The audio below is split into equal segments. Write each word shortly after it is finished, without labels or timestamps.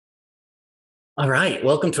All right,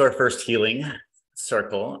 welcome to our first healing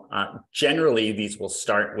circle. Generally, these will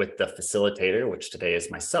start with the facilitator, which today is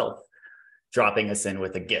myself, dropping us in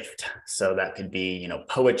with a gift. So that could be,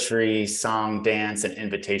 poetry, song, dance, an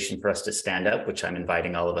invitation for us to stand up, which I'm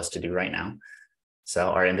inviting all of us to do right now. So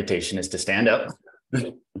our invitation is to stand up.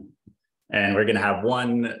 And we're going to have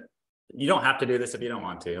one. You don't have to do this if you don't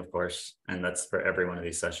want to, of course. And that's for every one of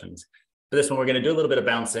these sessions. For this one, we're going to do a little bit of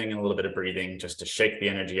bouncing and a little bit of breathing just to shake the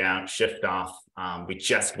energy out, shift off. We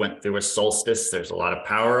just went through a solstice. There's a lot of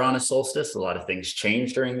power on a solstice. A lot of things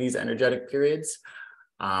change during these energetic periods.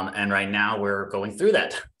 And right now we're going through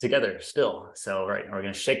that together still. So we're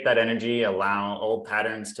going to shake that energy, allow old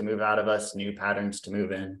patterns to move out of us, new patterns to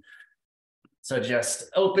move in. So just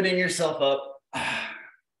opening yourself up. We're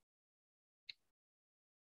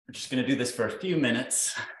just going to do this for a few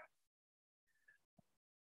minutes.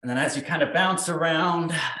 And then as you kind of bounce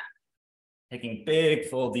around, taking big,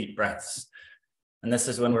 full, deep breaths. And this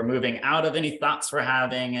is when we're moving out of any thoughts we're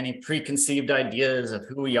having, any preconceived ideas of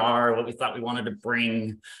who we are, what we thought we wanted to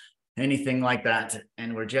bring, anything like that.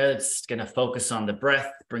 And we're just going to focus on the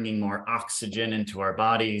breath, bringing more oxygen into our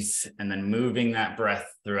bodies, and then moving that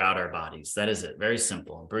breath throughout our bodies. That is it. Very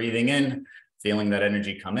simple. Breathing in, feeling that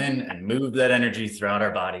energy come in, and move that energy throughout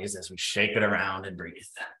our bodies as we shake it around and breathe.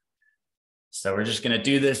 So we're just going to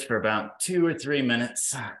do this for about 2 or 3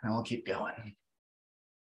 minutes, and we'll keep going.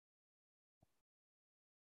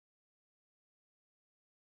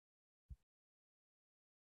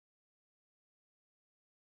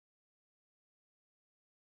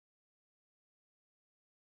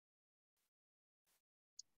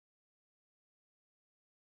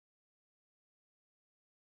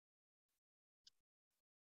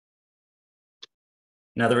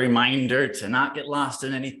 Another reminder to not get lost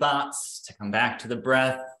in any thoughts, to come back to the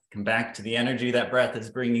breath, come back to the energy that breath is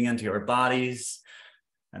bringing into your bodies,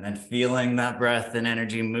 and then feeling that breath and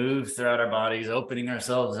energy move throughout our bodies, opening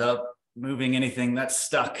ourselves up, moving anything that's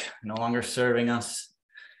stuck, no longer serving us,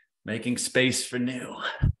 making space for new.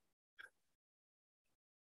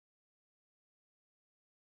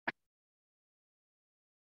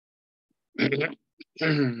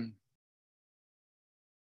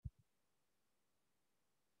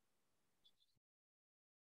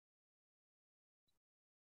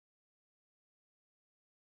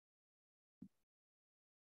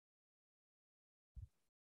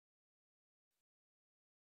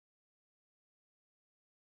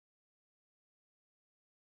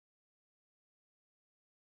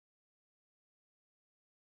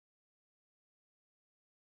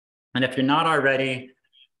 And if you're not already,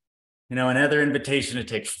 another invitation to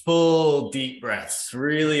take full deep breaths,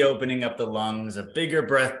 really opening up the lungs, a bigger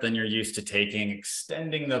breath than you're used to taking,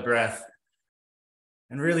 extending the breath,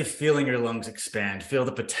 and really feeling your lungs expand. Feel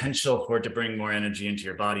the potential for it to bring more energy into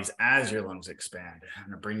your bodies as your lungs expand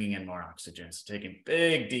and bringing in more oxygen. So taking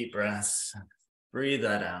big, deep breaths, breathe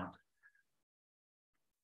that out.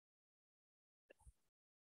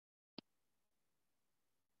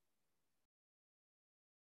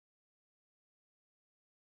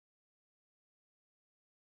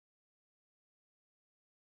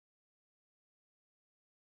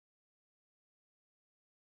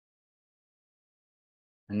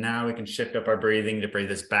 And now we can shift up our breathing to breathe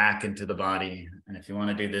this back into the body. And if you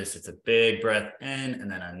want to do this, it's a big breath in and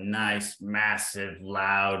then a nice, massive,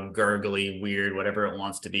 loud, gurgly, weird, whatever it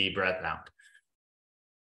wants to be, breath out.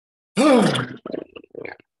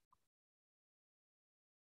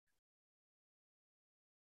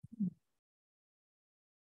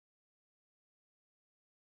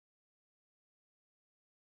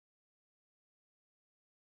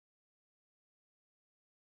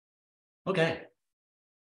 Okay.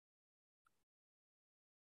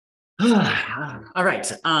 All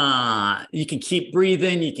right. You can keep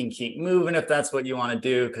breathing. You can keep moving if that's what you want to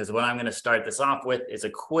do, because what I'm going to start this off with is a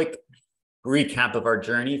quick recap of our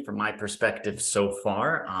journey from my perspective so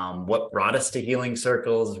far. What brought us to healing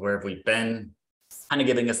circles? Where have we been? Kind of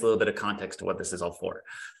giving us a little bit of context to what this is all for.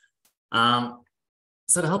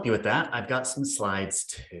 So to help you with that, I've got some slides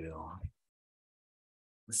too.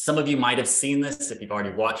 Some of you might have seen this if you've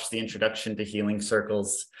already watched the introduction to healing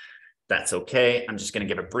circles. That's okay. I'm just going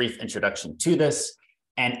to give a brief introduction to this.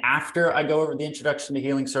 And after I go over the introduction to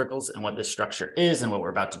healing circles and what this structure is and what we're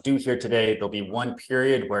about to do here today, there'll be one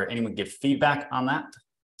period where anyone give feedback on that.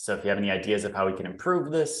 So if you have any ideas of how we can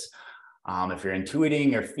improve this, if you're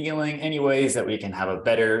intuiting or feeling any ways that we can have a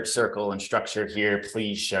better circle and structure here,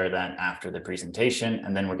 please share that after the presentation.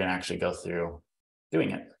 And then we're going to actually go through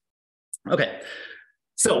doing it. Okay.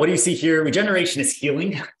 So what do you see here? Regeneration is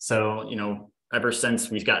healing. So, ever since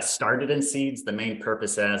we got started in seeds, the main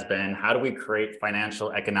purpose has been, how do we create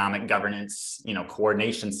financial, economic governance,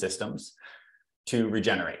 coordination systems to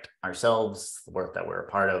regenerate ourselves, the work that we're a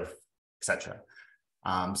part of, etc.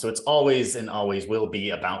 So it's always and always will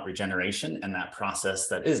be about regeneration and that process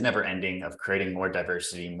that is never ending of creating more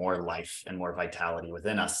diversity, more life, and more vitality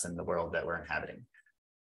within us and the world that we're inhabiting.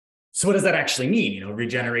 So what does that actually mean?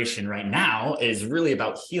 Regeneration right now is really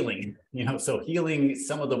about healing, so healing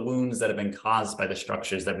some of the wounds that have been caused by the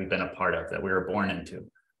structures that we've been a part of, that we were born into.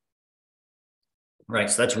 Right,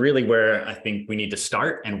 so that's really where I think we need to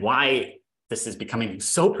start, and why this is becoming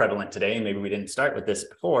so prevalent today, and maybe we didn't start with this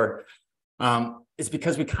before, is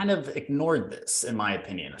because we kind of ignored this, in my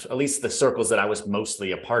opinion. At least the circles that I was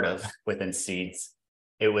mostly a part of within Seeds,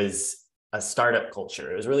 it was a startup culture.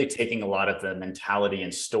 It was really taking a lot of the mentality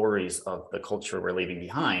and stories of the culture we're leaving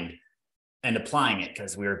behind and applying it,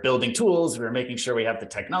 because we were building tools, we were making sure we have the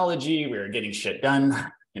technology, we were getting shit done,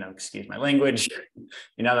 excuse my language.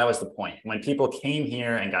 That was the point. When people came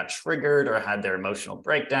here and got triggered or had their emotional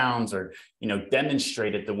breakdowns or,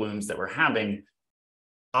 demonstrated the wounds that we're having,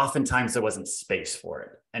 oftentimes there wasn't space for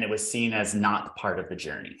it, and it was seen as not part of the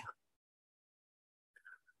journey.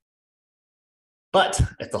 But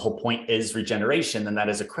if the whole point is regeneration, then that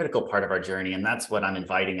is a critical part of our journey, and that's what I'm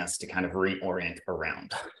inviting us to kind of reorient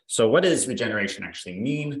around. So what does regeneration actually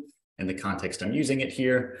mean in the context I'm using it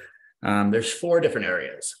here? There's 4 different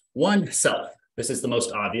areas. 1, self. This is the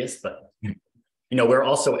most obvious, but we're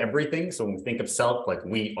also everything. So when we think of self, like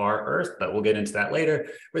we are Earth, but we'll get into that later.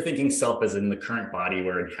 We're thinking self as in the current body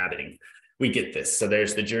we're inhabiting. We get this. So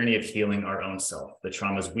there's the journey of healing our own self, the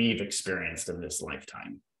traumas we've experienced in this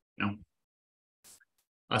lifetime.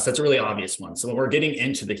 So that's a really obvious one. So when we're getting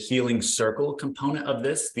into the healing circle component of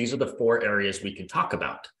this, these are the 4 areas we can talk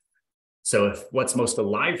about. So if what's most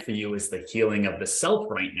alive for you is the healing of the self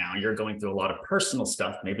right now, you're going through a lot of personal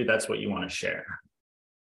stuff, maybe that's what you want to share.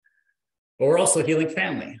 But we're also healing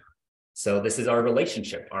family. So this is our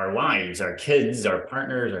relationship, our wives, our kids, our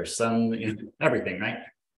partners, our son, everything, right?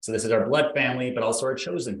 So this is our blood family, but also our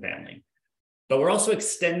chosen family. But we're also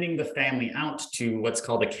extending the family out to what's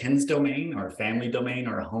called a kins domain or a family domain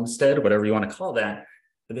or a homestead, whatever you want to call that.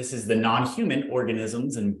 But this is the non-human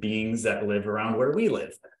organisms and beings that live around where we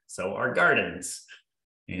live. So our gardens,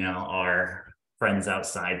 our friends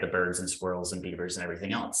outside, the birds and squirrels and beavers and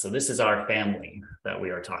everything else. So this is our family that we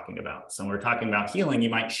are talking about. So when we're talking about healing, you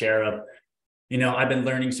might share I've been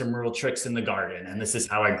learning some rural tricks in the garden, and this is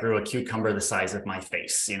how I grew a cucumber the size of my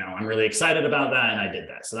face. I'm really excited about that, and I did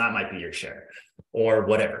that. So that might be your share or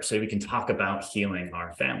whatever. So we can talk about healing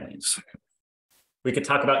our families. We could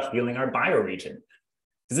talk about healing our bioregion,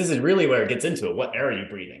 because this is really where it gets into it. What air are you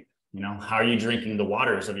breathing? How are you drinking the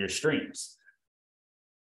waters of your streams?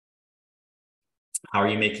 How are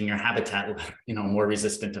you making your habitat, more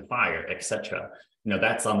resistant to fire, etc.?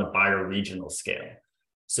 That's on the bioregional scale.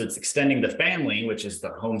 So it's extending the family, which is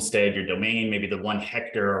the homestead, your domain, maybe the 1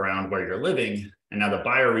 hectare around where you're living. And now the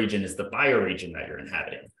bioregion is the bioregion that you're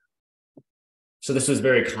inhabiting. So this was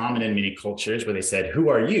very common in many cultures where they said, who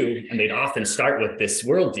are you? And they'd often start with this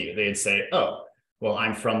worldview. They'd say, oh, well,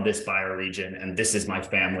 I'm from this bioregion, and this is my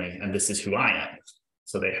family, and this is who I am.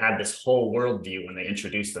 So they had this whole worldview when they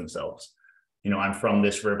introduced themselves. I'm from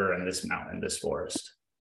this river and this mountain, this forest.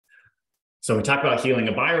 So when we talk about healing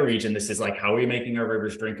a bioregion, this is like, how are we making our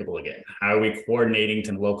rivers drinkable again? How are we coordinating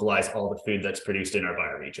to localize all the food that's produced in our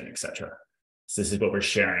bioregion, et cetera? So this is what we're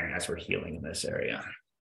sharing as we're healing in this area.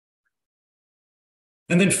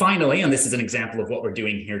 And then finally, and this is an example of what we're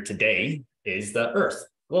doing here today, is the Earth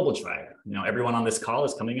Global Tribe. Everyone on this call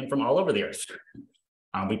is coming in from all over the Earth.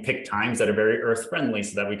 We pick times that are very Earth friendly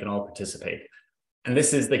so that we can all participate. And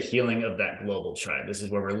this is the healing of that global tribe. This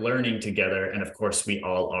is where we're learning together. And of course, we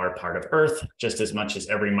all are part of Earth, just as much as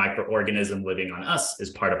every microorganism living on us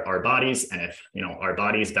is part of our bodies. And if, our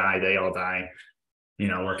bodies die, they all die.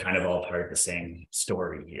 We're kind of all part of the same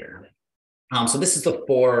story here. So this is the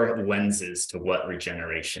 4 lenses to what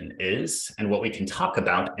regeneration is and what we can talk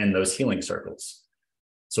about in those healing circles.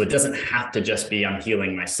 So it doesn't have to just be I'm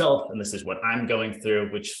healing myself, and this is what I'm going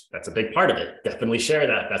through, which that's a big part of it. Definitely share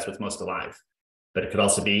that. That's what's most alive. But it could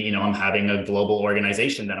also be, I'm having a global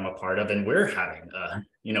organization that I'm a part of, and we're having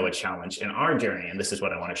a challenge in our journey. And this is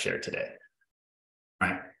what I want to share today.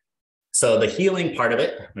 Right. So the healing part of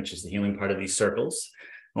it, which is the healing part of these circles,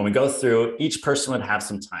 when we go through, each person would have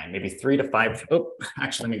some time, maybe 3 to 5. Oh,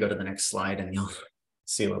 actually, let me go to the next slide and you'll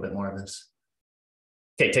see a little bit more of this.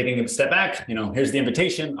 Okay, taking a step back, here's the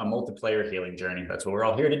invitation, a multiplayer healing journey. That's what we're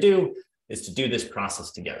all here to do, is to do this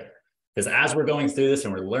process together. Because as we're going through this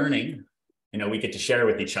and we're learning, we get to share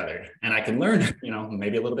with each other. And I can learn,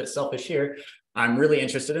 maybe a little bit selfish here, I'm really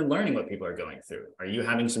interested in learning what people are going through. Are you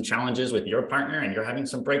having some challenges with your partner and you're having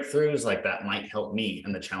some breakthroughs? Like that might help me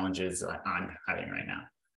in the challenges I'm having right now.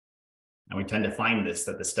 And we tend to find this,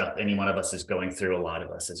 that the stuff any one of us is going through, a lot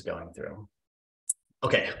of us is going through.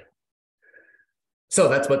 Okay. So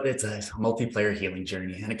that's what it's a multiplayer healing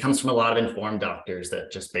journey. And it comes from a lot of informed doctors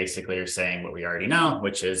that just basically are saying what we already know,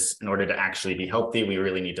 which is in order to actually be healthy, we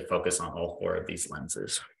really need to focus on all 4 of these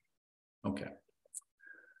lenses. Okay.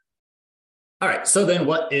 All right, so then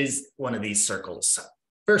what is one of these circles?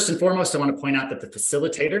 First and foremost, I want to point out that the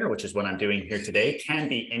facilitator, which is what I'm doing here today, can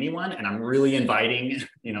be anyone. And I'm really inviting,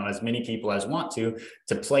 as many people as want to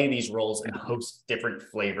play these roles and host different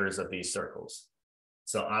flavors of these circles.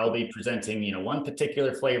 So I'll be presenting, one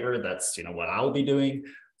particular flavor. That's, what I'll be doing.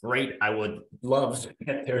 Great. I would love,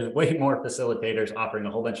 there's way more facilitators offering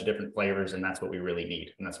a whole bunch of different flavors. And that's what we really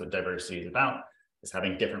need. And that's what diversity is about, is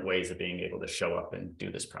having different ways of being able to show up and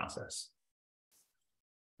do this process.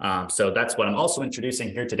 So that's what I'm also introducing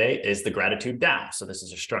here today is the Gratitude DAO. So this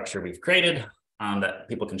is a structure we've created that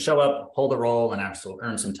people can show up, hold a role, and actually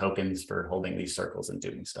earn some tokens for holding these circles and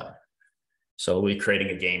doing stuff. So we'll be creating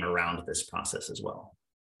a game around this process as well.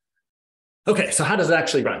 Okay, so how does it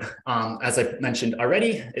actually run? As I mentioned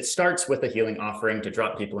already, it starts with a healing offering to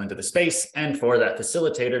drop people into the space and for that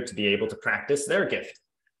facilitator to be able to practice their gift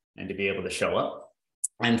and to be able to show up.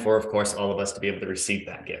 And for, of course, all of us to be able to receive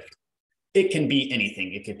that gift. It can be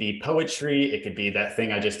anything. It could be poetry. It could be that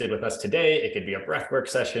thing I just did with us today. It could be a breathwork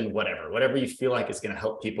session, whatever you feel like is going to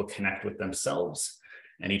help people connect with themselves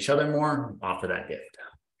and each other more, offer that gift.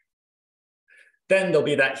 Then there'll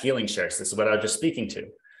be that healing share. So this is what I was just speaking to,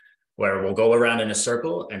 where we'll go around in a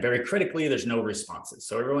circle and very critically, there's no responses.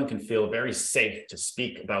 So everyone can feel very safe to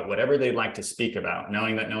speak about whatever they'd like to speak about,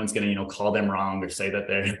 knowing that no one's going to, call them wrong or say that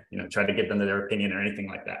they're, try to give them their opinion or anything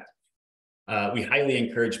like that. We highly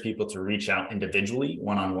encourage people to reach out individually,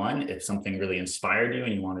 one-on-one, if something really inspired you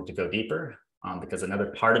and you wanted to go deeper, because another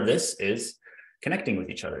part of this is connecting with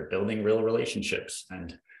each other, building real relationships,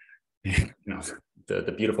 and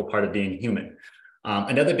the beautiful part of being human.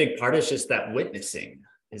 Another big part is just that witnessing.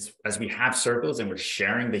 Is as we have circles and we're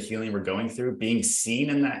sharing the healing we're going through, being seen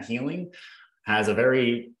in that healing has a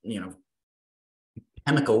very,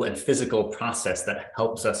 chemical and physical process that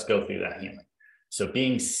helps us go through that healing. So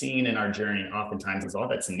being seen in our journey oftentimes is all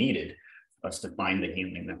that's needed for us to find the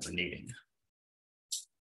healing that we're needing.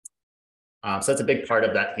 So that's a big part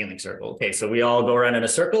of that healing circle. Okay, so we all go around in a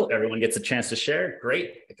circle. Everyone gets a chance to share.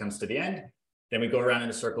 Great, it comes to the end. Then we go around in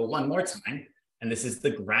a circle one more time, and this is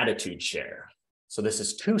the gratitude share. So this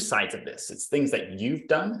is 2 sides of this. It's things that you've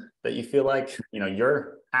done that you feel like,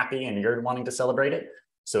 you're happy and you're wanting to celebrate it.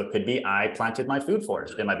 So it could be, I planted my food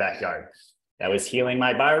forest in my backyard. That was healing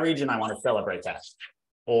my bioregion. I want to celebrate that.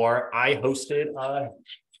 Or I hosted,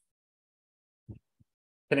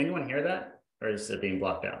 can anyone hear that? Or is it being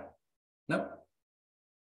blocked out? Nope.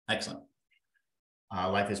 Excellent.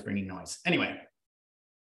 Life is bringing noise. Anyway.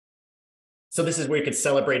 So this is where you could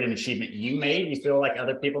celebrate an achievement you made, you feel like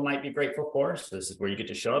other people might be grateful for. So this is where you get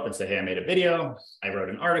to show up and say, hey, I made a video, I wrote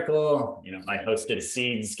an article, I hosted a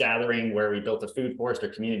seeds gathering where we built a food forest or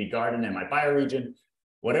community garden in my bioregion.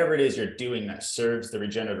 Whatever it is you're doing that serves the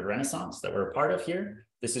regenerative renaissance that we're a part of here,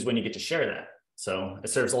 this is when you get to share that. So it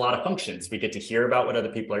serves a lot of functions. We get to hear about what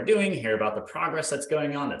other people are doing, hear about the progress that's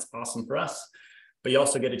going on. That's awesome for us. But you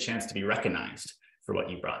also get a chance to be recognized for what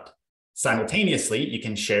you brought. Simultaneously, you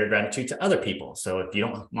can share gratitude to other people. So if you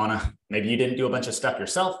don't want to, maybe you didn't do a bunch of stuff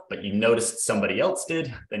yourself, but you noticed somebody else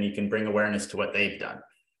did, then you can bring awareness to what they've done.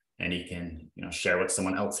 And you can share what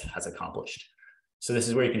someone else has accomplished. So this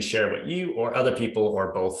is where you can share what you or other people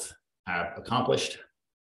or both have accomplished,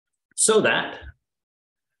 so that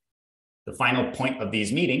the final point of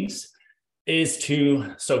these meetings is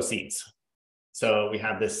to sow seeds. So we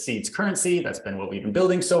have this seeds currency. That's been what we've been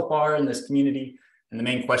building so far in this community. And the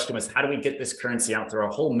main question was, how do we get this currency out through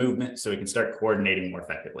our whole movement so we can start coordinating more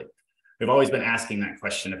effectively? We've always been asking that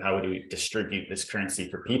question of how do we distribute this currency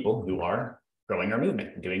for people who are growing our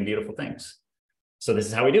movement and doing beautiful things. So this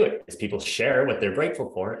is how we do it, is people share what they're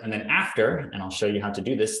grateful for. And then after, and I'll show you how to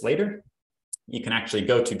do this later, you can actually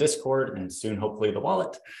go to Discord and soon, hopefully the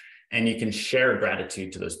wallet, and you can share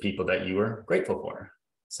gratitude to those people that you were grateful for.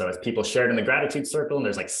 So as people shared in the gratitude circle, and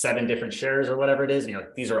there's like 7 different shares or whatever it is, and you're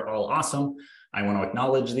like, these are all awesome. I want to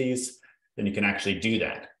acknowledge these. Then you can actually do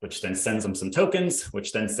that, which then sends them some tokens,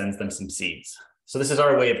 which then sends them some seeds. So this is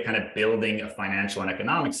our way of kind of building a financial and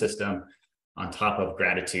economic system on top of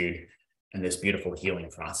gratitude and this beautiful healing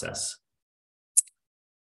process.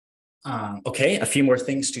 Okay, a few more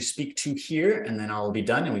things to speak to here, and then I'll be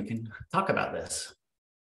done and we can talk about this.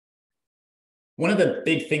 One of the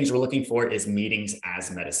big things we're looking for is meetings as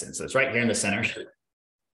medicine. So it's right here in the center.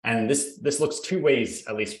 And this looks two ways,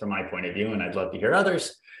 at least from my point of view, and I'd love to hear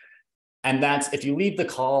others. And that's if you leave the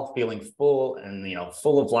call feeling full and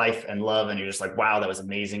full of life and love, and you're just like, wow, that was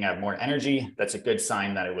amazing, I have more energy, that's a good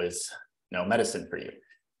sign that it was medicine for you.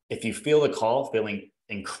 If you feel the call feeling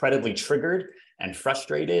incredibly triggered and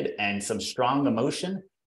frustrated and some strong emotion,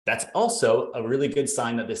 that's also a really good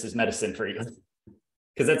sign that this is medicine for you.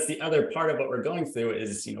 Because that's the other part of what we're going through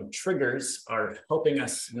is, triggers are helping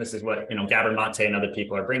us. And this is what, Gabor Mate and other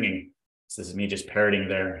people are bringing. So this is me just parroting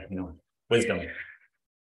their, wisdom.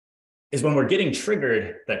 Is when we're getting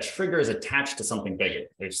triggered, that trigger is attached to something bigger.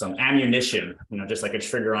 There's some ammunition, just like a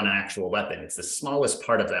trigger on an actual weapon. It's the smallest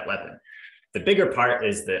part of that weapon. The bigger part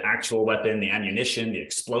is the actual weapon, the ammunition, the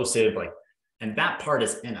explosive, and that part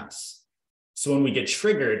is in us. So when we get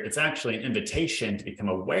triggered, it's actually an invitation to become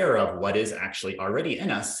aware of what is actually already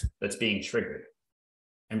in us that's being triggered.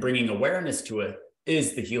 And bringing awareness to it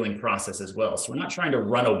is the healing process as well. So we're not trying to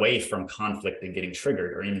run away from conflict and getting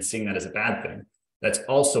triggered or even seeing that as a bad thing. That's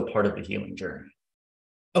also part of the healing journey.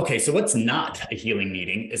 Okay, so what's not a healing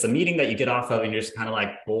meeting? It's a meeting that you get off of and you're just kind of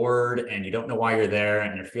bored and you don't know why you're there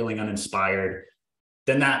and you're feeling uninspired.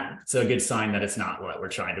 Then that's a good sign that it's not what we're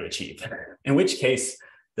trying to achieve. In which case,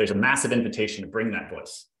 there's a massive invitation to bring that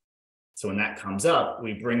voice. So when that comes up,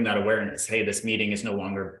 we bring that awareness. Hey, this meeting is no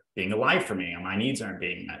longer being alive for me and my needs aren't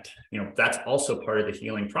being met. That's also part of the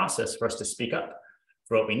healing process for us to speak up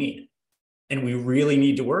for what we need. And we really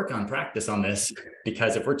need to work on practice on this,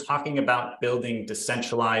 because if we're talking about building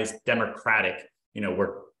decentralized, democratic,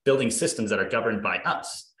 we're building systems that are governed by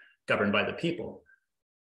us, governed by the people.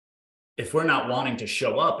 If we're not wanting to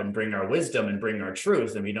show up and bring our wisdom and bring our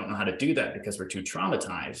truth, and we don't know how to do that because we're too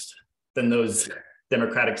traumatized, then those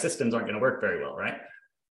democratic systems aren't going to work very well, right?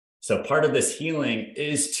 So part of this healing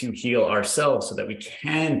is to heal ourselves so that we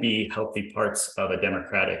can be healthy parts of a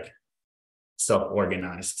democratic,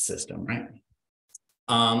 self-organized system, right?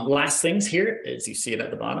 Last things here is you see it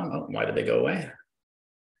at the bottom. Oh, why did they go away?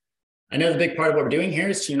 I know the big part of what we're doing here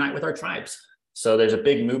is to unite with our tribes. So there's a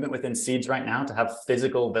big movement within Seeds right now to have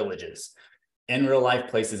physical villages in real life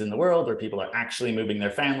places in the world where people are actually moving their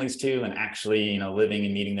families to and actually, living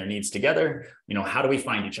and meeting their needs together. How do we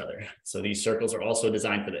find each other? So these circles are also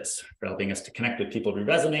designed for this, for helping us to connect with people we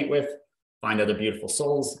resonate with, find other beautiful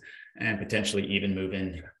souls, and potentially even move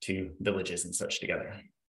into villages and such together.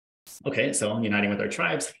 Okay, so uniting with our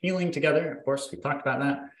tribes, healing together, of course, we talked about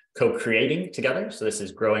that. Co-creating together. So this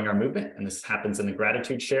is growing our movement. And this happens in the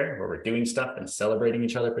gratitude share where we're doing stuff and celebrating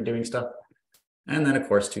each other for doing stuff. And then, of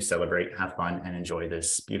course, to celebrate, have fun, and enjoy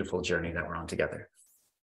this beautiful journey that we're on together.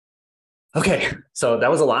 Okay, so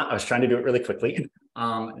that was a lot. I was trying to do it really quickly.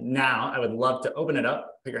 Now I would love to open it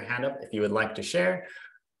up, put your hand up if you would like to share.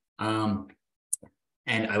 And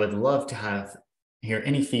I would love to hear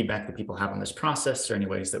any feedback that people have on this process, or any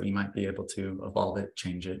ways that we might be able to evolve it,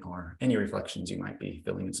 change it, or any reflections you might be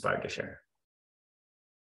feeling inspired to share.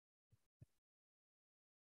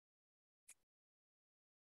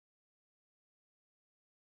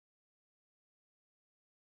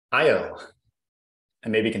 Io,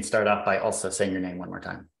 and maybe you can start off by also saying your name one more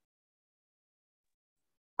time.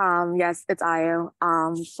 Yes, it's Io.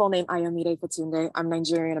 Full name Ayomide Fatunde. I'm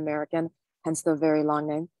Nigerian American, hence the very long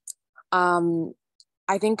name.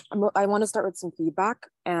 I think I want to start with some feedback,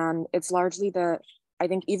 and it's largely that I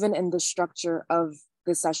think even in the structure of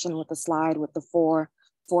this session with the slide with the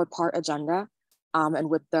four-part agenda, and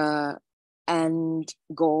with the end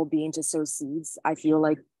goal being to sow seeds, I feel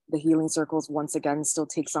like the healing circles once again still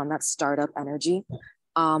takes on that startup energy,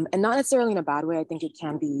 and not necessarily in a bad way. I think it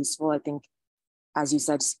can be useful. I think, as you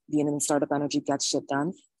said, being in startup energy gets shit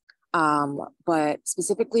done, but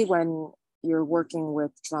specifically when you're working with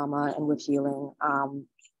trauma and with healing,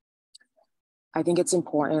 I think it's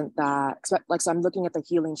important that, so I'm looking at the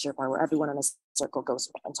healing share part where everyone in a circle goes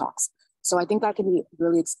and talks. So I think that can be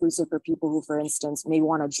really exclusive for people who, for instance, may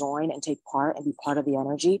want to join and take part and be part of the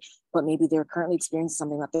energy, but maybe they're currently experiencing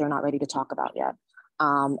something that they're not ready to talk about yet.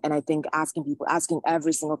 And I think asking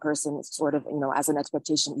every single person sort of, as an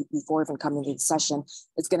expectation before even coming to the session,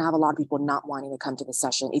 it's going to have a lot of people not wanting to come to the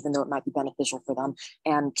session, even though it might be beneficial for them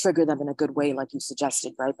and trigger them in a good way, like you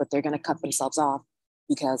suggested, right? But they're going to cut themselves off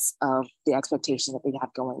because of the expectation that they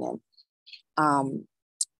have going in.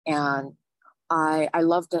 And I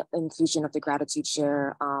love the inclusion of the gratitude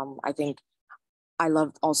share. I think I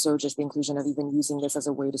loved also just the inclusion of even using this as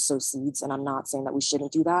a way to sow seeds. And I'm not saying that we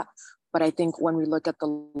shouldn't do that. But I think when we look at the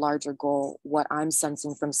larger goal, what I'm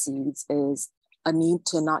sensing from seeds is a need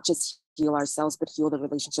to not just heal ourselves, but heal the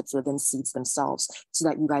relationships within seeds themselves, so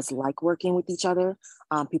that you guys like working with each other.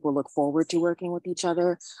 People look forward to working with each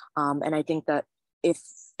other. And I think that if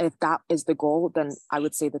that is the goal, then I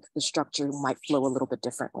would say that the structure might flow a little bit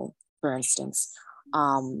differently, for instance.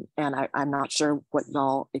 And I'm not sure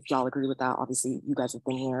if y'all agree with that. Obviously, you guys have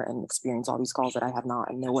been here and experienced all these calls that I have not,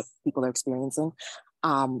 and know what people are experiencing.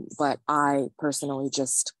 But I personally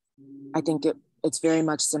I think it's very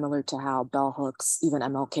much similar to how bell hooks, even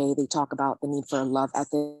MLK, they talk about the need for a love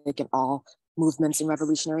ethic in all movements and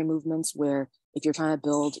revolutionary movements, where if you're trying to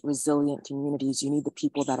build resilient communities, you need the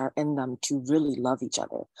people that are in them to really love each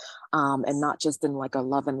other. And not just in like a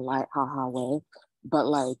love and light, haha way, but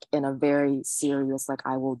like in a very serious, like,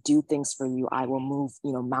 I will do things for you, I will move,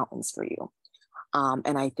 mountains for you.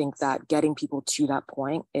 And I think that getting people to that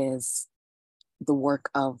point is the work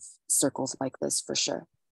of circles like this, for sure.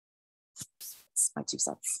 It's my 2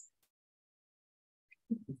 cents.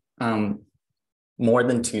 More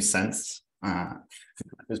than 2 cents.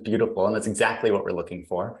 It was beautiful, and that's exactly what we're looking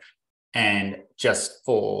for. And just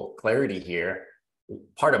full clarity here,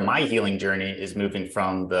 part of my healing journey is moving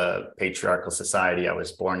from the patriarchal society I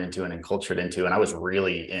was born into and encultured into, and I was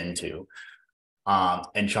really into,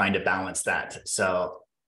 and trying to balance that. So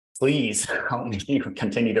please help me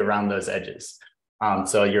continue to round those edges.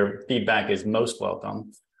 So your feedback is most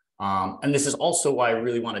welcome. And this is also why I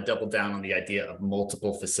really want to double down on the idea of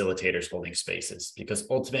multiple facilitators holding spaces, because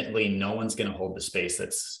ultimately no one's going to hold the space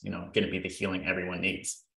that's, going to be the healing everyone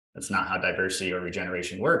needs. That's not how diversity or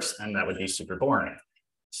regeneration works, and that would be super boring.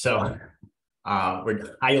 So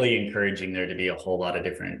we're highly encouraging there to be a whole lot of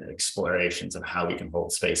different explorations of how we can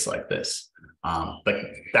hold space like this. But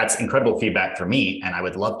that's incredible feedback for me, and I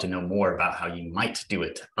would love to know more about how you might do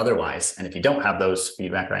it otherwise. And if you don't have those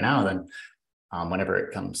feedback right now, then whenever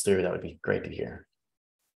it comes through, that would be great to hear.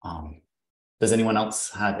 Does anyone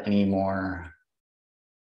else have any more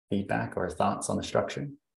feedback or thoughts on the structure?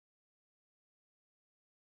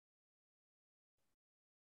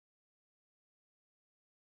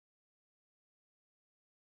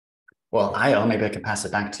 Well, Io, maybe I can pass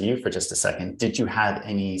it back to you for just a second. Did you have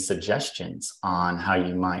any suggestions on how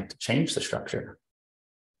you might change the structure?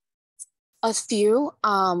 A few.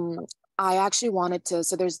 I actually wanted to,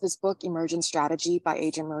 so there's this book, Emergent Strategy by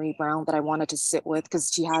Adrienne Marie Brown, that I wanted to sit with,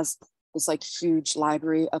 because she has this like huge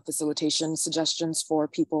library of facilitation suggestions for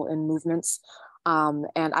people in movements. And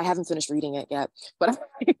I haven't finished reading it yet, but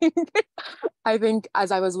I think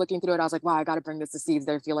as I was looking through it, I was like, wow, I got to bring this to Seeds.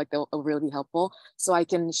 I feel like they'll really be helpful. So I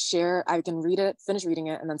can read it, finish reading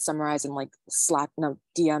it, and then summarize and like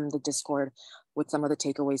DM the Discord with some of the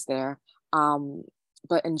takeaways there.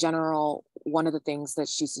 But in general, one of the things that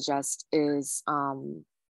she suggests is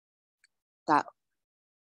that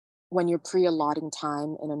when you're pre-allotting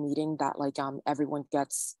time in a meeting, that like everyone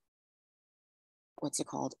gets, what's it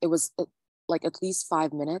called? It was like at least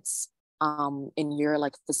 5 minutes in your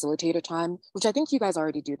like facilitator time, which I think you guys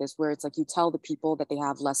already do this, where it's like you tell the people that they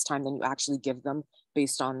have less time than you actually give them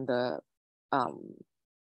based on the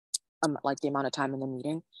like the amount of time in the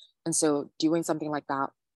meeting. And so doing something like that,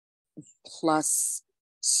 plus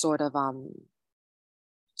sort of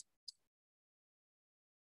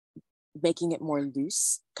making it more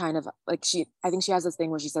loose, kind of like I think she has this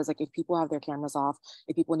thing where she says like, if people have their cameras off,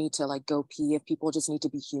 if people need to like go pee, if people just need to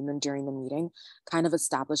be human during the meeting, kind of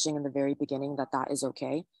establishing in the very beginning that is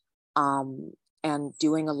okay. And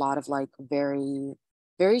doing a lot of like very,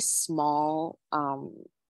 very small,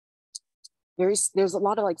 there's a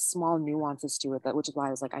lot of like small nuances to it, which is why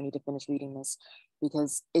I was like, I need to finish reading this,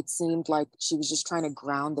 because it seemed like she was just trying to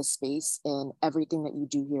ground the space in everything that you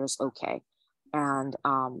do here is okay. And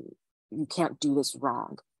you can't do this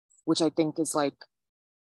wrong, which I think is like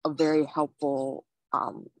a very helpful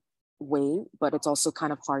way, but it's also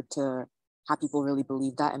kind of hard to have people really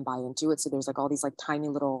believe that and buy into it. So there's like all these like tiny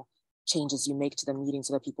little changes you make to the meeting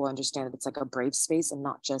so that people understand that it's like a brave space and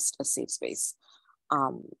not just a safe space.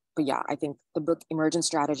 But yeah, I think the book Emergent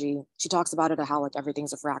Strategy, she talks about it, how like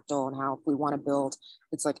everything's a fractal, and how if we want to build,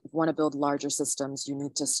 it's like if you want to build larger systems, you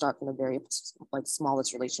need to start from the very like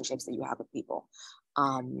smallest relationships that you have with people.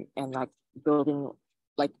 And like building,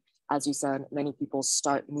 like as you said, many people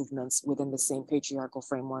start movements within the same patriarchal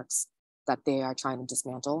frameworks that they are trying to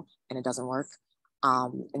dismantle, and it doesn't work.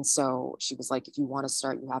 And so she was like, if you want to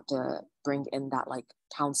start, you have to bring in that like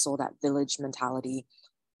council, that village mentality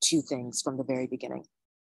to things from the very beginning.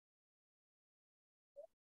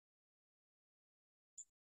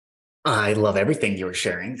 I love everything you were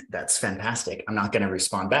sharing. That's fantastic. I'm not going to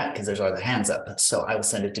respond back because there's other hands up. So I will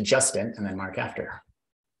send it to Justin and then Mark after.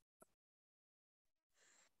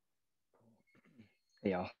 Hey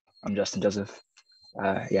y'all, I'm Justin Joseph.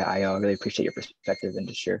 Yeah, I really appreciate your perspective and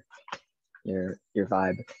just your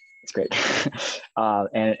vibe. It's great.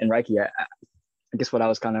 And Reiki, I guess what I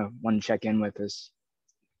was kind of wanting to check in with is,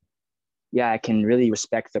 yeah, I can really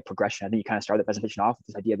respect the progression. I think you kind of started the presentation off with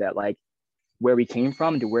this idea that like where we came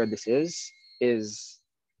from to where this is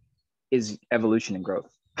evolution and growth.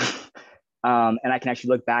 And I can actually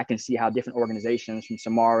look back and see how different organizations from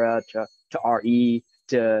Samara to RE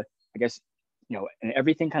to, I guess, you know, and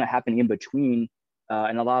everything kind of happening in between,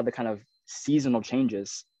 and a lot of the kind of seasonal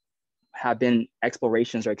changes have been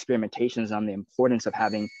explorations or experimentations on the importance of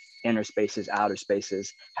having inner spaces, outer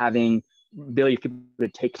spaces, having ability for people to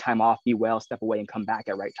take time off, be well, step away, and come back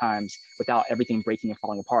at right times without everything breaking and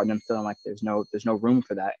falling apart, and them feeling like there's no room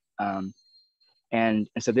for that. And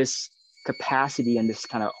so this capacity and this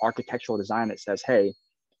kind of architectural design that says, hey,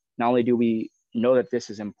 not only do we know that this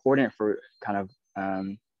is important for kind of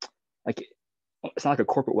like, it's not like a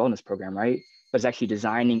corporate wellness program, right? But it's actually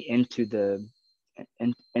designing into the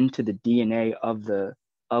DNA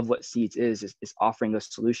of what Seeds is offering a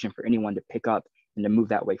solution for anyone to pick up and to move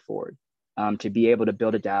that way forward. To be able to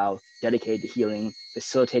build a DAO dedicated to healing,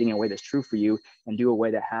 facilitating in a way that's true for you, and do a way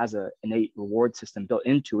that has an innate reward system built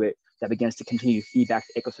into it that begins to continue to feed back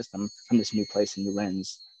the ecosystem from this new place and new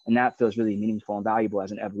lens. And that feels really meaningful and valuable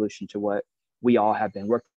as an evolution to what we all have been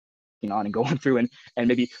working on and going through and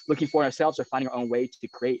maybe looking for ourselves or finding our own way to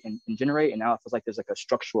create and generate. And now it feels like there's like a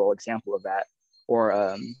structural example of that,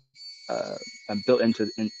 or built into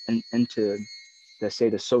the, say,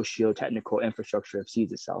 the socio-technical infrastructure of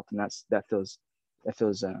Seeds itself. And that feels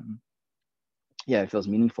yeah, it feels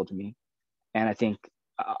meaningful to me. And I think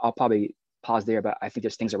I'll probably pause there, but I think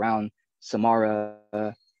there's things around Samara,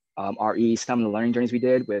 RE, some of the learning journeys we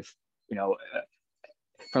did with, you know,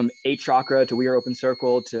 from 8 chakra to We Are Open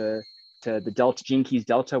Circle to the Delta, Gene Keys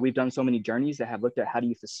Delta. We've done so many journeys that have looked at how do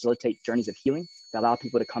you facilitate journeys of healing that allow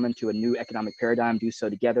people to come into a new economic paradigm, do so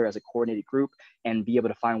together as a coordinated group, and be able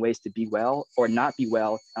to find ways to be well or not be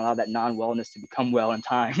well, and allow that non-wellness to become well in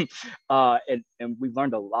time. And we've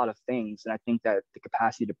learned a lot of things. And I think that the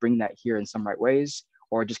capacity to bring that here in some right ways,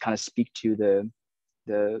 or just kind of speak to the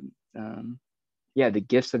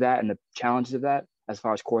gifts of that and the challenges of that, as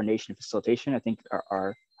far as coordination and facilitation, I think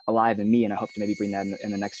are alive in me. And I hope to maybe bring that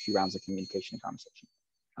in the next few rounds of communication and conversation.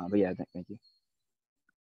 But yeah, thank you.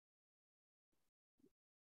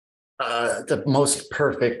 The most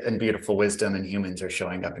perfect and beautiful wisdom in humans are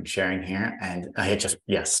showing up and sharing here. And I hit just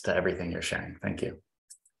yes to everything you're sharing. Thank you.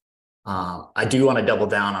 I do want to double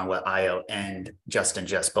down on what Io and Justin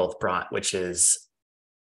just both brought, which is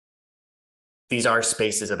these are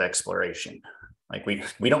spaces of exploration. Like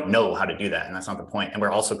we don't know how to do that, and that's not the point. And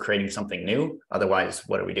we're also creating something new. Otherwise,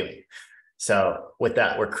 what are we doing? So with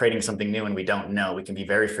that, we're creating something new and we don't know. We can be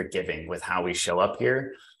very forgiving with how we show up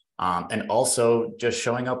here. And also just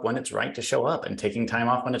showing up when it's right to show up and taking time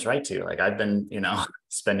off when it's right to. Like I've been,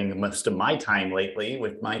 spending most of my time lately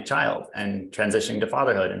with my child and transitioning to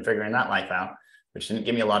fatherhood and figuring that life out, which didn't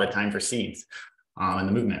give me a lot of time for Seeds in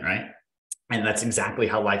the movement, right? And that's exactly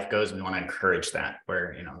how life goes. We want to encourage that,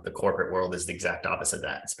 where, the corporate world is the exact opposite of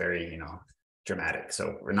that. It's very, dramatic.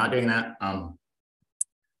 So we're not doing that.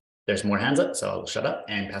 There's more hands up, so I'll shut up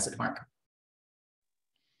and pass it to Mark.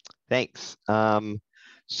 Thanks.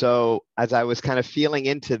 So as I was kind of feeling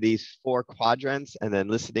into these 4 quadrants and then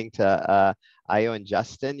listening to Io and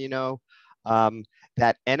Justin,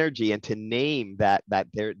 that energy, and to name that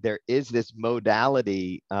there is this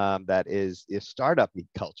modality that is startup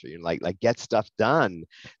culture, like get stuff done,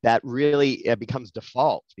 that really becomes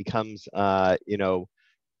default, becomes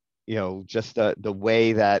just the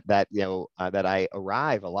way that I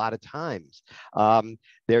arrive a lot of times.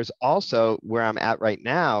 There's also where I'm at right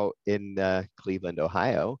now in Cleveland,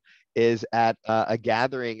 Ohio, is at a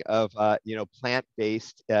gathering of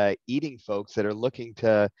plant-based eating folks that are looking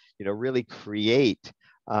to really create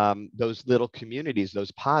those little communities,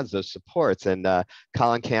 those pods, those supports. And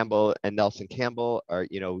Colin Campbell and Nelson Campbell are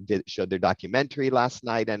showed their documentary last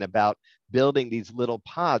night and about building these little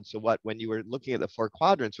pods. So when you were looking at the 4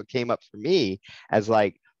 quadrants, what came up for me as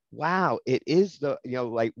like, wow, it is the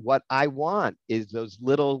like what I want is those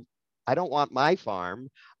little. I don't want my farm.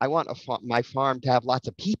 I want my farm to have lots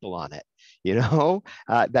of people on it,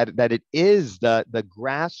 that it is the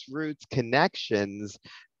grassroots connections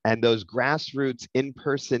and those grassroots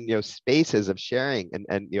in-person, spaces of sharing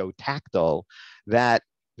and tactile, that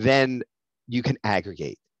then you can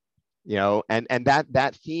aggregate, and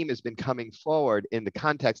that theme has been coming forward in the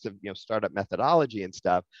context of, startup methodology and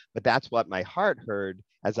stuff, but that's what my heart heard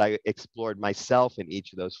as I explored myself in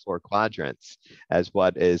each of those 4 quadrants as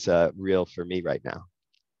what is real for me right now.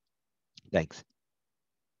 Thanks.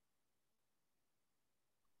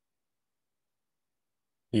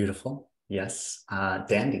 Beautiful. Yes.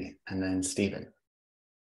 Dandy, and then Stephen.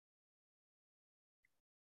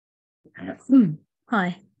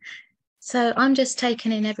 Hi. So I'm just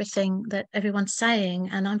taking in everything that everyone's saying,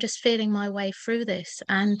 and I'm just feeling my way through this.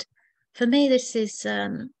 And for me, this is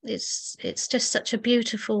it's just such a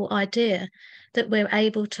beautiful idea that we're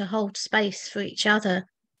able to hold space for each other,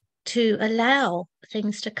 to allow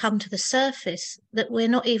things to come to the surface that we're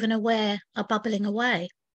not even aware are bubbling away.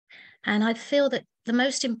 And I feel that the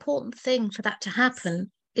most important thing for that to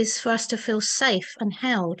happen is for us to feel safe and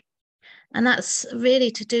held. And that's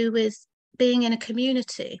really to do with being in a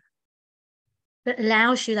community that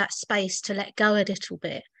allows you that space to let go a little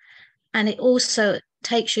bit. And it also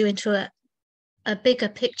takes you into a bigger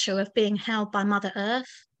picture of being held by Mother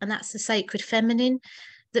Earth. And that's the sacred feminine,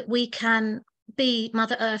 that we can be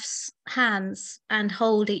Mother Earth's hands and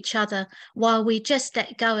hold each other while we just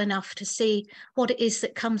let go enough to see what it is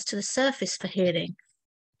that comes to the surface for healing.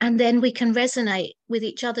 And then we can resonate with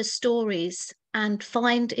each other's stories and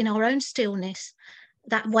find in our own stillness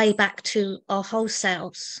that way back to our whole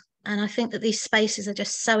selves. And I think that these spaces are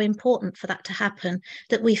just so important for that to happen,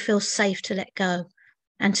 that we feel safe to let go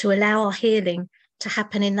and to allow our healing to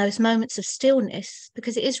happen in those moments of stillness,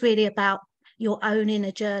 because it is really about your own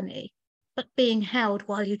inner journey, but being held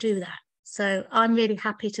while you do that. So I'm really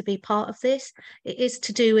happy to be part of this. It is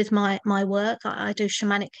to do with my work. I do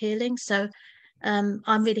shamanic healing. So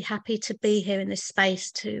I'm really happy to be here in this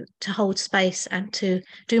space to hold space and to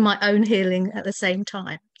do my own healing at the same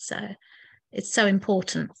time. So it's so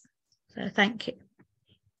important. So thank you.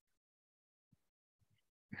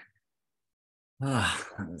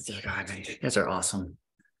 You guys are awesome.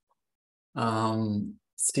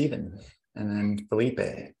 Stephen, and then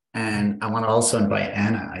Felipe. And I want to also invite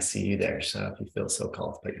Anna. I see you there. So if you feel so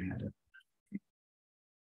called, put your hand up.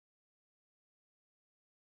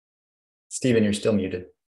 Stephen, you're still muted.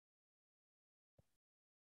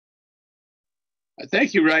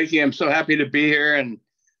 Thank you, Reiki. I'm so happy to be here. And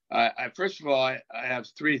first of all, I have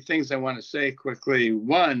three things I want to say quickly.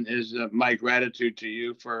 One is my gratitude to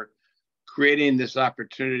you for creating this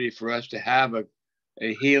opportunity for us to have a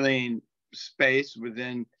healing space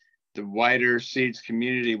within the wider SEEDS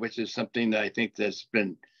community, which is something that I think that's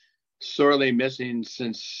been sorely missing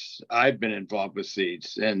since I've been involved with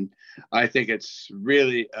SEEDS. And I think it's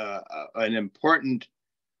really an important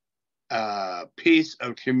piece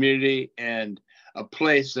of community and a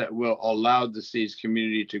place that will allow the SEEDS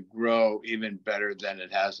community to grow even better than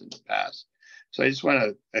it has in the past. So I just want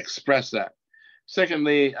to express that.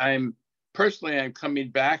 Secondly, I'm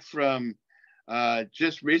coming back from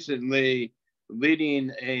just recently leading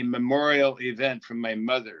a memorial event for my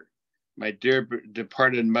mother, my dear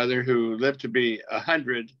departed mother, who lived to be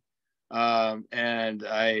 100. And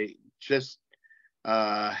I just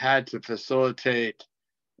had to facilitate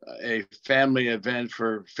a family event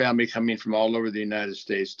for family coming from all over the United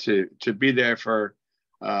States to be there for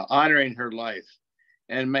honoring her life.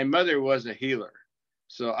 And my mother was a healer.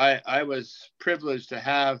 So I was privileged to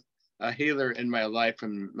have a healer in my life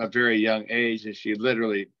from a very young age, and she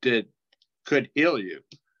literally could heal you.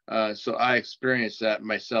 So I experienced that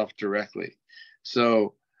myself directly.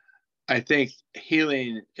 So I think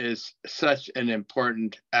healing is such an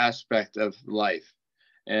important aspect of life.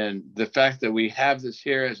 And the fact that we have this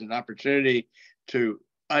here as an opportunity to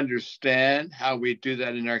understand how we do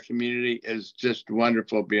that in our community is just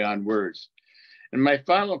wonderful beyond words. And my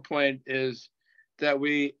final point is that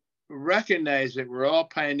we recognize that we're all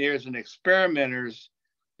pioneers and experimenters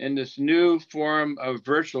in this new form of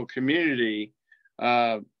virtual community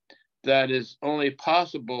that is only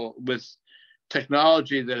possible with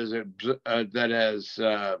technology that has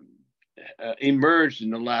emerged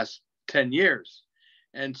in the last 10 years.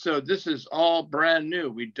 And so this is all brand new.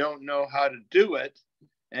 We don't know how to do it,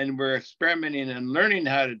 and we're experimenting and learning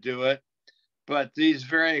how to do it. But these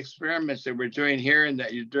very experiments that we're doing here and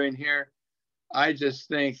that you're doing here, I just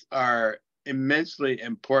think are immensely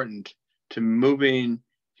important to moving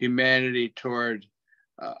humanity toward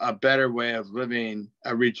a better way of living,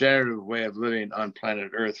 a regenerative way of living on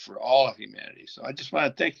planet Earth for all of humanity. So I just want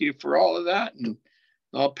to thank you for all of that, and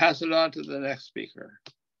I'll pass it on to the next speaker.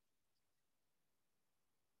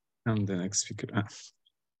 I'm the next speaker.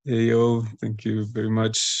 Hey, all, thank you very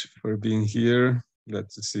much for being here. Glad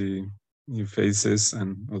to see new faces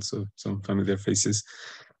and also some familiar faces.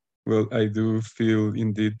 Well, I do feel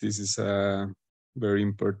indeed this is a very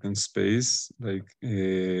important space. Like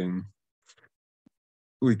we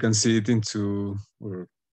can see it into or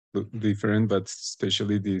different, but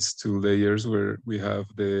especially these two layers where we have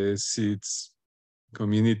the SEEDS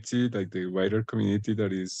community, like the wider community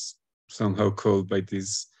that is somehow called by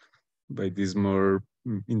this more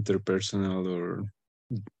interpersonal or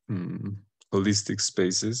holistic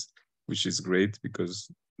spaces, which is great because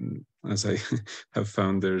as I have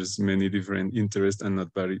found, there's many different interests and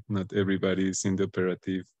not everybody is in the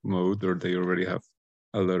operative mode, or they already have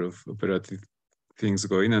a lot of operative things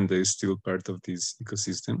going and they're still part of this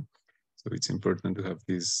ecosystem. So it's important to have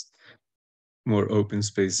these more open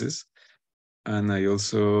spaces. And I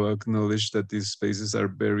also acknowledge that these spaces are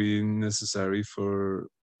very necessary for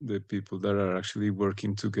the people that are actually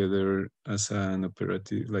working together as an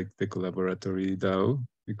operative, like the collaboratory DAO,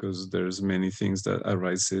 because there's many things that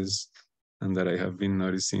arises and that I have been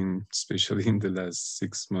noticing, especially in the last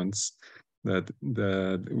 6 months, that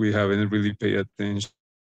we haven't really paid attention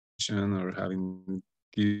or haven't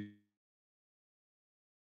given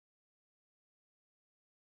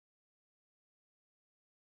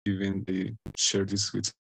the share this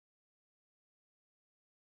with.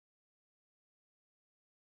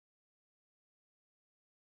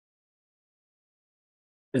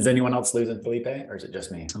 Is anyone else losing Felipe, or is it just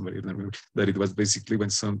me? Somebody that it was basically when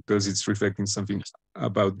because it's reflecting something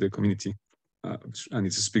about the community, and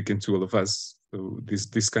it's speaking to all of us. So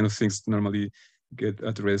this kind of things normally get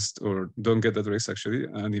addressed or don't get addressed actually,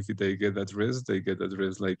 and if they get addressed, they get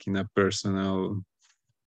addressed like in a personal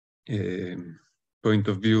point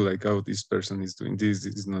of view, like, oh, this person is doing this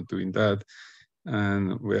is not doing that,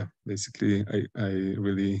 and well, basically, I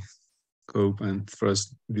really hope and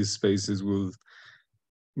trust these spaces will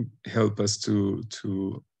help us to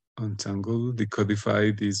untangle,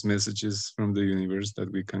 decodify these messages from the universe, that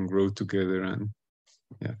we can grow together and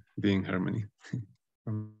be in harmony.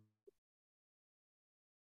 From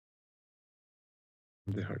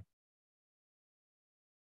the heart.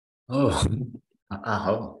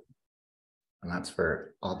 And that's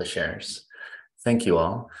for all the shares. Thank you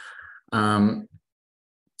all.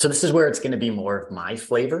 So this is where it's going to be more of my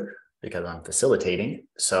flavor because I'm facilitating.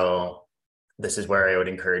 So this is where I would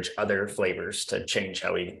encourage other flavors to change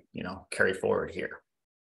how we, carry forward here.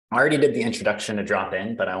 I already did the introduction to drop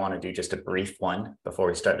in, but I want to do just a brief one before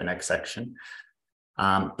we start the next section.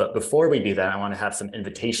 But before we do that, I want to have some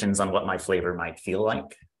invitations on what my flavor might feel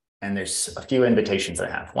like. And there's a few invitations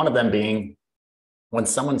I have. One of them being when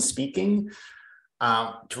someone's speaking,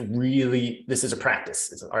 this is a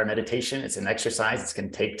practice. It's our meditation. It's an exercise. It's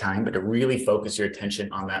going to take time, but to really focus your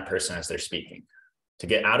attention on that person as they're speaking. To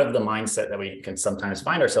get out of the mindset that we can sometimes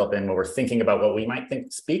find ourselves in, where we're thinking about what we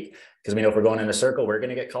might speak, because we know if we're going in a circle, we're going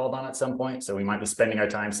to get called on at some point. So we might be spending our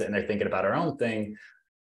time sitting there thinking about our own thing,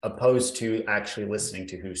 opposed to actually listening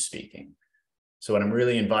to who's speaking. So what I'm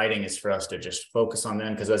really inviting is for us to just focus on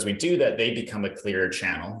them, because as we do that, they become a clearer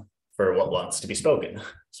channel for what wants to be spoken.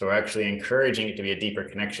 So we're actually encouraging it to be a deeper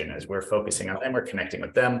connection. As we're focusing on them, we're connecting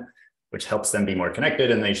with them, which helps them be more connected,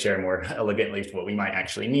 and they share more elegantly to what we might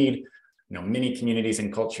actually need. Many communities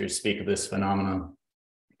and cultures speak of this phenomenon,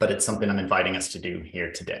 but it's something I'm inviting us to do here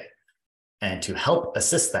today. And to help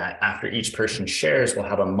assist that, after each person shares, we'll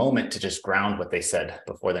have a moment to just ground what they said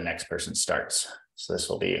before the next person starts. So this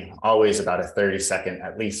will be always about a 30-second,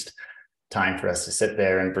 at least, time for us to sit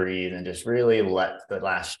there and breathe and just really let the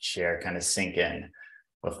last share kind of sink in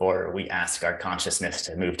before we ask our consciousness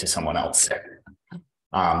to move to someone else.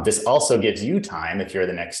 This also gives you time, if you're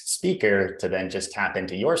the next speaker, to then just tap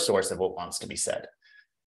into your source of what wants to be said.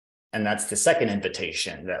 And that's the second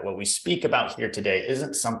invitation, that what we speak about here today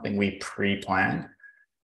isn't something we pre-plan.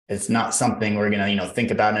 It's not something we're going to,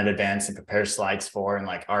 think about in advance and prepare slides for and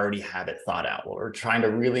already have it thought out. What we're trying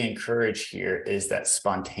to really encourage here is that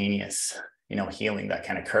spontaneous, healing that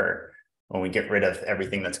can occur when we get rid of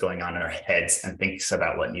everything that's going on in our heads and thinks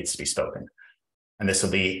about what needs to be spoken. And this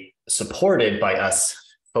will be supported by us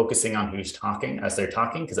focusing on who's talking as they're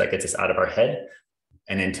talking, because that gets us out of our head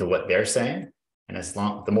and into what they're saying. And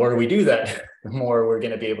the more we do that, the more we're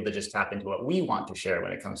going to be able to just tap into what we want to share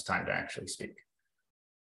when it comes time to actually speak.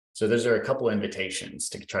 So those are a couple of invitations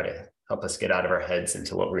to try to help us get out of our heads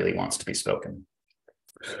into what really wants to be spoken.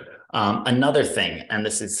 Another thing, and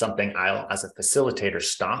this is something I'll, as a facilitator,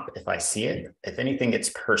 stop if I see it. If anything, it's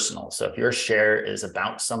personal. So if your share is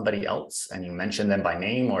about somebody else and you mention them by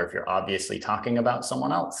name, or if you're obviously talking about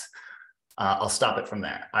someone else, I'll stop it from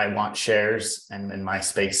there. I want shares, and in my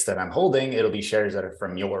space that I'm holding, it'll be shares that are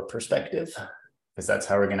from your perspective, because that's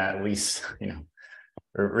how we're going to at least,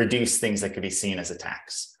 reduce things that could be seen as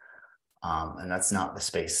attacks. And that's not the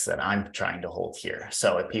space that I'm trying to hold here.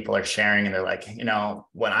 So if people are sharing and they're like,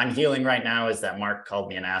 what I'm healing right now is that Mark called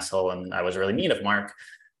me an asshole and I was really mean of Mark,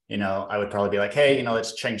 I would probably be like, hey,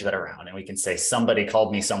 let's change that around. And we can say somebody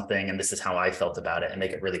called me something and this is how I felt about it, and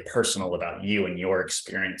make it really personal about you and your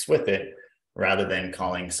experience with it, rather than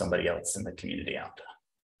calling somebody else in the community out.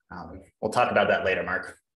 We'll talk about that later,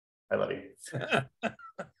 Mark. I love you.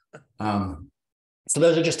 So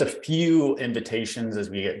those are just a few invitations as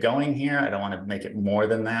we get going here. I don't want to make it more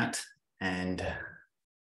than that. And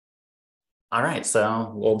all right,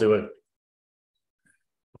 so we'll do it.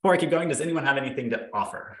 Before I keep going, does anyone have anything to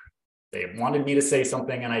offer? They wanted me to say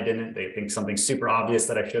something and I didn't. They think something super obvious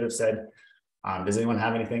that I should have said. Does anyone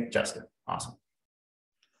have anything? Justin, awesome.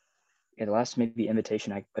 Yeah, the last maybe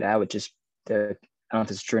invitation I put out would just I don't know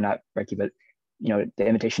if it's true or not, Ricky, but the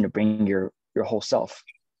invitation to bring your whole self.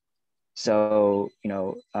 So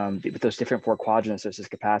with those different 4 quadrants, those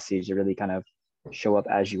capacities, you really kind of show up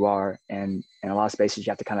as you are, and in a lot of spaces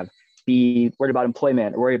you have to kind of be worried about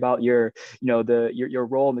employment, worry about your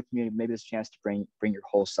role in the community. Maybe there's a chance to bring your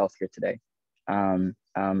whole self here today,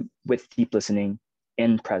 with deep listening,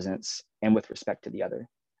 in presence, and with respect to the other,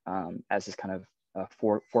 as this kind of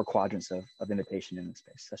 4 quadrants of invitation in the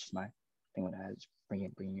space. That's just my thing with that, is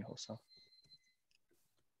bringing your whole self.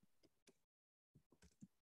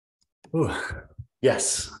 Ooh,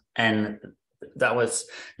 yes, and that was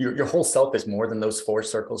your whole self is more than those 4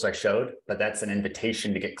 circles I showed, but that's an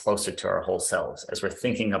invitation to get closer to our whole selves as we're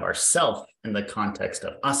thinking of ourself in the context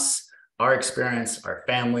of us, our experience, our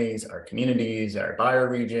families, our communities, our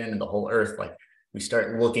bioregion, and the whole earth. Like, we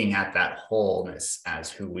start looking at that wholeness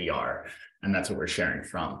as who we are, and that's what we're sharing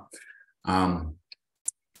from.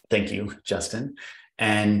 Thank you, Justin.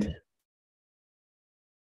 And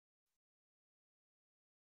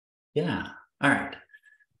yeah, all right.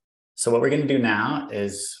 So what we're going to do now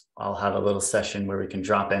is I'll have a little session where we can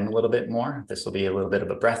drop in a little bit more. This will be a little bit of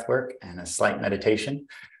a breath work and a slight meditation.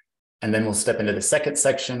 And then we'll step into the second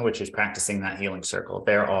section, which is practicing that healing circle.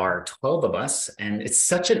 There are 12 of us, and it's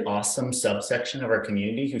such an awesome subsection of our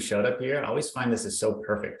community who showed up here. I always find this is so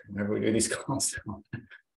perfect whenever we do these calls.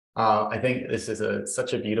 I think this is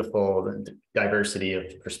such a beautiful diversity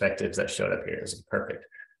of perspectives that showed up here. This is perfect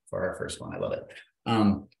for our first one. I love it.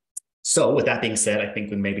 So with that being said, I think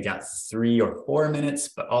we maybe got 3 or 4 minutes,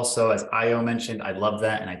 but also as Io mentioned, I love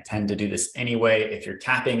that. And I tend to do this anyway. If you're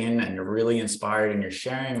tapping in and you're really inspired and you're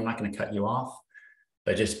sharing, I'm not going to cut you off,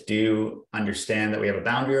 but just do understand that we have a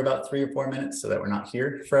boundary of about 3 or 4 minutes so that we're not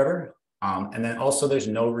here forever. And then also there's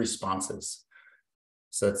no responses.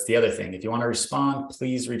 So that's the other thing. If you want to respond,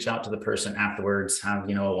 please reach out to the person afterwards, have,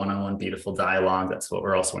 a one-on-one beautiful dialogue. That's what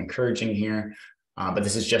we're also encouraging here. But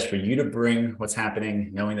this is just for you to bring what's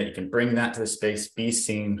happening, knowing that you can bring that to the space, be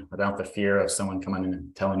seen without the fear of someone coming in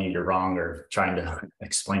and telling you you're wrong or trying to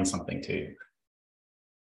explain something to you.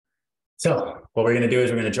 So what we're going to do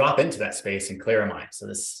is we're going to drop into that space and clear our mind. So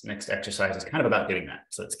this next exercise is kind of about doing that.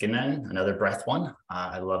 So let's get in another breath one.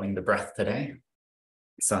 I'm loving the breath today.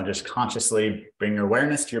 So just consciously bring your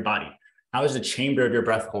awareness to your body. How is the chamber of your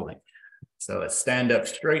breath holding? So let's stand up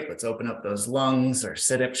straight. Let's open up those lungs, or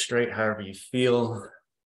sit up straight, however you feel.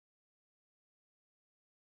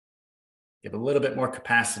 Give a little bit more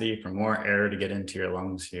capacity for more air to get into your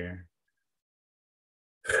lungs here.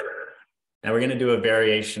 Now we're going to do a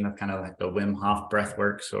variation of kind of like the Wim Hof breath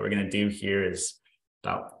work. So what we're going to do here is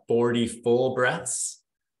about 40 full breaths.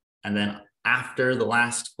 And then after the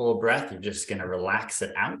last full breath, you're just going to relax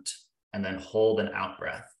it out and then hold an out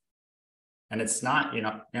breath. And it's not, you're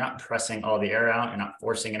not pressing all the air out, you're not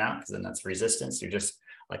forcing it out, because then that's resistance. You're just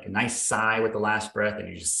like a nice sigh with the last breath, and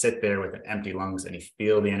you just sit there with an empty lungs and you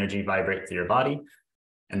feel the energy vibrate through your body.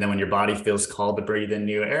 And then when your body feels called to breathe in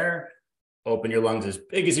new air, open your lungs as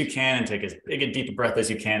big as you can and take as big a deep breath as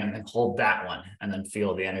you can, and then hold that one, and then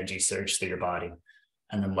feel the energy surge through your body,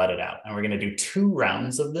 and then let it out. And we're going to do 2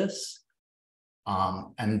 rounds of this.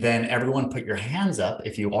 And then everyone put your hands up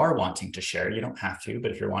if you are wanting to share. You don't have to,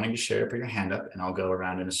 but if you're wanting to share, put your hand up, and I'll go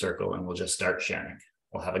around in a circle and we'll just start sharing.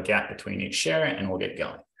 We'll have a gap between each share and we'll get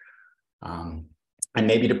going. And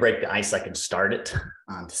maybe to break the ice, I can start it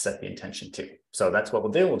to set the intention too. So that's what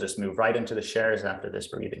we'll do. We'll just move right into the shares after this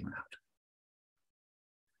breathing round.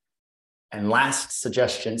 And last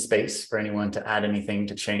suggestion space for anyone to add anything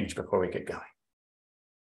to change before we get going.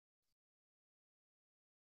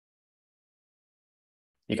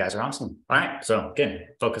 You guys are awesome. All right, so again,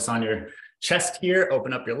 focus on your chest here,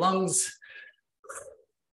 open up your lungs.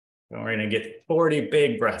 And we're gonna get 40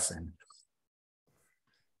 big breaths in.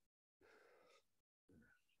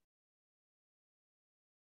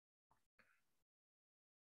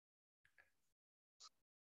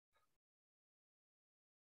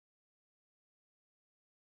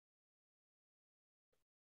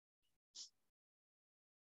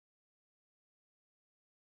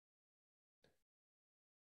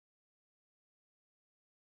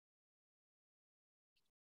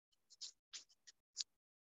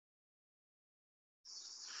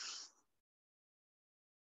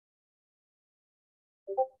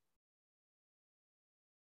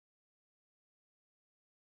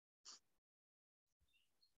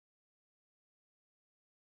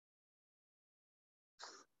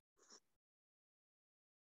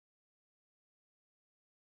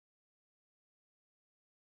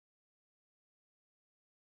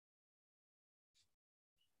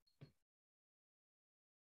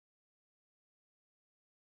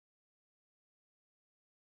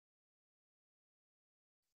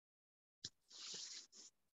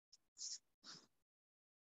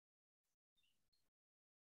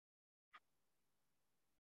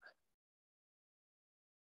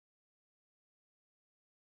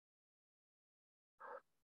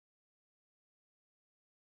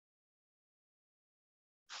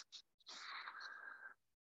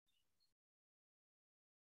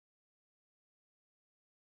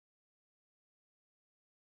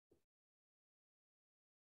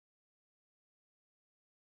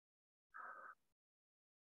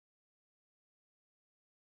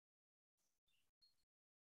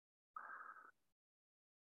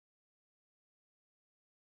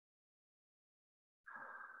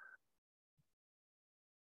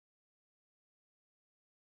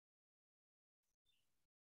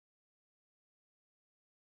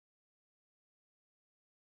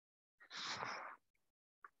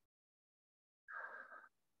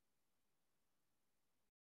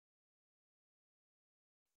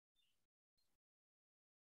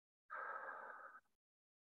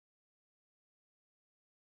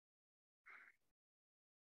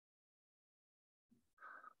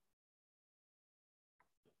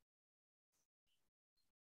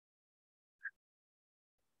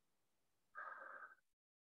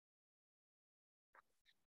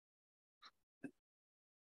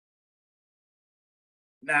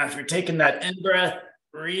 Now, if you're taking that in breath,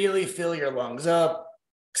 really fill your lungs up,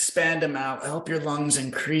 expand them out, help your lungs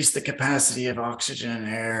increase the capacity of oxygen,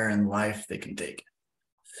 air, and life they can take.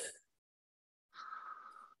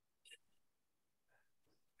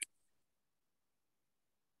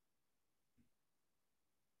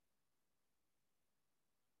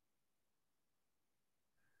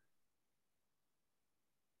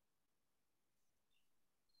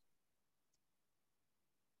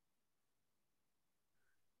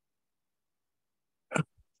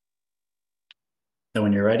 So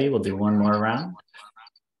when you're ready, we'll do one more round.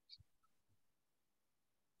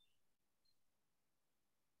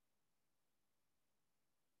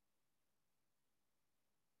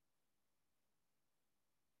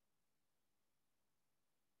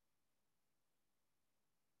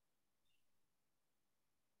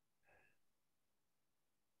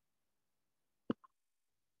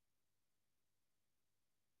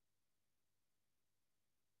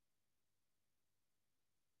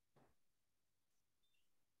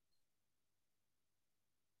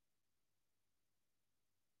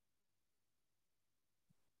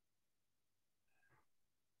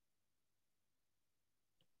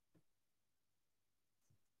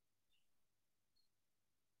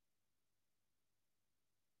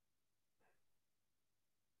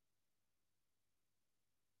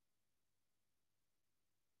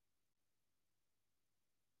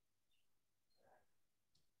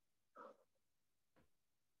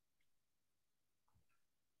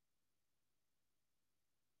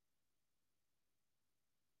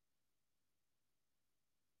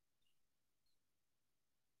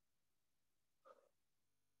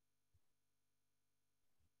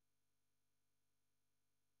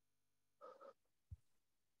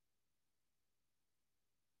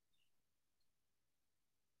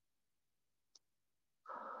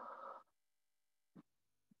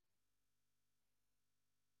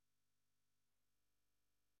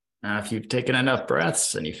 Now, if you've taken enough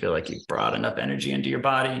breaths and you feel like you've brought enough energy into your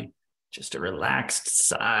body, just a relaxed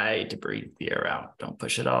sigh to breathe the air out. Don't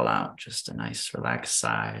push it all out. Just a nice relaxed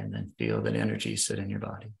sigh, and then feel that energy sit in your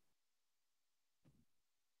body.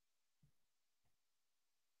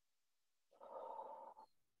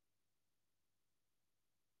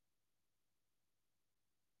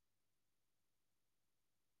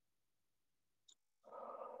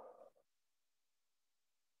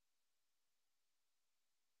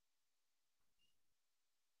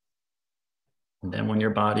 And then when your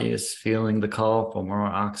body is feeling the call for more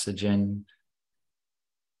oxygen,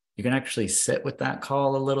 you can actually sit with that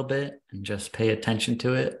call a little bit and just pay attention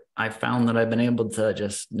to it. I found that I've been able to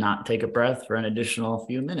just not take a breath for an additional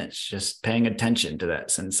few minutes, just paying attention to that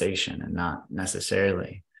sensation and not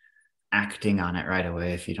necessarily acting on it right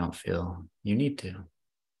away if you don't feel you need to.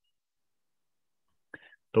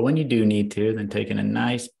 But when you do need to, then taking a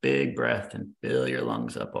nice big breath and fill your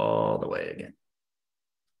lungs up all the way again.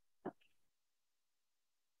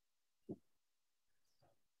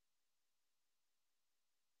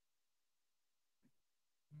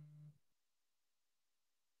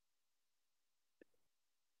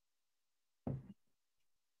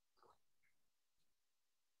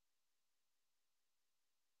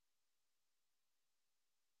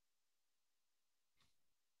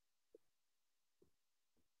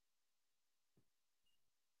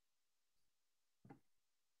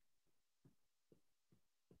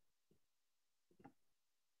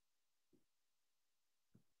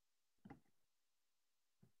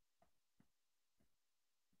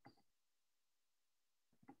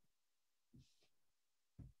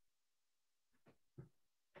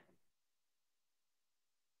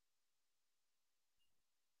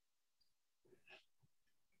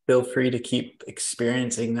 Feel free to keep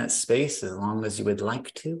experiencing that space as long as you would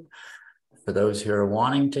like to. For those who are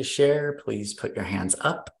wanting to share, please put your hands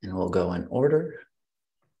up and we'll go in order.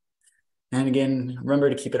 And again, remember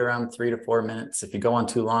to keep it around 3 to 4 minutes. If you go on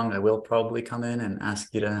too long, I will probably come in and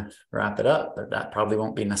ask you to wrap it up, but that probably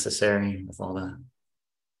won't be necessary with all that.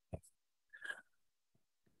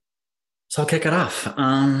 So I'll kick it off.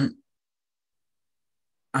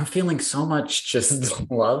 I'm feeling so much just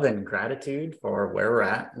love and gratitude for where we're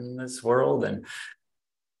at in this world. And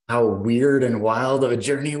how weird and wild of a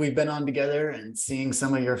journey we've been on together, and seeing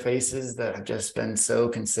some of your faces that have just been so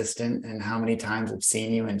consistent, and how many times I've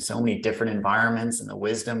seen you in so many different environments, and the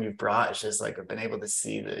wisdom you've brought. It's just like I've been able to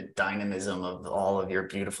see the dynamism of all of your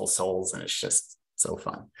beautiful souls, and it's just so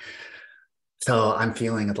fun. So I'm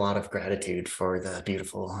feeling a lot of gratitude for the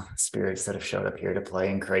beautiful spirits that have showed up here to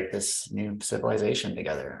play and create this new civilization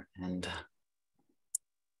together. And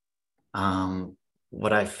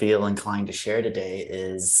what I feel inclined to share today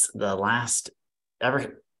is the last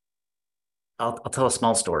ever. I'll tell a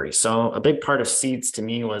small story. So a big part of seeds to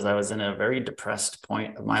me was I was in a very depressed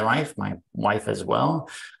point of my life, my wife as well.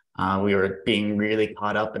 We were being really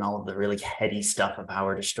caught up in all of the really heady stuff of how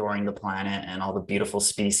we're destroying the planet and all the beautiful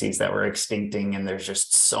species that were extincting. And there's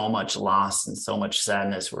just so much loss and so much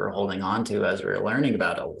sadness we're holding on to as we're learning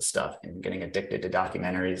about all this stuff and getting addicted to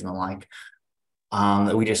documentaries and the like.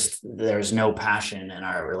 There's no passion in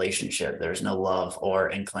our relationship. There's no love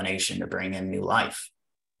or inclination to bring in new life,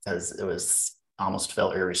 because it was almost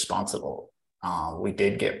felt irresponsible. We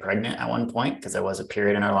did get pregnant at one point because there was a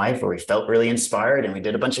period in our life where we felt really inspired, and we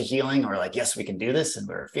did a bunch of healing. We're like, yes, we can do this. And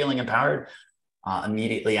we were feeling empowered.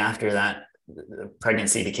 Immediately after that, the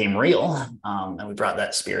pregnancy became real. And we brought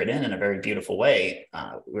that spirit in a very beautiful way.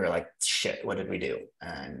 We were like, shit, what did we do?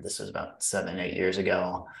 And this was about 7-8 years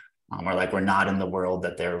ago. We're like, we're not in the world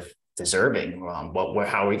that they're deserving.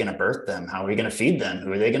 How are we going to birth them? How are we going to feed them?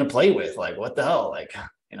 Who are they going to play with? Like, what the hell? Like,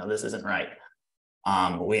 this isn't right.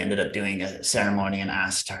 We ended up doing a ceremony and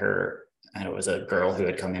asked her, and it was a girl who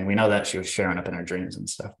had come in. We know that she was showing up in our dreams and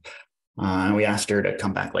stuff. And we asked her to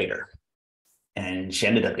come back later. And she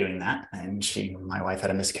ended up doing that. And my wife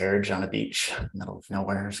had a miscarriage on a beach in the middle of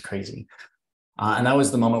nowhere. It was crazy. And that was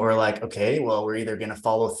the moment where we're like, okay, well, we're either going to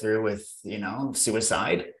follow through with,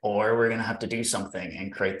 suicide, or we're going to have to do something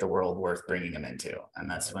and create the world worth bringing them into. And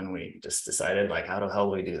that's when we just decided, like, how the hell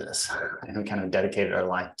do we do this? And we kind of dedicated our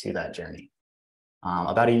life to that journey.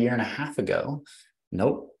 About 1.5 years ago,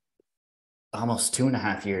 almost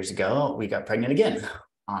 2.5 years ago, we got pregnant again.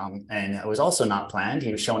 And it was also not planned.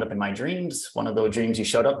 He was showing up in my dreams. One of those dreams he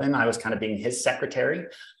showed up in, I was kind of being his secretary.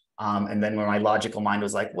 And then when my logical mind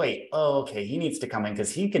was like, wait, okay, he needs to come in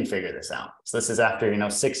because he can figure this out. So this is after,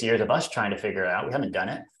 6 years of us trying to figure it out. We haven't done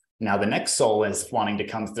it. Now the next soul is wanting to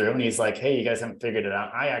come through, and he's like, hey, you guys haven't figured it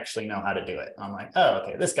out. I actually know how to do it. I'm like, oh,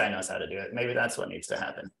 okay, this guy knows how to do it. Maybe that's what needs to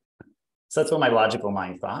happen. So that's what my logical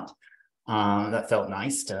mind thought. That felt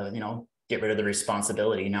nice to, get rid of the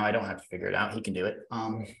responsibility. Now I don't have to figure it out. He can do it.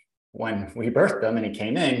 When we birthed him and he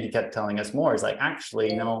came in, he kept telling us more. He's like,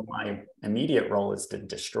 actually, no, my immediate role is to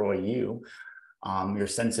destroy you, your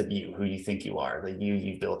sense of you, who you think you are, the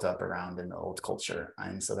you built up around in the old culture.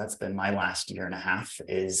 And so that's been my last 1.5 years,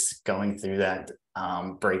 is going through that,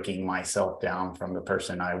 breaking myself down from the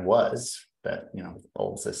person I was, that,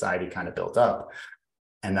 old society kind of built up.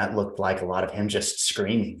 And that looked like a lot of him just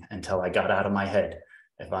screaming until I got out of my head.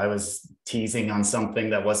 If I was teasing on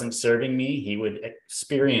something that wasn't serving me, he would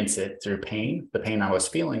experience it through pain, the pain I was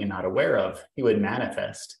feeling and not aware of. He would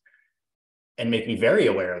manifest and make me very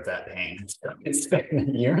aware of that pain. So it's been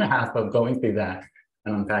 1.5 years of going through that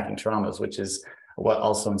and unpacking traumas, which is what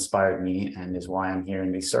also inspired me and is why I'm here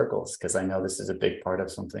in these circles, because I know this is a big part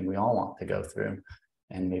of something we all want to go through.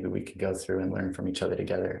 And maybe we could go through and learn from each other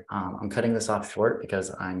together. I'm cutting this off short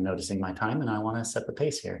because I'm noticing my time and I want to set the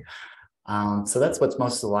pace here. So that's what's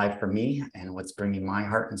most alive for me, and what's bringing my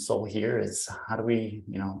heart and soul here is how do we,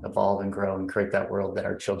 evolve and grow and create that world that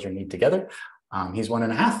our children need together. He's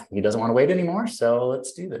 1.5. He doesn't want to wait anymore. So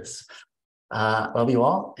let's do this. Love you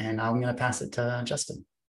all. And I'm going to pass it to Justin.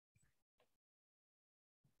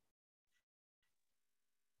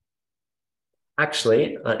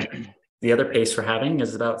 Actually, the other pace we're having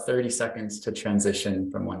is about 30 seconds to transition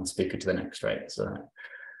from one speaker to the next, right? So that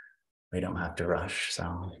we don't have to rush.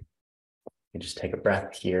 So you just take a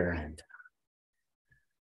breath here and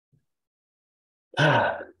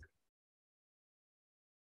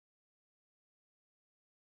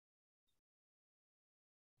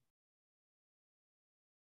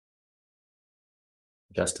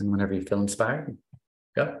Justin, whenever you feel inspired,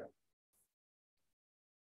 go.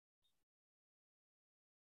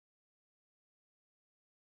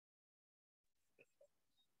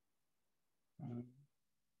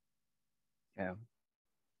 Yeah.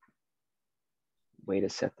 Way to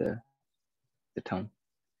set the tone.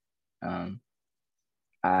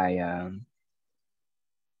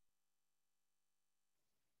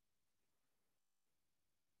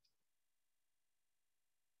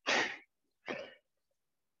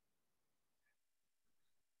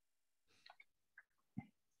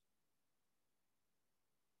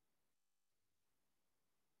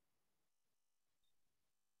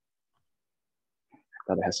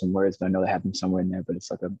 thought I had some words, but I know they have them somewhere in there, but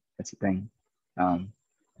it's like it's a thing.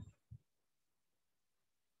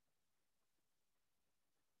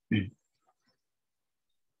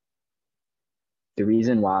 The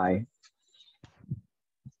reason why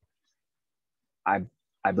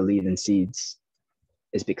I believe in seeds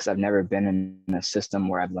is because I've never been in a system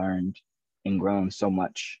where I've learned and grown so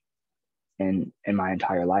much in my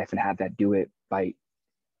entire life, and have that do it by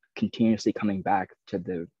continuously coming back to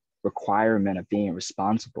the requirement of being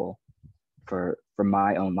responsible for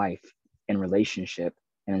my own life in relationship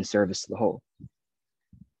and in service to the whole.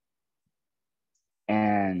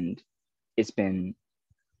 And it's been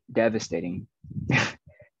devastating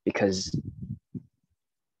because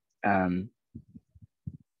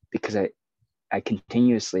I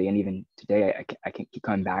continuously, and even today, I can keep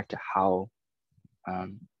coming back to how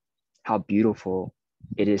beautiful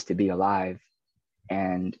it is to be alive,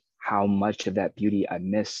 and how much of that beauty I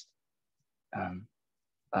missed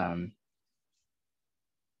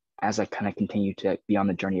as I kind of continue to be on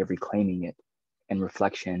the journey of reclaiming it and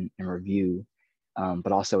reflection and review,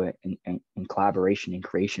 but also in collaboration and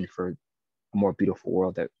creation for a more beautiful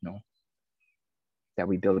world that, you know, that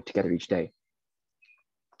we build together each day.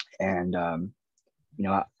 And you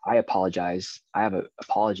know, I apologize. I have an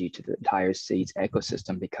apology to the entire seeds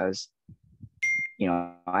ecosystem, because, you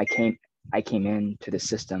know, I came into the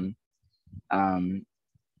system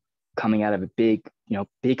coming out of a big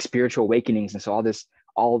spiritual awakenings, and so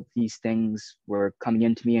all these things were coming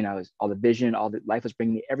into me, and all the vision, all the life was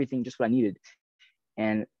bringing me everything, just what I needed,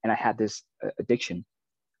 and I had this addiction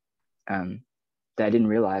that I didn't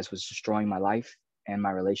realize was destroying my life and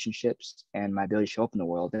my relationships and my ability to show up in the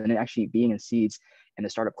world. And actually being in seeds and the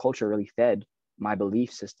startup culture really fed my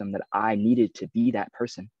belief system that I needed to be that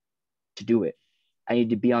person to do it. I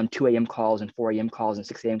needed to be on 2 a.m. calls and 4 a.m. calls and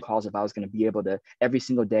 6 a.m. calls if I was going to be able to, every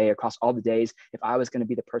single day across all the days, if I was going to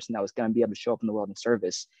be the person that was going to be able to show up in the world in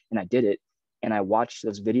service. And I did it. And I watched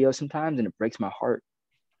those videos sometimes, and it breaks my heart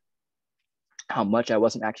how much I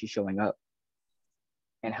wasn't actually showing up,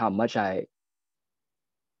 and how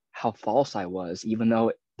false I was, even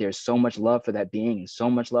though there's so much love for that being and so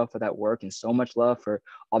much love for that work and so much love for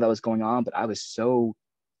all that was going on. But I was so,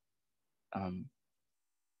 I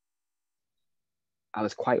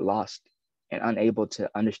was quite lost and unable to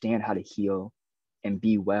understand how to heal and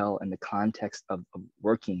be well in the context of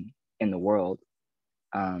working in the world.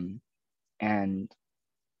 And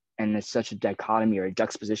it's such a dichotomy or a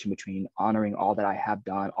juxtaposition between honoring all that I have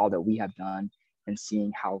done, all that we have done, and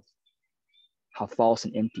seeing how false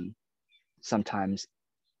and empty sometimes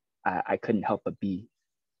I couldn't help but be,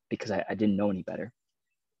 because I didn't know any better.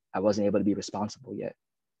 I wasn't able to be responsible yet.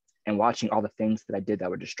 And watching all the things that I did that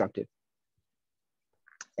were destructive.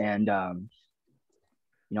 And, you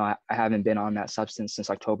know, I haven't been on that substance since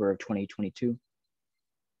October of 2022.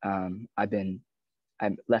 I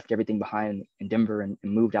left everything behind in Denver and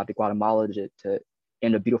moved out to Guatemala to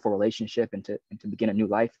end a beautiful relationship and to begin a new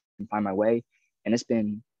life and find my way. And it's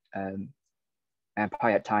been, and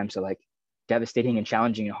probably at times so like devastating and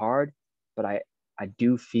challenging and hard, but I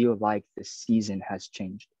do feel like the season has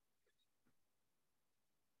changed.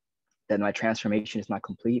 That my transformation is not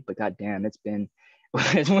complete, but goddamn, it's been,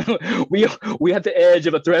 we at the edge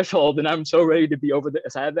of a threshold, and I'm so ready to be over the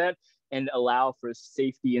side of that and allow for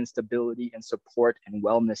safety and stability and support and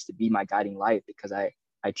wellness to be my guiding light, because I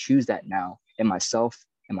choose that now in myself,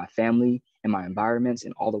 in my family, in my environments,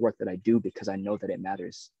 and all the work that I do, because I know that it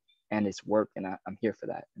matters and it's work, and I'm here for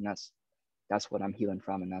that. And that's what I'm healing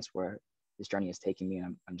from, and that's where this journey is taking me,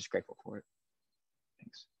 and I'm just grateful for it.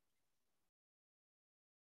 Thanks.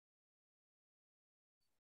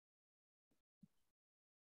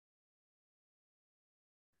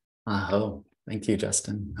 Oh, thank you,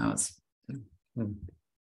 Justin. That was and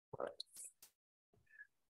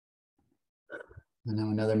now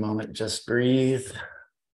another moment, just breathe,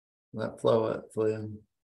 let flow it flew.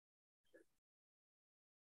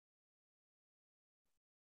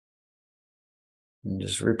 And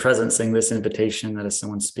just represencing this invitation that as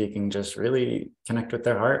someone's speaking, just really connect with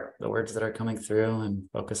their heart, the words that are coming through, and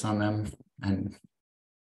focus on them. And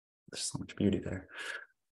there's so much beauty there.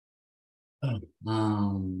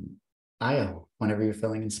 Ayo, whenever you're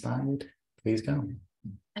feeling inspired, please go.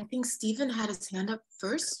 I think Stephen had his hand up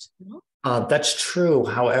first. No? That's true.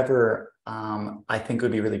 However, I think it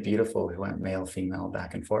would be really beautiful if we went male, female,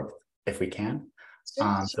 back and forth, if we can.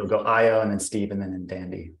 Sure. So go Ayo, and then Steve, and then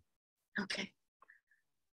Dandy. Okay.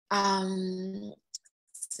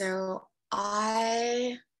 So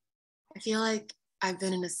I feel like I've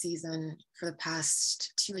been in a season for the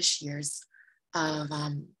past 2-ish years of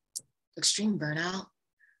extreme burnout,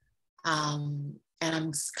 and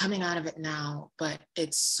I'm coming out of it now, but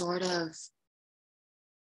it's sort of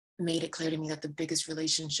made it clear to me that the biggest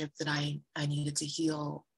relationship that I needed to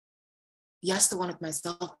heal, yes, the one with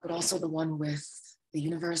myself, but also the one with the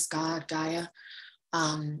universe, God, Gaia,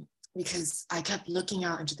 because I kept looking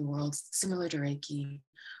out into the world, similar to Reiki,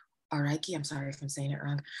 or Reiki, I'm sorry if I'm saying it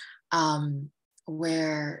wrong,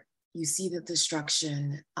 where you see the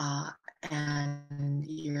destruction and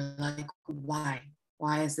you're like, why?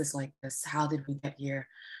 Why is this like this? How did we get here?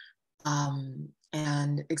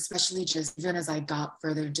 And especially just even as I got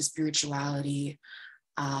further into spirituality,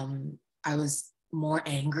 I was more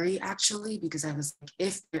angry actually, because I was like,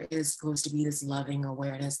 if there is supposed to be this loving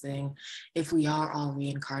awareness thing, if we are all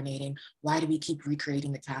reincarnating, why do we keep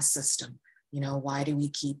recreating the caste system? You know, why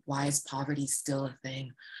is poverty still a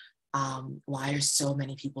thing? Why are so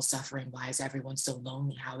many people suffering? Why is everyone so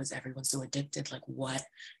lonely? How is everyone so addicted? Like, what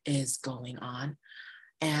is going on?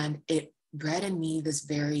 And it bred in me this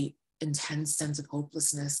very intense sense of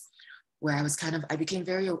hopelessness, where I became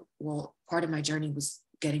very, well, part of my journey was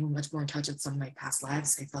getting much more in touch with some of my past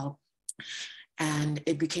lives, I felt. And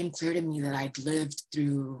it became clear to me that I'd lived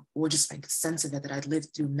through, or just like the sense of it, that I'd lived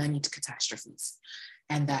through many catastrophes,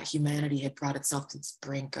 and that humanity had brought itself to its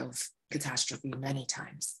brink of catastrophe many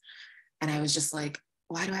times. And I was just like,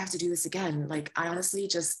 why do I have to do this again? Like, I honestly,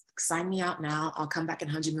 just sign me out now. I'll come back in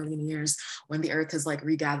 100 million years when the earth has like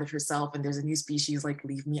regathered herself and there's a new species, like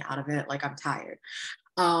leave me out of it. Like, I'm tired.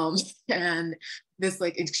 And this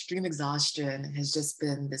like extreme exhaustion has just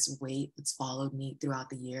been this weight that's followed me throughout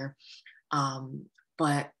the year.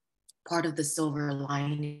 But part of the silver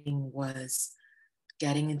lining was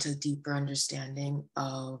getting into deeper understanding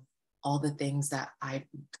of all the things that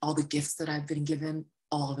all the gifts that I've been given,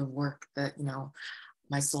 all the work that, you know,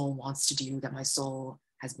 my soul wants to do, that my soul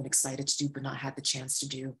has been excited to do, but not had the chance to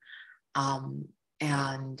do.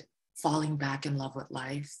 And falling back in love with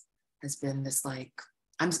life has been this like,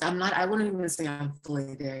 I wouldn't even say I'm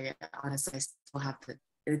fully there yet. Honestly, I still have to,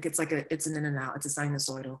 it's an in and out, it's a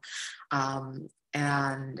sinusoidal. But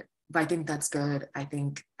I think that's good. I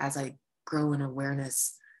think as I grow in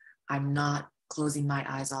awareness, I'm not closing my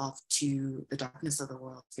eyes off to the darkness of the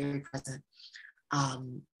world, it's very present.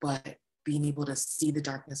 But being able to see the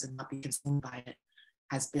darkness and not be consumed by it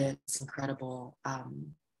has been this incredible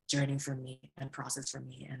journey for me and process for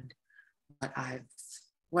me. And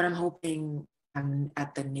what I'm hoping, I'm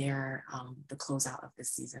at the near the closeout of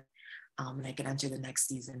this season, and I can enter the next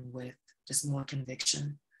season with just more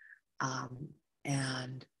conviction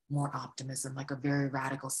and more optimism, like a very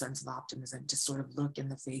radical sense of optimism, to sort of look in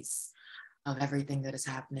the face of everything that is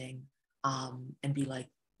happening and be like,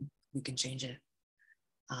 we can change it.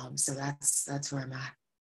 So that's where I'm at.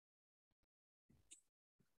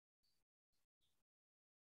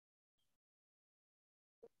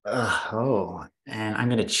 And I'm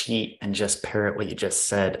going to cheat and just parrot what you just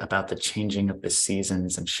said about the changing of the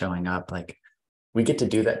seasons and showing up. Like, we get to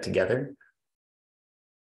do that together.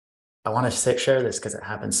 I want to share this because it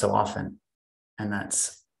happens so often. And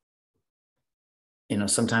that's, you know,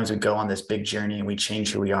 sometimes we go on this big journey and we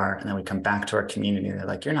change who we are, and then we come back to our community and they're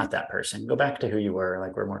like, you're not that person. Go back to who you were.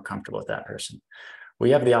 Like, we're more comfortable with that person. We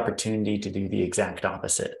have the opportunity to do the exact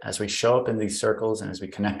opposite. As we show up in these circles and as we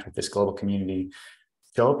connect with this global community,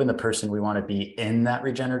 show up in the person we want to be in that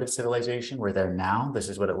regenerative civilization. We're there now. This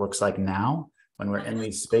is what it looks like now. When we're in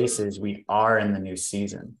these spaces, we are in the new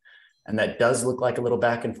season. And that does look like a little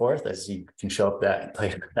back and forth, as you can show up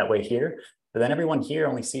that way here. But then everyone here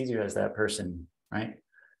only sees you as that person, right?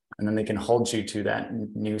 And then they can hold you to that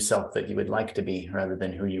new self that you would like to be rather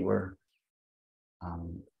than who you were.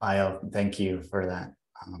 Io, thank you for that.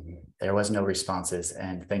 There was no responses,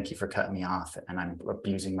 and thank you for cutting me off. And I'm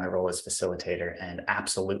abusing my role as facilitator, and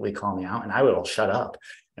absolutely call me out and I will shut up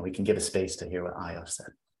and we can give a space to hear what Io said.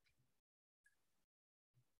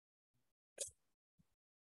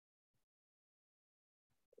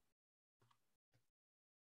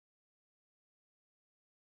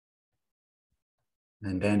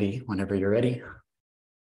 And Bandy, whenever you're ready.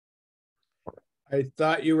 I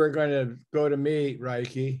thought you were going to go to me,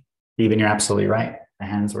 Reiki. Stephen, you're absolutely right. The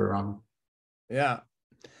hands were wrong. Yeah.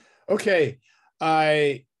 Okay.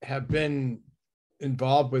 I have been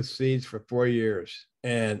involved with seeds for 4 years,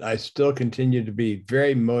 and I still continue to be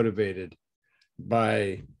very motivated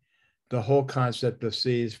by the whole concept of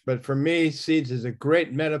seeds. But for me, seeds is a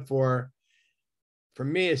great metaphor. For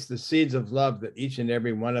me, it's the seeds of love that each and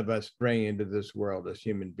every one of us bring into this world as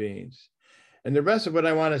human beings. And the rest of what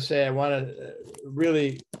I want to say, I want to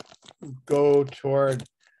really go toward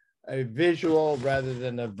a visual rather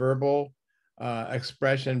than a verbal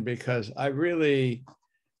expression, because I really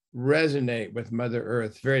resonate with Mother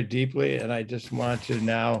Earth very deeply. And I just want to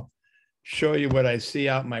now show you what I see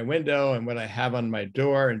out my window and what I have on my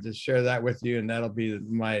door, and just share that with you. And that'll be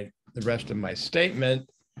the rest of my statement.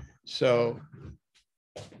 So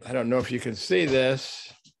I don't know if you can see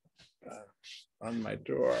this on my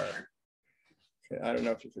door. Okay, I don't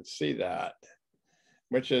know if you can see that,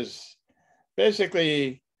 which is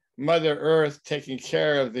basically Mother Earth taking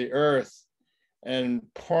care of the earth and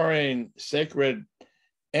pouring sacred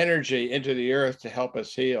energy into the earth to help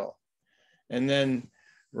us heal. And then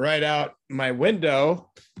right out my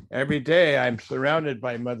window, every day I'm surrounded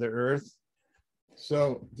by Mother Earth.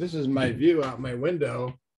 So this is my view out my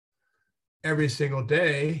window every single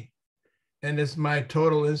day, and it's my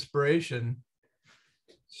total inspiration.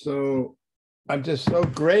 So I'm just so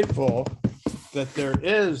grateful that there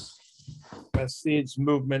is a seeds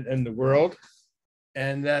movement in the world,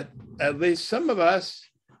 and that at least some of us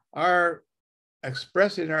are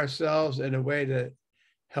expressing ourselves in a way to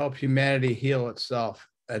help humanity heal itself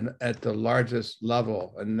and at the largest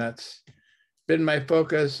level. And that's been my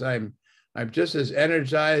focus. I'm just as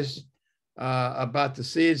energized about the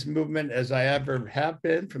seeds movement as I ever have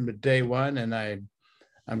been from the day one, and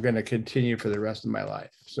I'm going to continue for the rest of my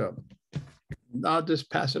life. So I'll just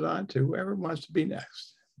pass it on to whoever wants to be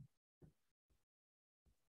next.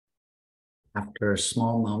 After a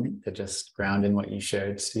small moment to just ground in what you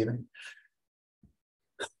shared, Stephen.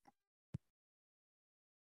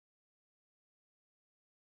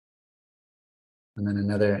 And then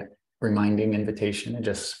another reminding invitation to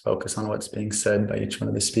just focus on what's being said by each one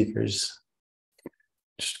of the speakers.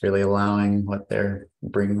 Just really allowing what they're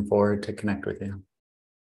bringing forward to connect with you.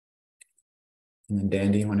 And then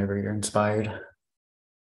Dandy, whenever you're inspired.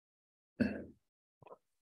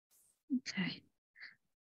 Okay.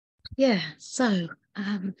 Yeah, so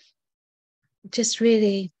just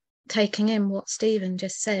really taking in what Stephen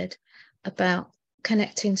just said about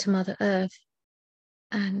connecting to Mother Earth.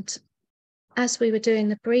 And as we were doing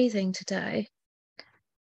the breathing today,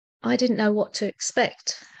 I didn't know what to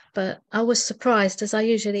expect, but I was surprised, as I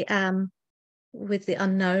usually am, with the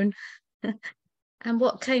unknown. And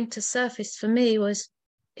what came to surface for me was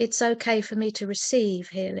it's okay for me to receive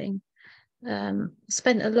healing.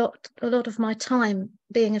 Spent a lot of my time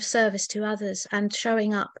being of service to others and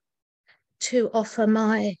showing up to offer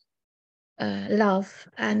my love.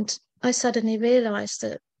 And I suddenly realized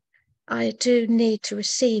that I do need to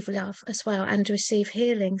receive love as well and receive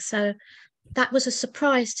healing. So that was a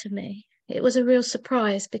surprise to me. It was a real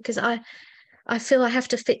surprise, because I feel I have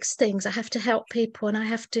to fix things. I have to help people, and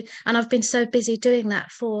I've been so busy doing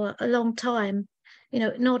that for a long time. You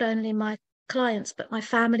know, not only my clients, but my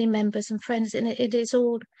family members and friends. And it is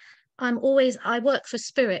all, I work for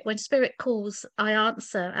Spirit. When Spirit calls, I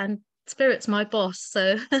answer, and Spirit's my boss.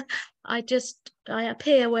 So I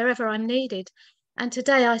appear wherever I'm needed. And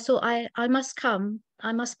today I thought I must come,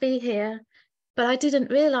 I must be here. But I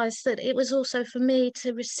didn't realize that it was also for me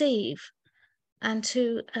to receive and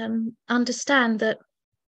to understand that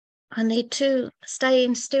I need to stay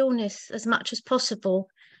in stillness as much as possible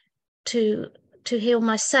to heal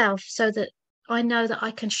myself, so that I know that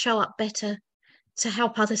I can show up better to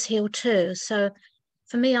help others heal too. So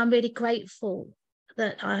for me, I'm really grateful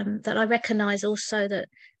that I recognize also that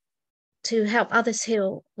to help others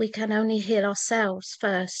heal, we can only heal ourselves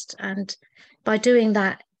first. And by doing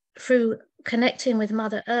that through connecting with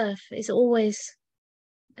Mother Earth is always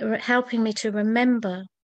helping me to remember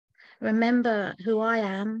who I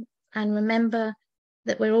am, and remember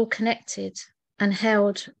that we're all connected and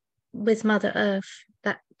held with Mother Earth,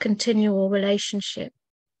 that continual relationship,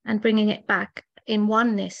 and bringing it back in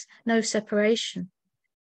oneness, no separation.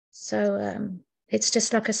 So it's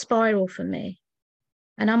just like a spiral for me.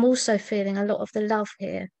 And I'm also feeling a lot of the love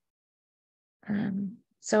here.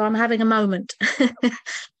 So I'm having a moment.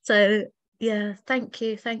 So yeah, thank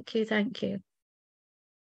you. Thank you.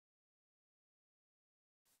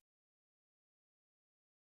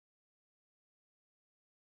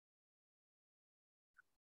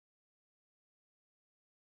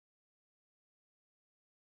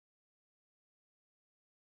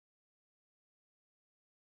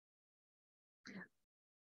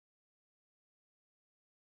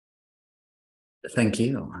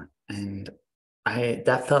 And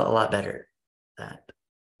that felt a lot better, that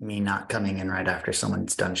me not coming in right after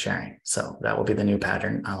someone's done sharing. So that will be the new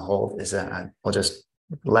pattern I'll hold, is that I'll just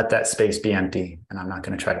let that space be empty, and I'm not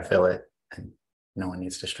going to try to fill it, and no one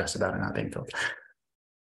needs to stress about it not being filled.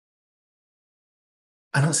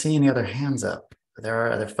 I don't see any other hands up. There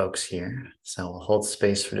are other folks here, so we'll hold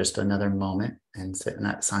space for just another moment and sit in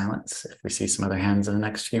that silence. If we see some other hands in the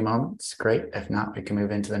next few moments, great. If not, we can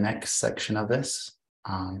move into the next section of this.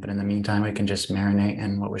 But in the meantime, we can just marinate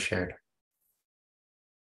in what was shared.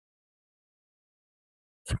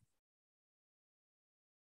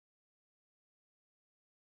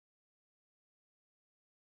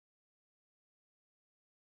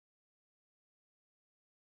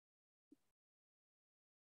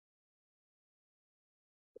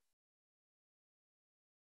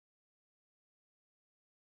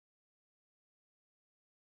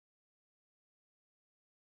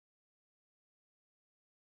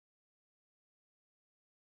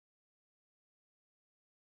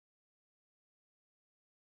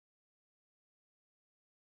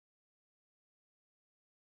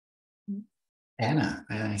 Anna,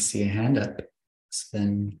 I see a hand up. So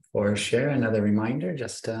then for share, another reminder,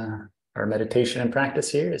 just our meditation and practice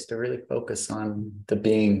here is to really focus on the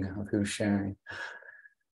being of who's sharing.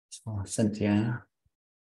 So Cynthia.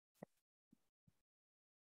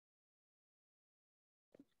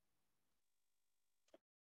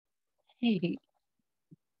 Hey.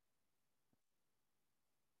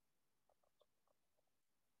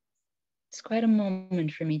 It's quite a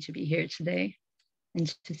moment for me to be here today and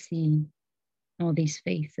to see all these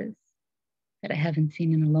faces that I haven't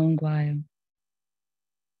seen in a long while.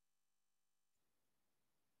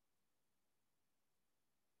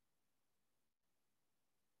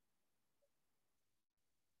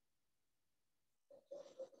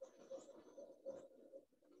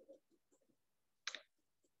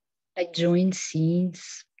 I joined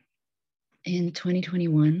Seeds in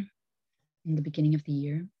 2021, in the beginning of the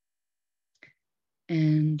year.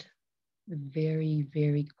 And very,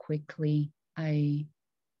 very quickly, I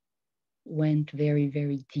went very,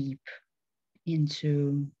 very deep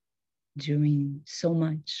into doing so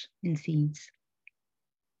much in Seeds.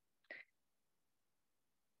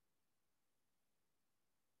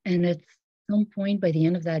 And at some point by the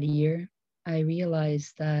end of that year, I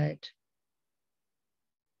realized that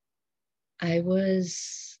I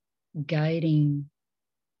was guiding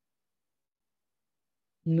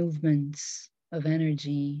movements of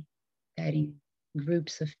energy, guiding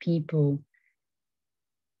groups of people,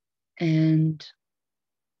 and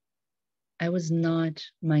I was not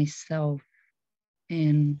myself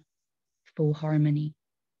in full harmony.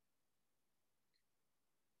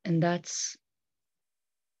 And that's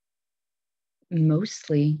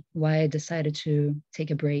mostly why I decided to take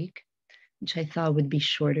a break, which I thought would be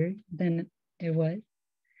shorter than it was.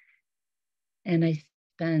 And I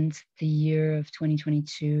spent the year of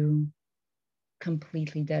 2022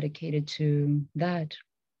 completely dedicated to that,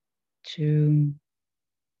 to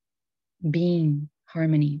being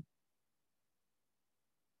harmony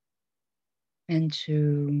and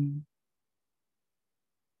to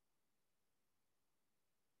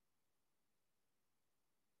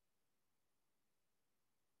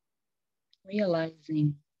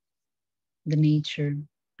realizing the nature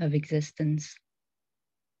of existence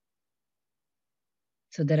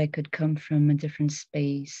so that I could come from a different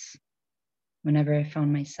space whenever I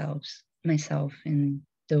found myself in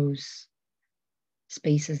those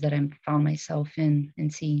spaces that I found myself in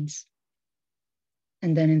Scenes.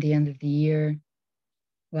 And then in the end of the year,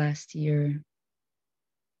 last year,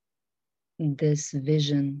 this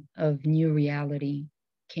vision of new reality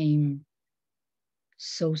came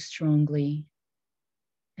so strongly.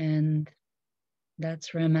 And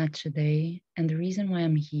that's where I'm at today. And the reason why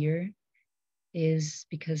I'm here is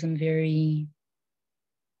because I'm very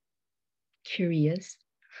curious,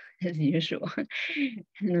 as usual,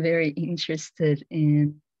 and very interested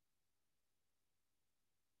in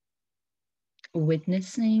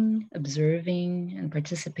witnessing, observing, and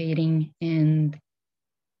participating in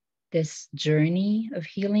this journey of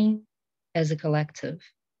healing as a collective,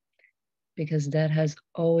 because that has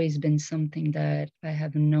always been something that I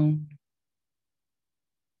have known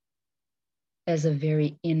as a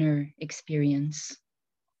very inner experience.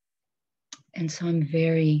 And so I'm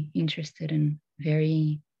very interested and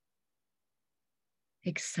very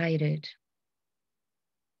excited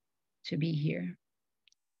to be here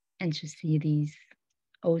and to see these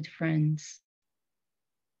old friends,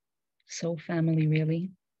 soul family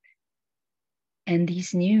really, and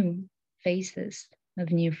these new faces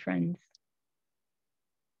of new friends.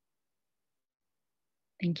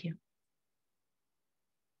 Thank you.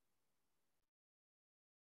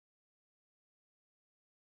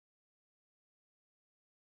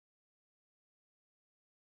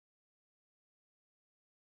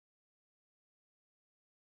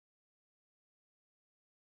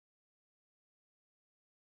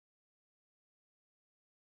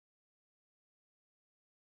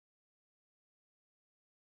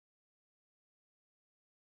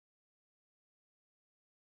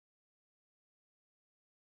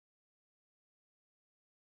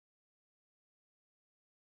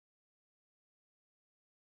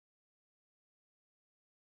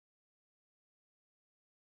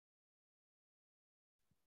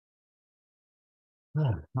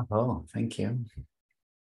 Oh, thank you.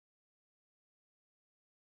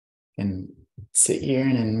 And sit here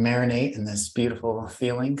and marinate in this beautiful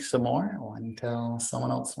feeling some more until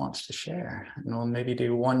someone else wants to share. And we'll maybe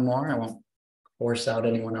do one more. I won't force out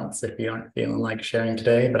anyone else if you aren't feeling like sharing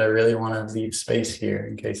today, but I really want to leave space here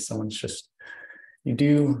in case someone's just, you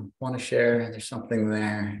do want to share, there's something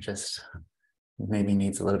there, just maybe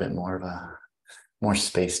needs a little bit more of more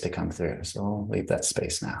space to come through. So we'll leave that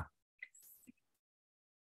space now.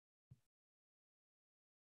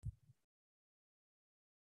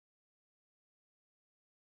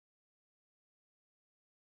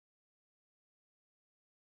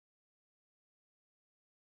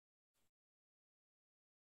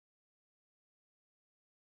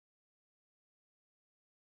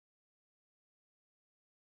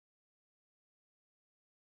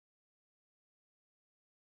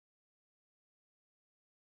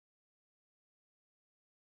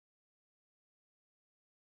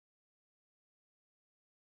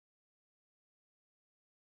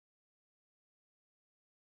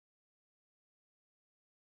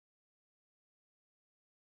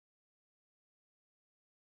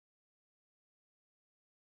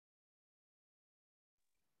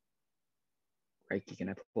 Reiki, can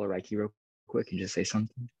I pull a Reiki real quick and just say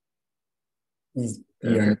something?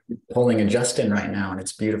 You're pulling a Justin right now, and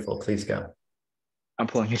it's beautiful. Please go. I'm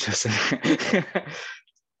pulling a Justin.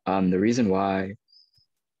 One of the reasons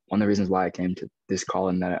why I came to this call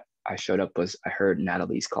and that I showed up was I heard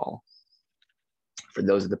Natalie's call for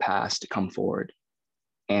those of the past to come forward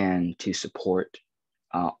and to support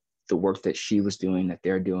the work that she was doing, that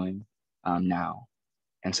they're doing now.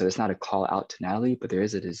 And so it's not a call out to Natalie, but there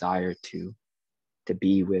is a desire to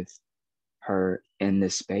be with her in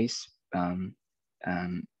this space in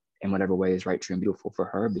whatever way is right, true, and beautiful for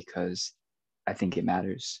her, because I think it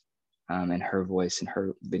matters. And her voice and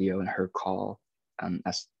her video and her call,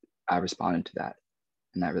 I responded to that,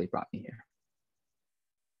 and that really brought me here.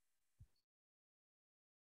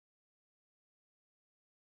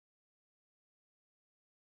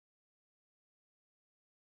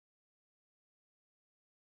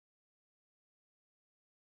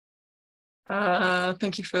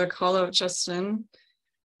 Thank you for the call out, Justin.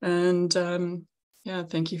 And yeah,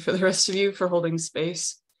 thank you for the rest of you for holding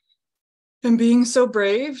space and being so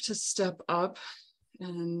brave to step up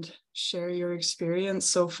and share your experience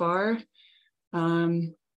so far.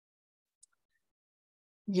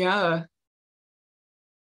 Yeah,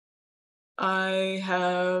 I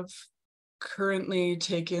have currently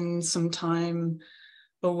taken some time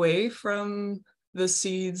away from the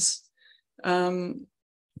seeds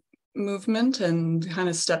movement and kind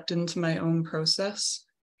of stepped into my own process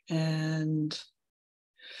and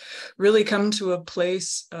really come to a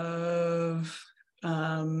place of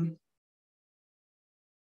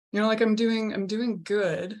like I'm doing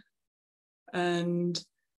good, and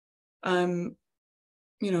I'm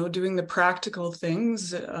doing the practical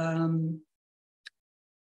things,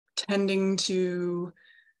 tending to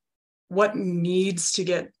what needs to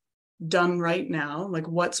get done right now, like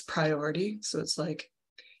what's priority. So it's like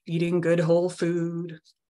eating good whole food,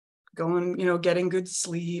 going, getting good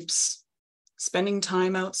sleeps, spending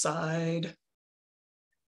time outside,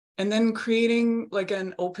 and then creating like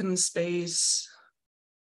an open space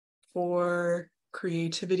for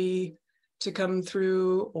creativity to come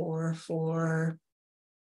through, or for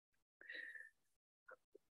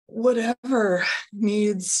whatever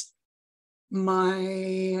needs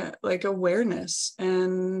my like awareness.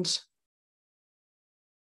 And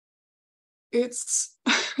it's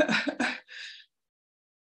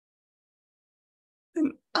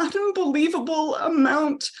an unbelievable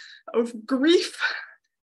amount of grief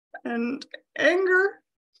and anger,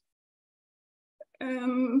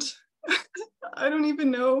 and I don't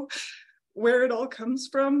even know where it all comes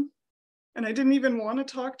from. And I didn't even want to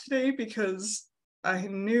talk today because I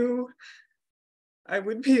knew I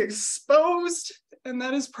would be exposed, and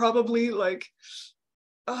that is probably like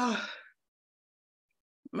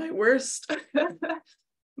my worst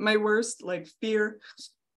like fear.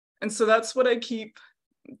 And so that's what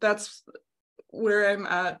that's where I'm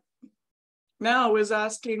at now, is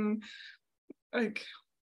asking, like,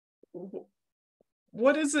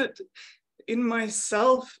 what is it in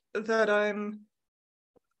myself that I'm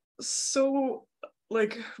so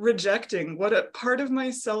like rejecting? What part of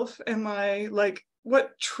myself am I like,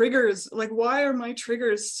 what triggers, like why are my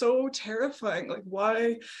triggers so terrifying? Like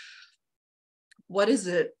why, what is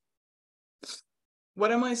it?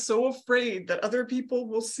 What am I so afraid that other people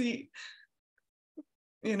will see?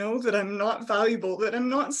 That I'm not valuable, that I'm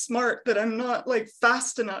not smart, that I'm not like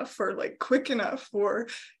fast enough or like quick enough, or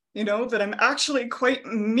you know, that I'm actually quite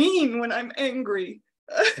mean when I'm angry.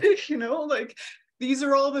 You know, like these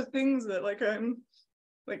are all the things that like I'm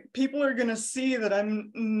like people are gonna see that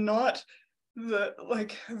I'm not the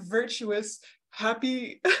like virtuous,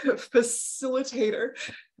 happy facilitator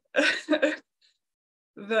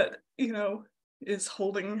that, you know, is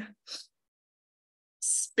holding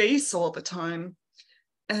space all the time.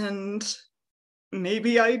 And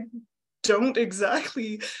maybe I don't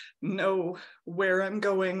exactly know where I'm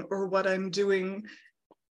going or what I'm doing,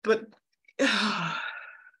 but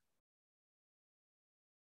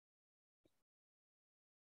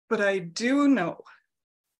but I do know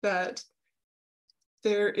that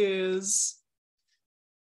there is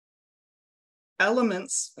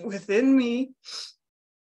elements within me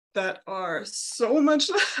that are so much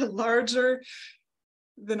larger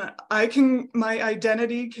than my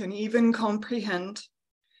identity can even comprehend,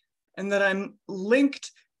 and that I'm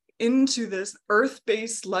linked into this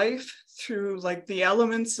earth-based life through like the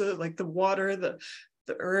elements of like the water, the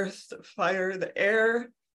earth, the fire, the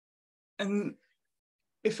air. And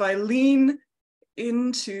if I lean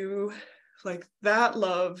into like that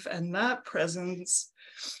love and that presence,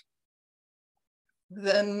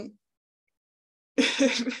 then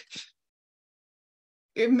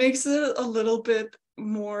it makes it a little bit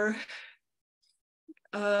more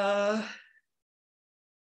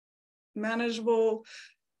manageable,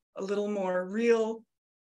 a little more real.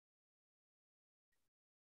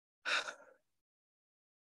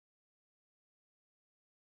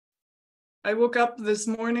 I woke up this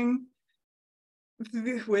morning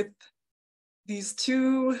with these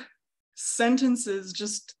two sentences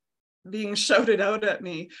just being shouted out at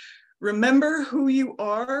me. Remember who you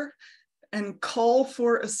are and call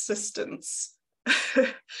for assistance.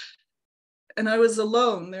 And I was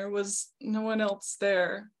alone. There was no one else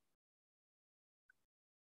there.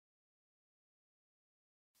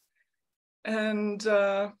 And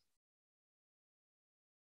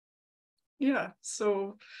yeah,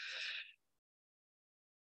 so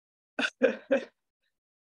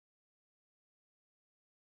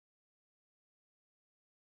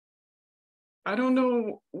I don't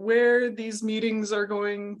know where these meetings are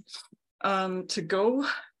going to go.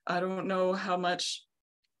 I don't know how much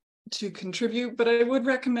to contribute, but I would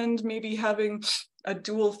recommend maybe having a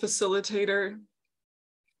dual facilitator,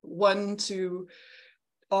 one to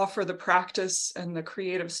offer the practice and the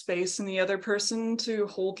creative space, and the other person to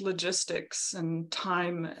hold logistics and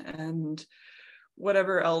time and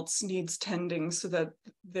whatever else needs tending, so that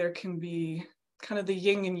there can be kind of the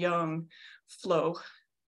yin and yang flow,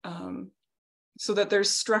 so that there's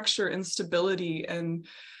structure and stability. And,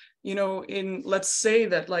 you know, let's say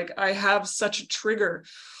that like I have such a trigger,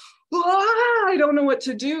 I don't know what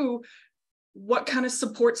to do. What kind of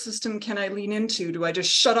support system can I lean into? Do I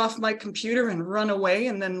just shut off my computer and run away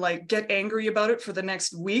and then like get angry about it for the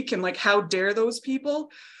next week and like how dare those people?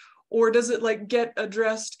 Or does it like get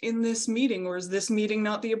addressed in this meeting? Or is this meeting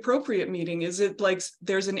not the appropriate meeting? Is it like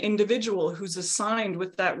there's an individual who's assigned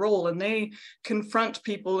with that role and they confront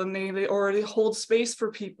people and they already hold space for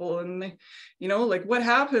people? And they, you know, like what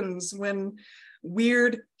happens when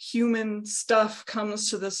weird human stuff comes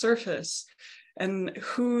to the surface? And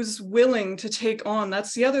who's willing to take on?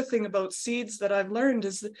 That's the other thing about seeds that I've learned,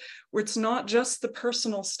 is that where it's not just the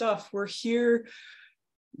personal stuff. We're here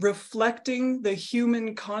reflecting the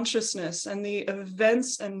human consciousness, and the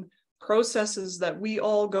events and processes that we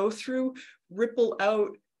all go through ripple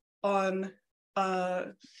out on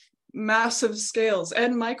massive scales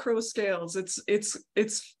and micro scales.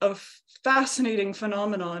 It's a fascinating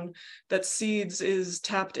phenomenon that seeds is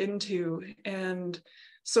tapped into. And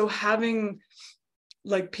so having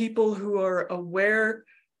like people who are aware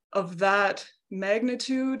of that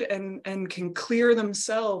magnitude and can clear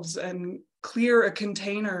themselves and clear a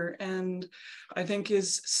container, and I think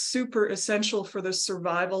is super essential for the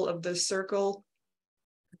survival of this circle.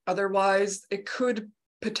 Otherwise, it could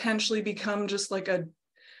potentially become just like a,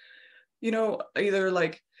 you know, either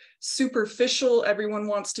like superficial, everyone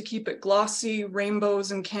wants to keep it glossy,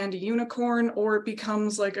 rainbows and candy unicorn, or it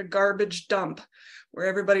becomes like a garbage dump where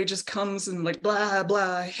everybody just comes and like blah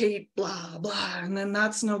blah, I hate blah blah, and then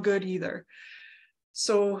that's no good either.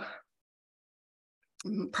 So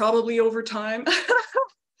probably over time.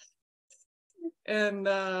 And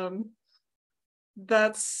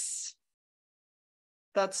that's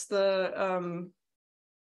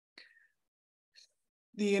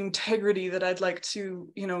the integrity that I'd like to,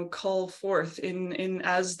 you know, call forth in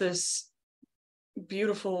as this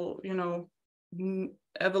beautiful, you know,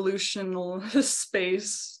 evolutional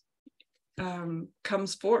space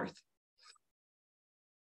comes forth.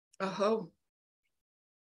 Aho.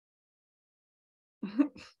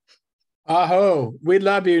 Aho, we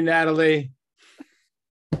love you, Natalie.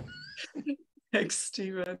 Thanks,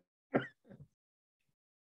 Stephen.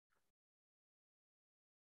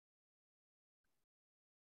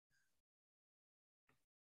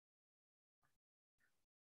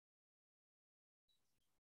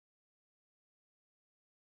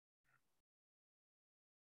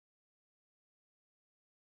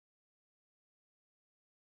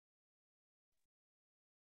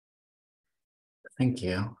 Thank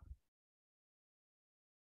you.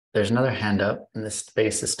 There's another hand up, and this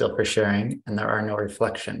space is still for sharing, and there are no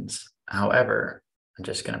reflections. However, I'm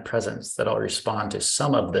just going to presence that I'll respond to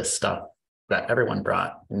some of this stuff that everyone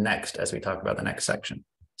brought next as we talk about the next section.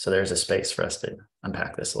 So there's a space for us to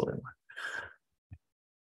unpack this a little bit more.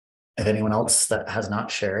 If anyone else that has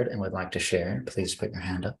not shared and would like to share, please put your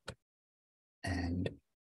hand up. And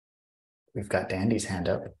we've got Dandy's hand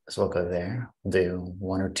up, so we'll go there. We'll do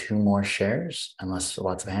 1 or 2 more shares, unless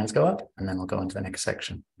lots of hands go up, and then we'll go into the next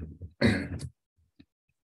section.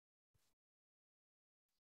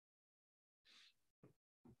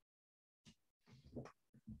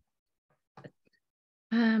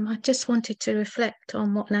 I just wanted to reflect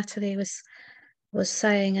on what Natalie was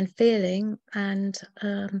saying and feeling, and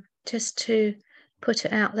just to put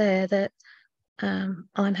it out there that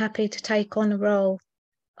I'm happy to take on a role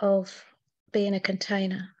of being a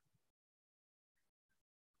container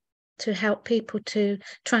to help people to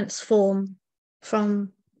transform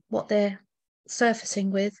from what they're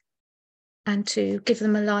surfacing with and to give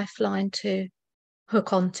them a lifeline to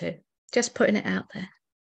hook onto. Just putting it out there.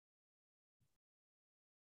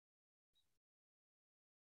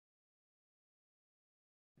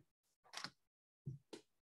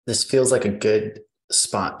 This feels like a good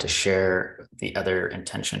spot to share the other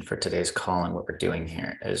intention for today's call, and what we're doing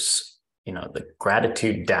here is, you know, the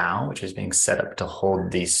Gratitude DAO, which is being set up to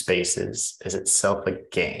hold these spaces, is itself a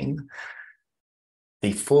game.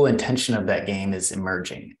 The full intention of that game is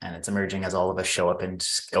emerging, and it's emerging as all of us show up and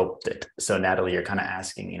sculpt it. So Natalie, you're kind of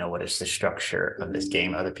asking, you know, what is the structure of this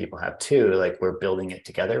game? Other people have too, like we're building it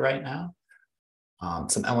together right now.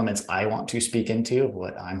 Some elements I want to speak into of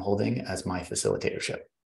what I'm holding as my facilitatorship.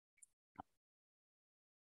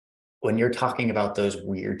 When you're talking about those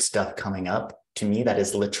weird stuff coming up, to me, that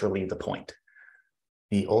is literally the point.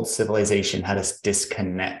 The old civilization had us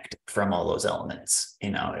disconnect from all those elements.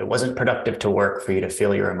 You know, it wasn't productive to work for you to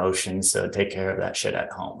feel your emotions, so take care of that shit at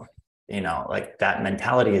home. You know, like that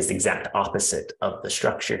mentality is the exact opposite of the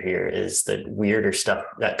structure here. Is the weirder stuff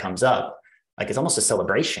that comes up, like it's almost a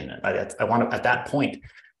celebration. I want to, at that point, you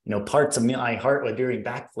know, parts of my heart were doing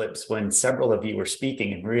backflips when several of you were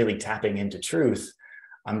speaking and really tapping into truth.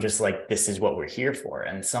 I'm just like, this is what we're here for.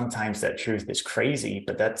 And sometimes that truth is crazy,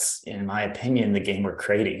 but that's, in my opinion, the game we're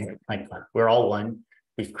creating. Like, we're all one.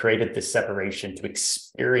 We've created this separation to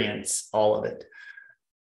experience all of it.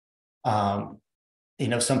 You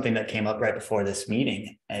know, something that came up right before this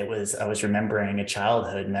meeting, I was remembering a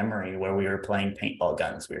childhood memory where we were playing paintball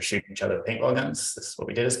guns. We were shooting each other with paintball guns. This is what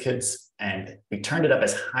we did as kids. And we turned it up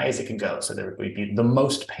as high as it could go, so there would be the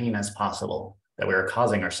most pain as possible that we were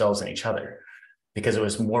causing ourselves and each other, because it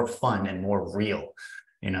was more fun and more real.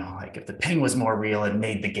 You know, like if the pain was more real, it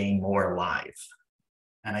made the game more alive.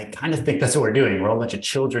 And I kind of think that's what we're doing. We're all a bunch of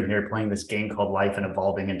children here playing this game called life and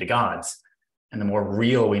evolving into gods. And the more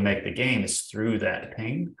real we make the game is through that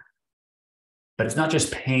pain. But it's not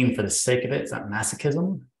just pain for the sake of it. It's not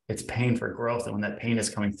masochism. It's pain for growth. And when that pain is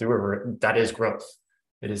coming through, that is growth.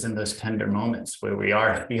 It is in those tender moments where we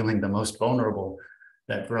are feeling the most vulnerable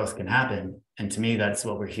that growth can happen. And to me, that's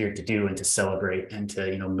what we're here to do and to celebrate and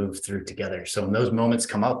to, you know, move through together. So when those moments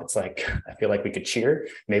come up, it's like, I feel like we could cheer.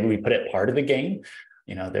 Maybe we put it part of the game.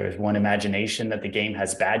 You know, there's one imagination that the game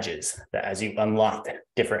has badges that as you unlock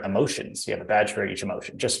different emotions, you have a badge for each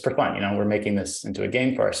emotion, just for fun. You know, we're making this into a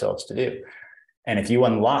game for ourselves to do. And if you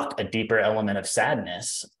unlock a deeper element of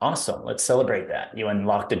sadness, awesome, let's celebrate that. You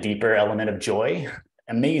unlocked a deeper element of joy,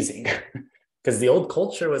 amazing. Because the old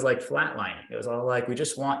culture was like flatlining. It was all like, we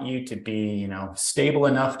just want you to be, you know, stable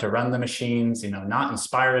enough to run the machines, you know, not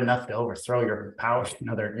inspired enough to overthrow your power, you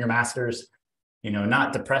know, your masters, you know,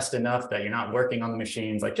 not depressed enough that you're not working on the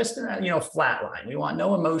machines, like just, you know, flatline. We want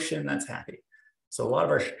no emotion, that's happy. So a lot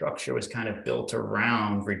of our structure was kind of built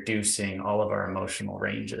around reducing all of our emotional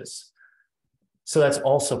ranges. So that's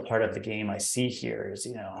also part of the game I see here is,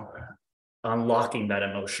 you know, unlocking that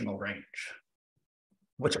emotional range,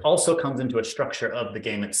 which also comes into a structure of the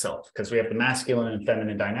game itself, because we have the masculine and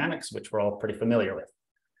feminine dynamics, which we're all pretty familiar with.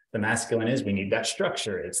 The masculine is we need that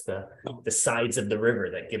structure. It's the sides of the river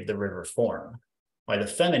that give the river form, while the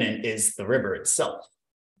feminine is the river itself.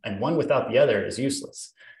 And one without the other is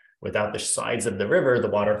useless. Without the sides of the river, the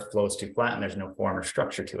water flows too flat and there's no form or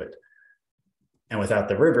structure to it. And without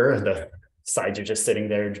the river, the sides are just sitting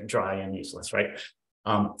there dry and useless, right?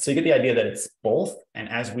 So you get the idea that it's both. And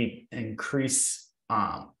as we increase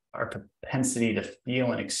our propensity to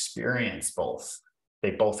feel and experience both,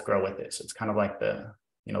 they both grow with it. So it's kind of like the,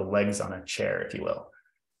 legs on a chair, if you will.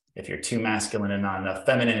 If you're too masculine and not enough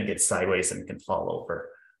feminine, it gets sideways and can fall over.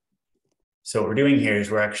 So what we're doing here is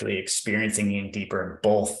we're actually experiencing in deeper in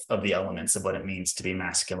both of the elements of what it means to be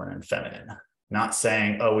masculine and feminine. Not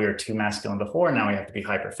saying, oh, we were too masculine before, now we have to be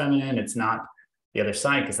hyper feminine. It's not the other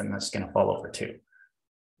side, because then that's going to fall over too.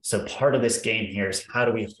 So part of this game here is how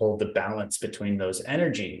do we hold the balance between those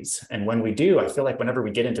energies? And when we do, I feel like whenever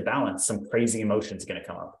we get into balance, some crazy emotion is going to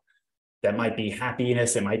come up. That might be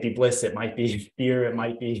happiness, it might be bliss, it might be fear, it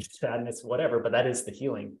might be sadness, whatever, but that is the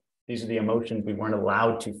healing. These are the emotions we weren't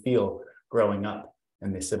allowed to feel growing up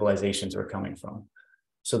and the civilizations we're coming from.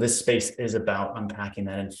 So this space is about unpacking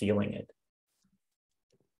that and feeling it.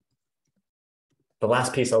 The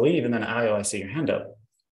last piece I'll leave, and then I see your hand up,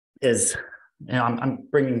 is, I'm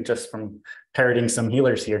bringing just from parroting some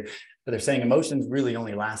healers here, but they're saying emotions really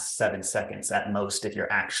only last 7 seconds at most if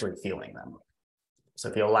you're actually feeling them. So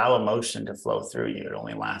if you allow emotion to flow through you, it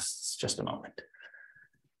only lasts just a moment.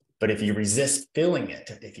 But if you resist feeling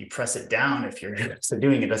it, if you press it down, if you're so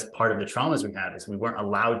doing it, that's part of the traumas we had, is we weren't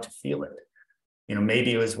allowed to feel it.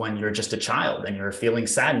 Maybe it was when you're just a child and you're feeling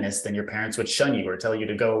sadness, then your parents would shun you or tell you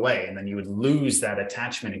to go away. And then you would lose that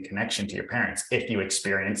attachment and connection to your parents if you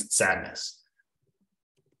experienced sadness.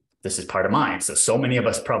 This is part of mine. So many of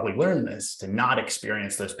us probably learn this, to not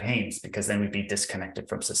experience those pains, because then we'd be disconnected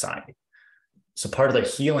from society. So part of the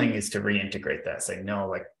healing is to reintegrate that, say, no,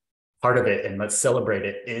 like part of it, and let's celebrate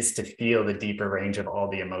it, is to feel the deeper range of all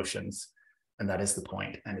the emotions. And that is the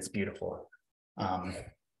point, and it's beautiful.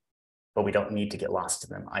 But we don't need to get lost in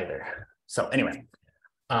them either. So anyway,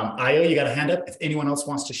 Io, you got a hand up. If anyone else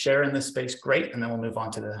wants to share in this space, great. And then we'll move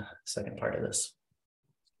on to the second part of this.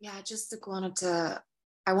 Yeah,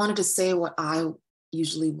 I wanted to say what I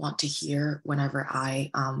usually want to hear whenever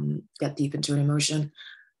I get deep into an emotion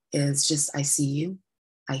is just, I see you.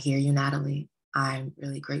 I hear you, Natalie. I'm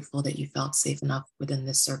really grateful that you felt safe enough within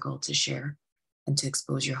this circle to share and to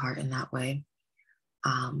expose your heart in that way.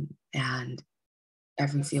 And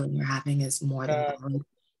every feeling you're having is more than valid.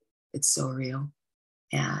 It's so real,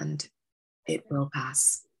 and it will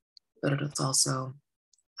pass. But it's also,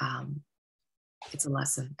 it's a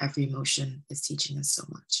lesson. Every emotion is teaching us so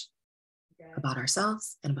much about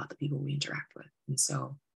ourselves and about the people we interact with. And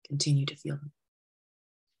so continue to feel them.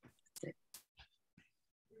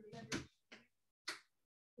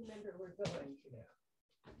 Remember, we're going.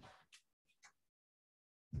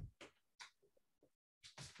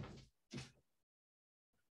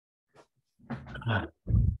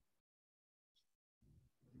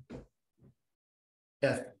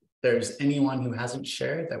 If there's anyone who hasn't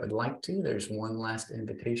shared that would like to, there's one last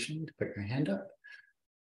invitation to put your hand up.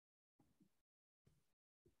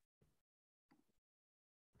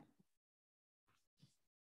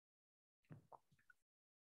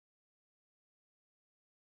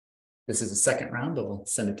 This is the second round, but we'll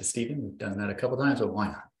send it to Stephen. We've done that a couple of times, but why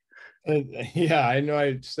not? Yeah, I know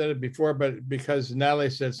I said it before, but because Natalie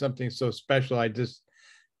said something so special, I just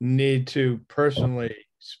need to personally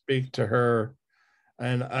speak to her.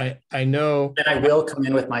 And I know. And I will come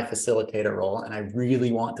in with my facilitator role, and I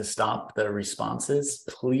really want to stop the responses.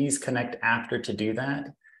 Please connect after to do that.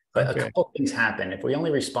 But okay. A couple of things happen. If we only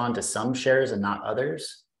respond to some shares and not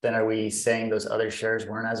others, then are we saying those other shares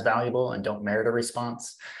weren't as valuable and don't merit a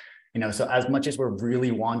response? So as much as we're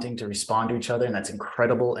really wanting to respond to each other, and that's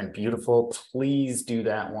incredible and beautiful, please do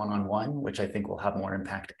that one-on-one, which I think will have more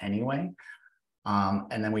impact anyway.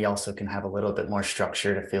 And then we also can have a little bit more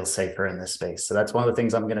structure to feel safer in this space. So that's one of the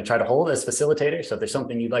things I'm going to try to hold as facilitator. So if there's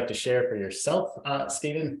something you'd like to share for yourself,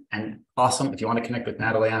 Stephen, and awesome. If you want to connect with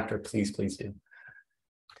Natalie after, please do.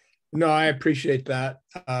 No, I appreciate that.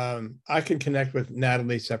 I can connect with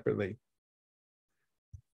Natalie separately.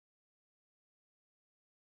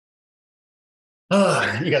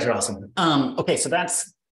 Oh, you guys are awesome. Okay, so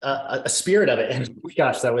that's a spirit of it. And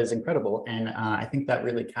gosh, that was incredible. And I think that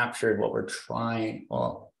really captured what we're trying,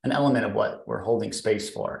 well, an element of what we're holding space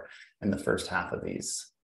for in the first half of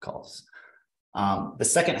these calls. The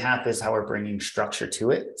second half is how we're bringing structure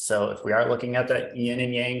to it. So if we are looking at that yin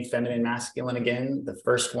and yang, feminine, masculine again, the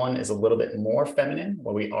first one is a little bit more feminine,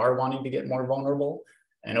 where we are wanting to get more vulnerable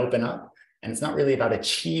and open up. And it's not really about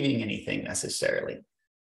achieving anything necessarily.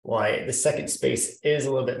 Why the second space is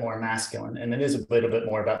a little bit more masculine, and it is a little bit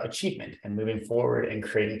more about achievement and moving forward and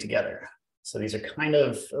creating together. So these are kind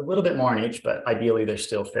of a little bit more in each, but ideally they're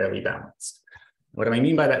still fairly balanced. What do I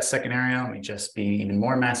mean by that second area? Let me just be even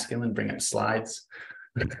more masculine, bring up slides.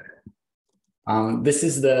 This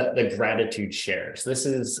is the gratitude shares. This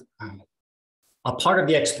is a part of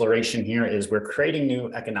the exploration here is we're creating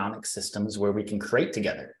new economic systems where we can create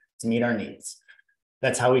together to meet our needs.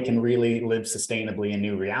 That's how we can really live sustainably in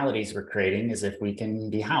new realities we're creating, is if we can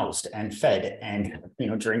be housed and fed and, you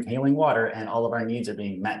know, drink healing water, and all of our needs are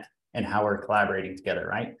being met, and how we're collaborating together,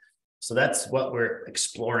 right? So that's what we're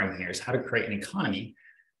exploring here, is how to create an economy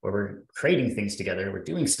where we're creating things together, we're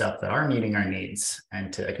doing stuff that are meeting our needs,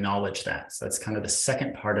 and to acknowledge that. So that's kind of the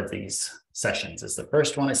second part of these sessions. Is the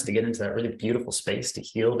first one is to get into that really beautiful space to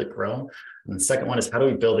heal, to grow. And the second one is how do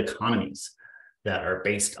we build economies that are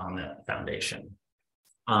based on that foundation.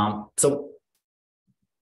 So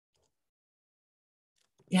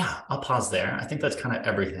yeah, I'll pause there. I think that's kind of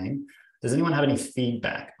everything. Does anyone have any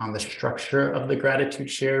feedback on the structure of the gratitude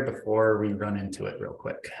share before we run into it real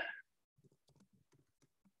quick?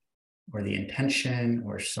 Or the intention,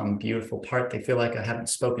 or some beautiful part they feel like I haven't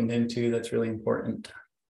spoken into that's really important?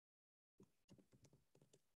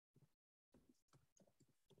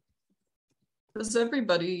 Does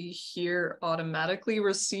everybody here automatically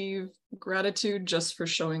receive gratitude just for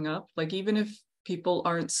showing up? Like, even if people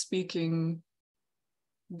aren't speaking,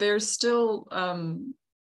 they're still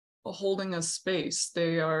holding a space.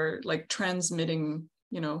 They are like transmitting,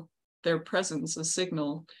 you know, their presence, a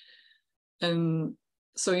signal. And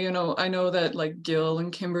so, you know, I know that like Gil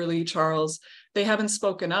and Kimberly, Charles, they haven't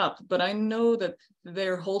spoken up, but I know that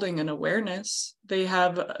they're holding an awareness. They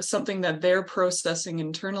have something that they're processing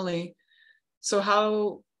internally. So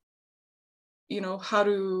how, you know, how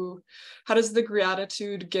does the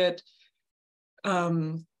gratitude get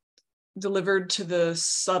delivered to the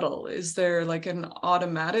subtle? Is there like an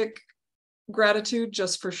automatic gratitude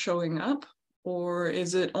just for showing up, or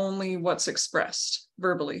is it only what's expressed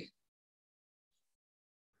verbally?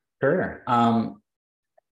 Sure. I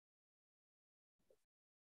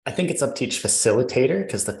think it's up to each facilitator,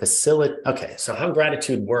 because okay, so how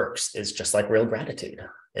gratitude works is just like real gratitude.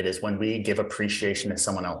 It is when we give appreciation to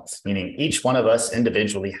someone else, meaning each one of us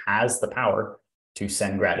individually has the power to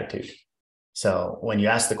send gratitude. So when you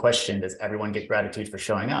ask the question, does everyone get gratitude for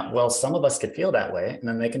showing up? Well, some of us could feel that way, and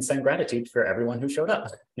then they can send gratitude for everyone who showed up,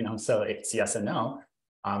 you know, so it's yes and no.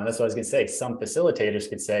 And that's what I was going to say. Some facilitators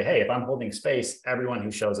could say, hey, if I'm holding space, everyone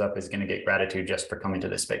who shows up is going to get gratitude just for coming to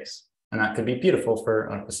this space. And that could be beautiful for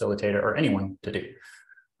a facilitator or anyone to do.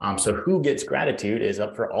 So who gets gratitude is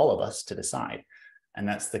up for all of us to decide. And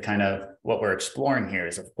that's the kind of what we're exploring here,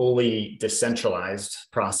 is a fully decentralized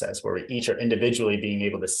process where we each are individually being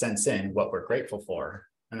able to sense in what we're grateful for.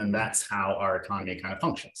 And then that's how our economy kind of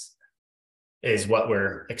functions, is what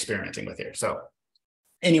we're experimenting with here. So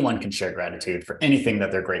anyone can share gratitude for anything that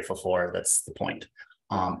they're grateful for. That's the point.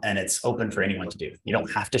 And it's open for anyone to do. You don't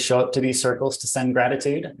have to show up to these circles to send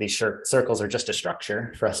gratitude. These circles are just a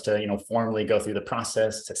structure for us to, you know, formally go through the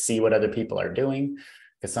process to see what other people are doing,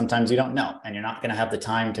 because sometimes you don't know, and you're not going to have the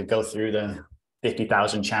time to go through the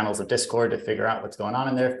 50,000 channels of Discord to figure out what's going on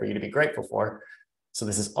in there for you to be grateful for. So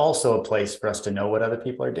this is also a place for us to know what other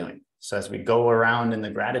people are doing. So as we go around in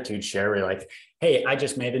the gratitude share, we're like, hey, I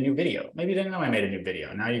just made a new video. Maybe you didn't know I made a new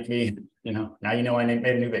video. Now you can be, you know, now you know I made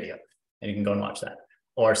a new video, and you can go and watch that.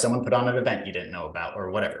 Or someone put on an event you didn't know about,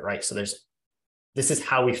 or whatever, right? So this is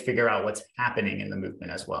how we figure out what's happening in the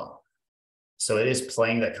movement as well. So it is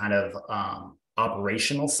playing that kind of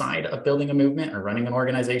operational side of building a movement or running an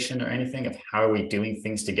organization or anything, of how are we doing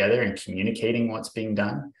things together and communicating what's being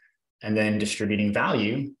done, and then distributing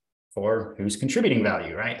value for who's contributing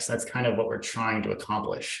value, right? So that's kind of what we're trying to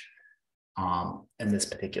accomplish in this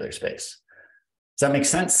particular space. Does that make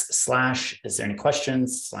sense? Slash, is there any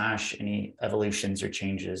questions? Slash, any evolutions or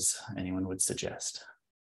changes anyone would suggest?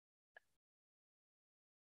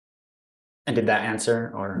 And did that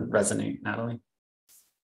answer or resonate, Natalie?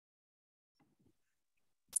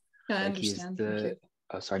 Yeah, I understand.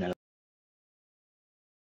 Oh, sorry, Natalie.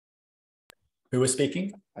 Who was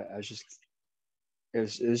speaking? I was just, it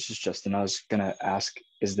was just Justin. I was gonna ask,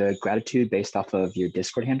 is the gratitude based off of your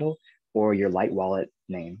Discord handle or your Light Wallet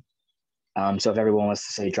name? So if everyone wants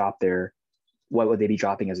to say drop their, what would they be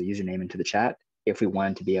dropping as a username into the chat if we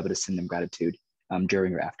wanted to be able to send them gratitude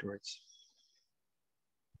during or afterwards?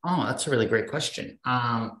 Oh, that's a really great question.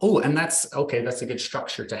 Oh, and that's okay. That's a good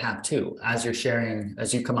structure to have too. As you're sharing,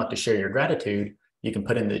 as you come up to share your gratitude, you can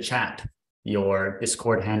put in the chat your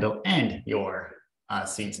Discord handle and your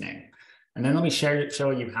Seeds name. And then let me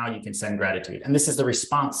show you how you can send gratitude. And this is the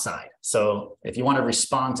response side. So if you want to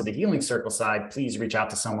respond to the healing circle side, please reach out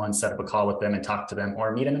to someone, set up a call with them and talk to them,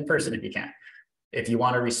 or meet them in person if you can. If you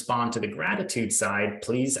want to respond to the gratitude side,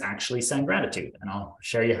 please actually send gratitude. And I'll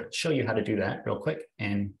show you how to do that real quick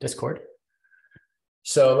in Discord.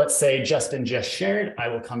 So let's say Justin just shared. I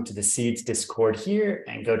will come to the Seeds Discord here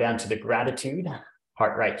and go down to the gratitude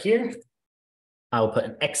part right here. I will put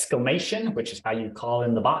an exclamation, which is how you call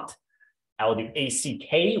in the bot. I will do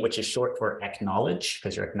ACK, which is short for acknowledge,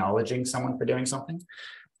 because you're acknowledging someone for doing something.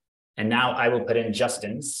 And now I will put in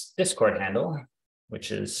Justin's Discord handle,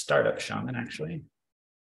 which is Startup Shaman, actually.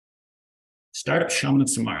 Startup Shaman of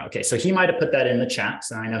Samara. Okay, so he might have put that in the chat,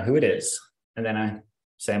 so I know who it is. And then I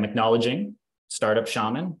say I'm acknowledging Startup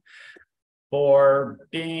Shaman for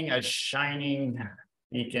being a shining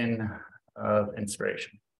beacon of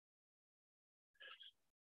inspiration,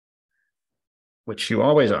 which you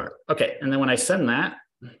always are. Okay, and then when I send that,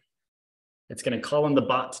 it's going to call in the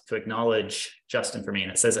bot to acknowledge Justin for me,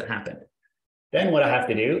 and it says it happened. Then what I have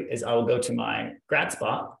to do is I will go to my grad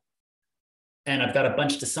spot, and I've got a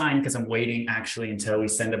bunch to sign because I'm waiting actually until we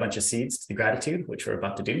send a bunch of seeds to the gratitude, which we're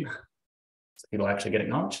about to do. So people actually get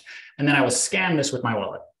acknowledged. And then I will scan this with my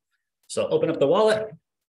wallet. So open up the wallet.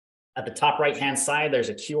 At the top right-hand side, there's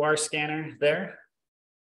a QR scanner there.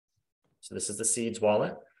 So this is the Seeds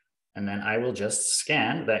wallet. And then I will just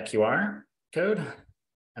scan that QR code.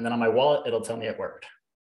 And then on my wallet, it'll tell me it worked.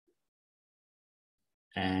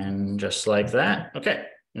 And just like that. Okay,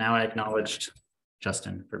 now I acknowledged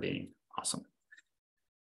Justin for being awesome.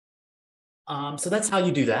 So that's how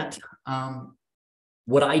you do that.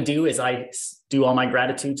 What I do is I do all my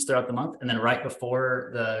gratitudes throughout the month. And then right before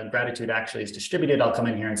the gratitude actually is distributed, I'll come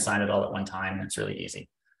in here and sign it all at one time. And it's really easy.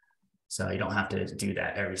 So you don't have to do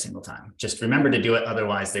that every single time. Just remember to do it.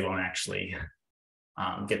 Otherwise, they won't actually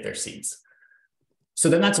get their seeds. So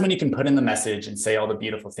then that's when you can put in the message and say all the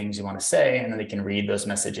beautiful things you want to say, and then they can read those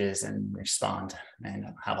messages and respond and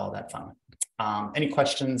have all that fun. Any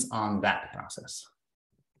questions on that process?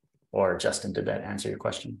 Or Justin, did that answer your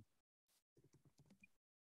question?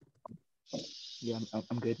 Yeah,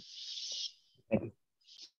 I'm good. Thank you.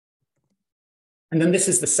 And then this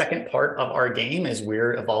is the second part of our game, is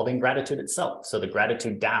we're evolving gratitude itself. So the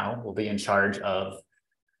Gratitude DAO will be in charge of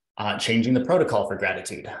changing the protocol for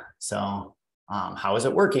gratitude. So how is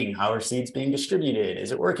it working? How are seeds being distributed?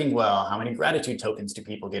 Is it working well? How many gratitude tokens do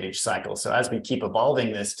people get each cycle? So as we keep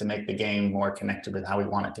evolving this to make the game more connected with how we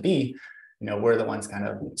want it to be, we're the ones kind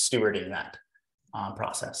of stewarding that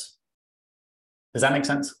process. Does that make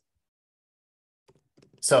sense?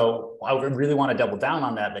 So I really want to double down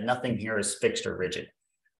on that nothing here is fixed or rigid.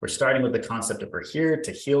 We're starting with the concept of we're here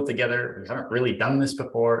to heal together. We haven't really done this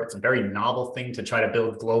before. It's a very novel thing to try to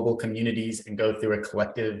build global communities and go through a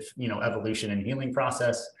collective, evolution and healing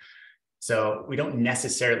process. So we don't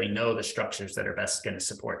necessarily know the structures that are best going to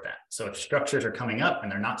support that. So if structures are coming up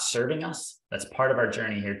and they're not serving us, that's part of our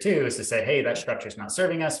journey here too, is to say, hey, that structure is not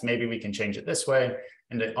serving us. Maybe we can change it this way,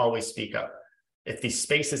 and to always speak up. If these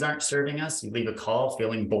spaces aren't serving us, you leave a call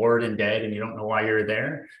feeling bored and dead and you don't know why you're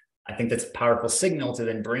there. I think that's a powerful signal to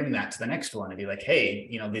then bring that to the next one and be like, hey,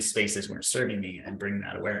 these spaces weren't serving me, and bring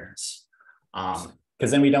that awareness.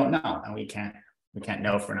 Because then we don't know, and we can't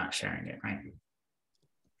know if we're not sharing it, right?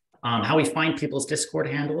 How we find people's Discord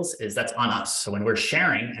handles is that's on us. So when we're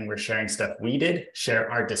sharing and we're sharing stuff we did, share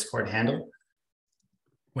our Discord handle.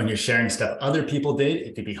 When you're sharing stuff other people did,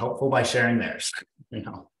 it could be helpful by sharing theirs,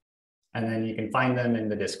 and then you can find them in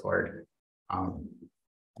the Discord.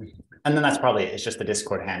 And then that's probably it. It's just the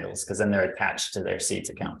Discord handles, because then they're attached to their Seeds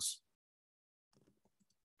accounts.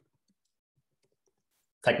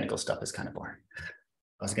 Technical stuff is kind of boring.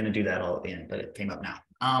 I was going to do that all at the end, but it came up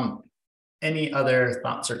now. Any other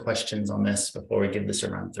thoughts or questions on this before we give this a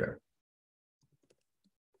run through?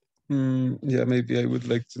 Yeah, maybe I would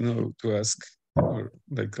like to ask, or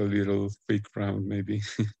like a little quick round maybe,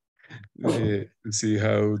 to see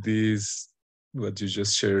how what you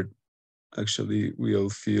just shared, actually we all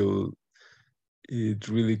feel it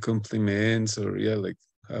really complements, or like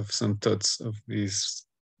have some thoughts of these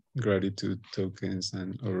gratitude tokens,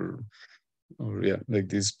 and or like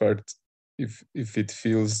this part, if it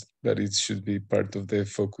feels that it should be part of the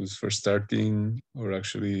focus for starting, or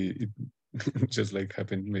actually it just like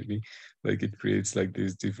happened, maybe like it creates like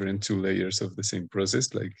these different 2 layers of the same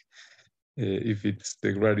process. Like if it's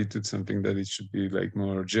the gratitude, something that it should be like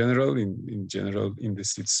more general in general in the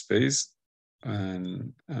seed space,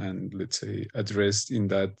 and let's say addressed in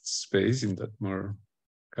that space, in that more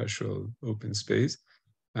casual open space.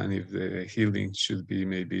 And if the healing should be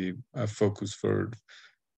maybe a focus for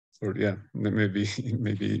or yeah, maybe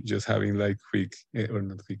maybe just having like quick or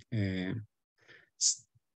not quick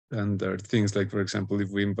standard things, like for example, if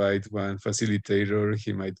we invite one facilitator,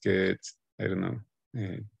 he might get, I don't know,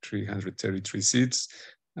 333 seats,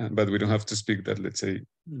 but we don't have to speak that, let's say,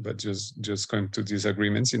 but just come to these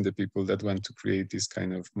agreements in the people that want to create this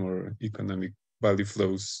kind of more economic value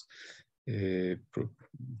flows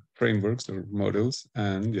frameworks or models,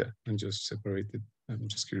 and yeah, and just separate it. I'm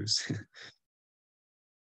just curious.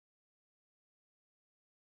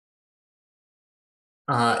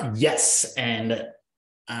 Yes, and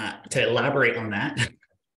to elaborate on that,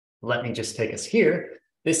 let me just take us here.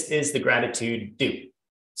 This is the Gratitude DAO.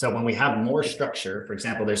 So when we have more structure, for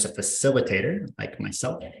example, there's a facilitator like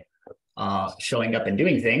myself showing up and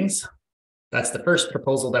doing things. That's the first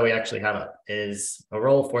proposal that we actually have up, is a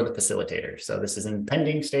role for the facilitator. So this is in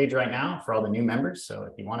pending stage right now for all the new members. So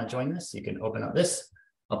if you want to join this, you can open up this.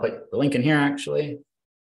 I'll put the link in here actually.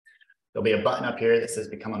 There'll be a button up here that says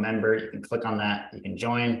become a member. You can click on that, you can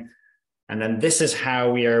join. And then this is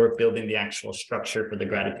how we are building the actual structure for the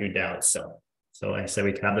Gratitude DAO itself. So like I said,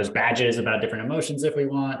 we can have those badges about different emotions if we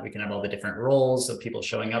want. We can have all the different roles of people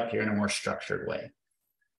showing up here in a more structured way.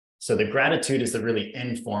 So the gratitude is the really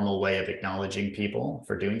informal way of acknowledging people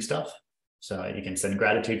for doing stuff. So you can send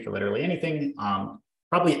gratitude for literally anything.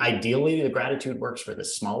 Probably ideally, the gratitude works for the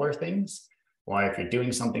smaller things. Why, if you're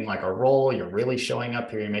doing something like a role, you're really showing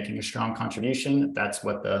up here, you're making a strong contribution. That's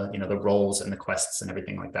what the, the roles and the quests and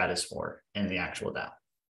everything like that is for in the actual DAO.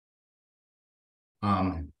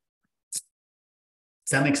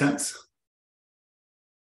 Does that make sense?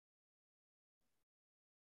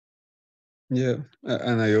 Yeah,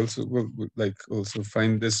 and I also would like also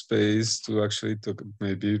find the space to actually talk.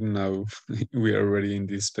 Maybe now we are already in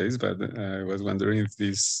this space, but I was wondering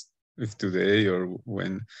if today or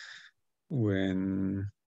when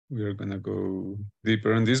we are gonna go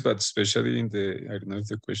deeper on this, but especially in the, I don't know if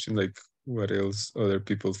the question like what else other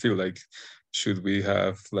people feel like. Should we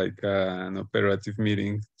have like an operative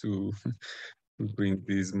meeting to bring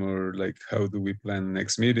these more, like how do we plan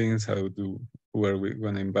next meetings, who are we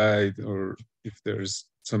going to invite, or if there's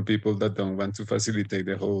some people that don't want to facilitate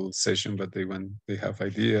the whole session but they have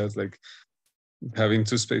ideas, like having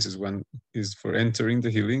two spaces. One is for entering the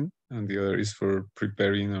healing and the other is for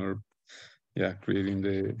preparing or creating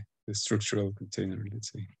the structural container,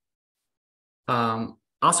 let's say.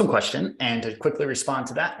 Awesome question. And to quickly respond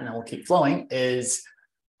to that, and then we'll keep flowing, is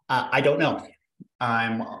I don't know.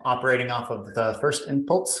 I'm operating off of the first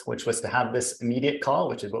impulse, which was to have this immediate call,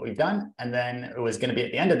 which is what we've done. And then it was going to be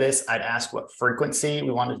at the end of this, I'd ask what frequency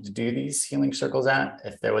we wanted to do these healing circles at.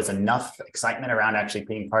 If there was enough excitement around actually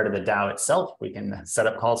being part of the DAO itself, we can set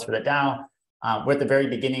up calls for the DAO. We're at the very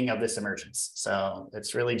beginning of this emergence. So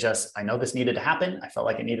it's really just, I know this needed to happen. I felt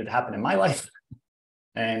like it needed to happen in my life.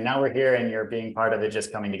 And now we're here and you're being part of it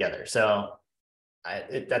just coming together. So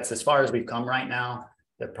that's as far as we've come right now.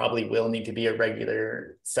 There probably will need to be a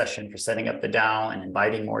regular session for setting up the DAO and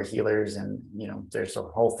inviting more healers. And, there's a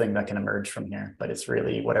whole thing that can emerge from here, but it's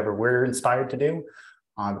really whatever we're inspired to do.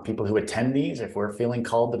 The people who attend these, if we're feeling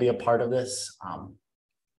called to be a part of this,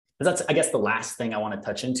 that's, I guess, the last thing I want to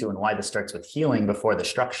touch into, and why this starts with healing before the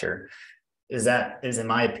structure, is in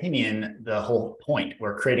my opinion, the whole point.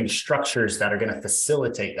 We're creating structures that are going to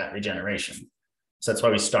facilitate that regeneration. So that's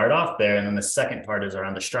why we start off there. And then the second part is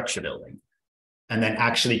around the structure building. And then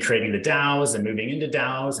actually creating the DAOs and moving into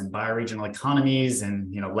DAOs and bioregional economies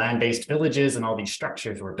and land-based villages and all these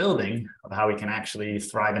structures we're building of how we can actually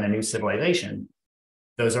thrive in a new civilization.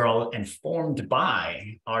 Those are all informed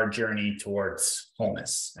by our journey towards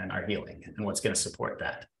wholeness and our healing and what's going to support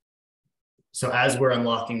that. So as we're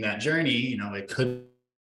unlocking that journey, it could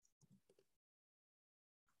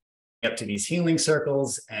up to these healing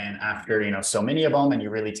circles, and after so many of them, and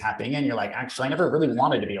you're really tapping in, you're like, actually, I never really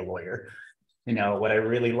wanted to be a lawyer. What I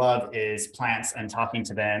really love is plants and talking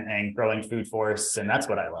to them and growing food forests, and that's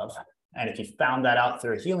what I love. And if you found that out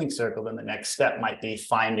through a healing circle, then the next step might be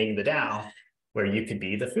finding the DAO where you could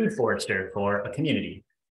be the food forester for a community,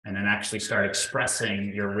 and then actually start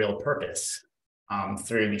expressing your real purpose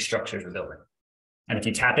through these structures we're building. And if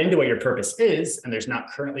you tap into what your purpose is, and there's not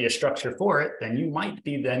currently a structure for it, then you might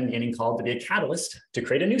be then getting called to be a catalyst to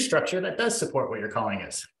create a new structure that does support what your calling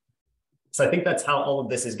is. So I think that's how all of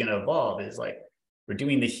this is going to evolve, is like, we're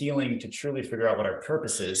doing the healing to truly figure out what our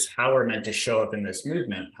purpose is, how we're meant to show up in this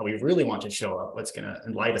movement, how we really want to show up, what's going to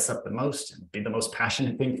light us up the most and be the most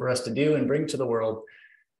passionate thing for us to do and bring to the world,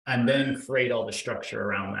 and then create all the structure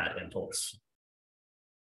around that impulse.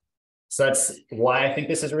 So that's why I think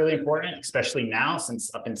this is really important, especially now,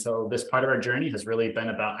 since up until this part of our journey has really been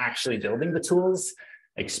about actually building the tools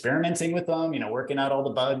experimenting with them, working out all the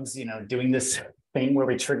bugs, doing this thing where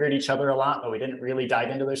we triggered each other a lot, but we didn't really dive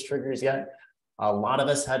into those triggers yet. A lot of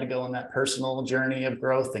us had to go on that personal journey of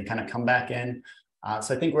growth and kind of come back in.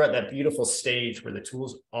 So I think we're at that beautiful stage where the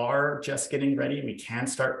tools are just getting ready. We can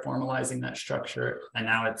start formalizing that structure. And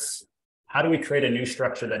now it's, how do we create a new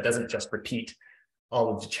structure that doesn't just repeat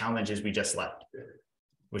all of the challenges we just left?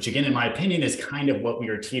 Which again, in my opinion, is kind of what we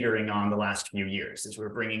were teetering on the last few years, is we're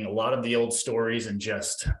bringing a lot of the old stories and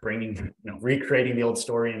just bringing, recreating the old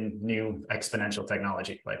story in new exponential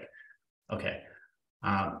technology. Like, okay.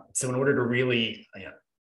 So in order to really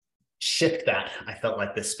shift that, I felt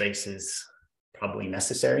like this space is probably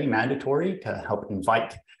necessary, mandatory to help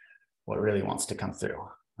invite what really wants to come through.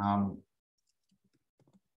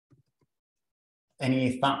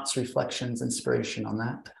 Any thoughts, reflections, inspiration on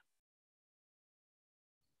that?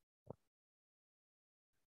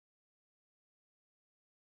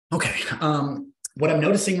 Okay, what I'm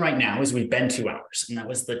noticing right now is we've been 2 hours, and that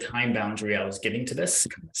was the time boundary I was giving to this.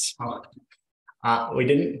 We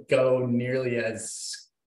didn't go nearly as,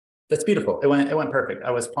 that's beautiful. It went perfect.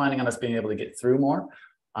 I was planning on us being able to get through more,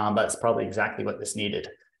 but it's probably exactly what this needed.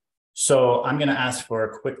 So I'm gonna ask for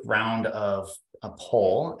a quick round of a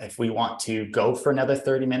poll. If we want to go for another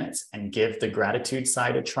 30 minutes and give the gratitude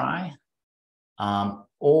side a try,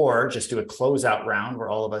 or just do a closeout round where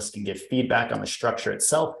all of us can give feedback on the structure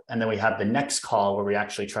itself. And then we have the next call where we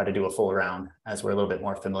actually try to do a full round as we're a little bit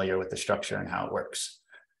more familiar with the structure and how it works.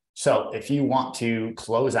 So if you want to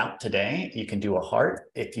close out today, you can do a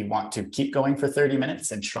heart. If you want to keep going for 30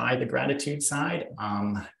 minutes and try the gratitude side,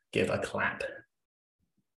 give a clap.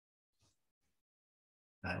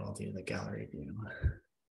 I will do the gallery view.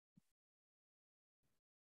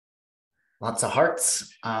 Lots of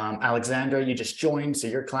hearts. Alexandra, you just joined, so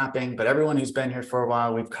you're clapping, but everyone who's been here for a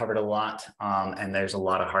while, we've covered a lot, and there's a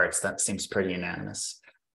lot of hearts. That seems pretty unanimous.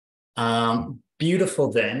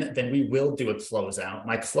 Beautiful, then we will do a closeout.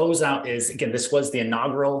 My closeout is, again, this was the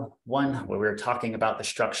inaugural one where we were talking about the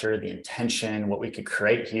structure, the intention, what we could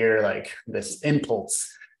create here, like this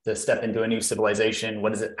impulse to step into a new civilization.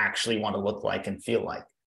 What does it actually want to look like and feel like?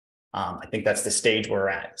 I think that's the stage where we're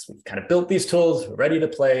at. So we've kind of built these tools, we're ready to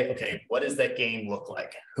play. Okay, what does that game look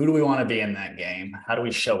like? Who do we want to be in that game? How do we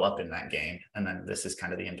show up in that game? And then this is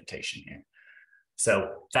kind of the invitation here.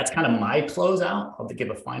 So that's kind of my closeout. I'll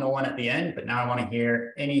give a final one at the end, but now I want to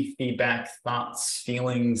hear any feedback, thoughts,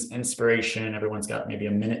 feelings, inspiration. Everyone's got maybe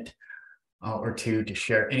a minute or two to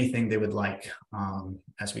share anything they would like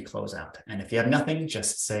as we close out. And if you have nothing,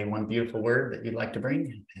 just say one beautiful word that you'd like to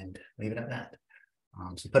bring and leave it at that.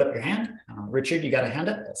 So put up your hand. Richard, you got a hand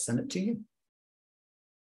up? I'll send it to you.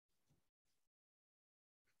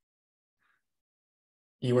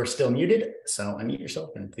 You are still muted, so unmute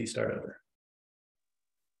yourself and please start over.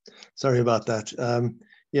 Sorry about that.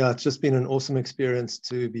 Yeah, it's just been an awesome experience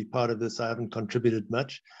to be part of this. I haven't contributed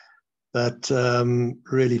much, but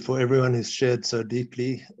really for everyone who's shared so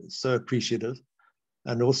deeply, so appreciative.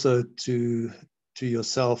 And also to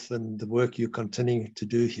yourself and the work you're continuing to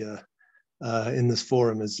do here in this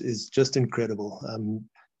forum is just incredible.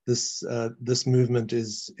 This movement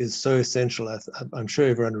is so essential. I'm sure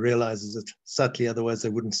everyone realizes it subtly, otherwise they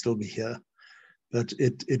wouldn't still be here. But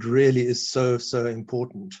it really is so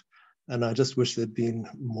important. And I just wish there'd been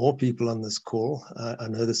more people on this call. I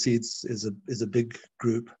know the Seeds is a big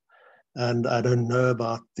group, and I don't know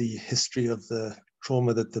about the history of the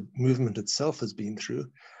trauma that the movement itself has been through.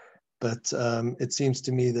 But it seems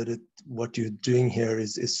to me that what you're doing here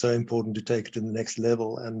is so important to take it to the next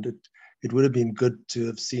level. And it would have been good to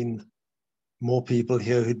have seen more people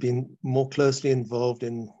here who'd been more closely involved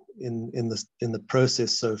in the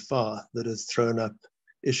process so far that has thrown up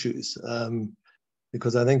issues.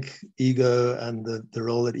 Because I think ego and the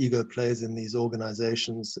role that ego plays in these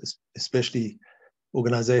organizations, especially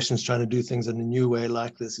organizations trying to do things in a new way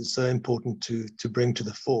like this, is so important to bring to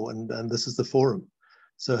the fore. And this is the forum.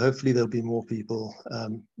 So hopefully there'll be more people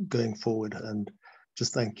going forward. And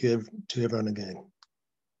just thank you to everyone again.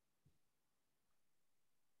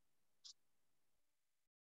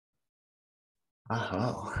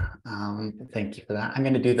 Thank you for that. I'm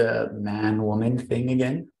going to do the man-woman thing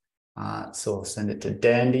again. So we'll send it to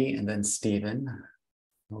Dandy and then Stephen.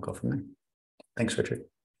 We'll go from there. Thanks, Richard.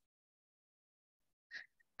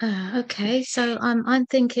 Okay, so I'm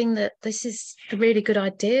thinking that this is a really good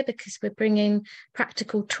idea because we're bringing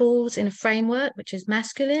practical tools in a framework which is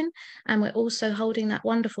masculine, and we're also holding that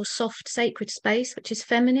wonderful soft sacred space which is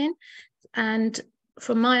feminine. And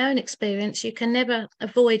from my own experience, you can never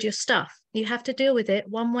avoid your stuff. You have to deal with it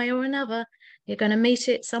one way or another. You're going to meet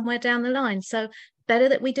it somewhere down the line. So better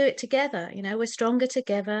that we do it together. You know, we're stronger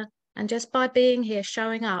together. And just by being here,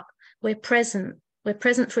 showing up, we're present. We're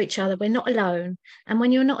present for each other. We're not alone. And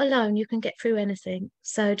when you're not alone, you can get through anything.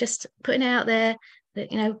 So just putting it out there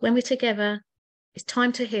that, you know, when we're together, it's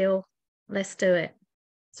time to heal. Let's do it.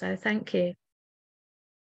 So thank you.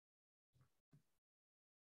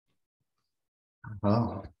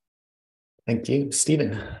 Oh, thank you,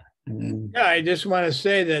 Stephen. Yeah, I just want to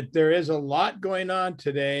say that there is a lot going on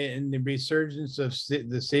today in the resurgence of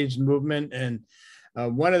the SAGE movement. And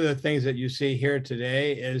one of the things that you see here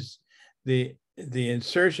today is the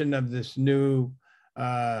insertion of this new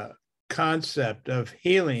concept of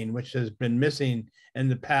healing, which has been missing in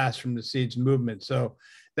the past from the SAGE movement. So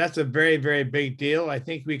that's a very, very big deal. I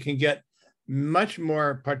think we can get much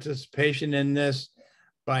more participation in this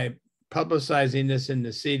by publicizing this in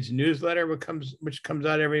the SAGE newsletter, which comes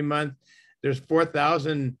out every month. There's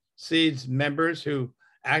 4,000 SAGE members who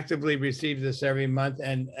actively receive this every month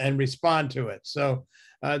and respond to it. So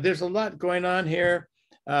there's a lot going on here.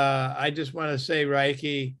 I just want to say,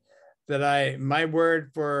 Reiki, that my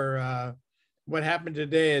word for what happened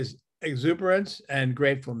today is exuberance and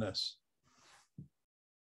gratefulness.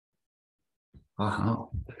 Wow.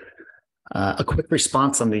 A quick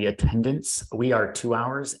response on the attendance. We are 2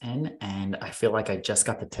 hours in, and I feel like I just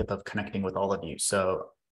got the tip of connecting with all of you. So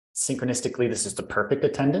synchronistically, this is the perfect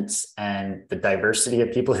attendance, and the diversity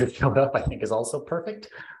of people who showed up, I think, is also perfect.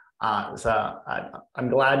 So I'm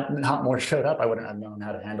glad not more showed up. I wouldn't have known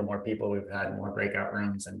how to handle more people. We've had more breakout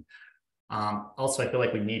rooms. And also, I feel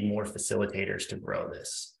like we need more facilitators to grow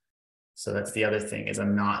this. So that's the other thing, is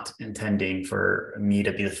I'm not intending for me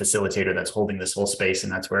to be the facilitator that's holding this whole space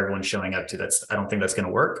and that's where everyone's showing up to. I don't think that's going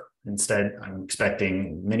to work. Instead, I'm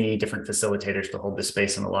expecting many different facilitators to hold this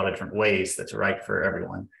space in a lot of different ways that's right for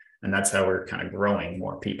everyone. And that's how we're kind of growing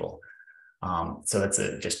more people. So that's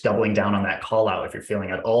just doubling down on that call out. If you're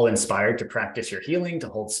feeling at all inspired to practice your healing, to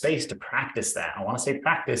hold space, to practice that. I want to say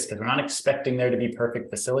practice because we're not expecting there to be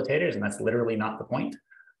perfect facilitators, and that's literally not the point.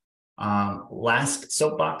 Last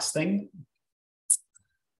soapbox thing.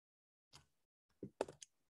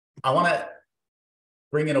 I want to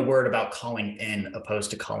bring in a word about calling in opposed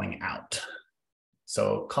to calling out.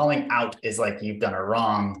 So calling out is like, you've done a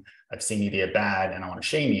wrong, I've seen you be a bad, and I want to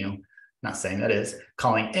shame you. Not saying that is.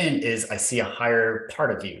 Calling in is, I see a higher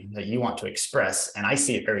part of you that you want to express, and I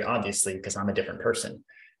see it very obviously because I'm a different person.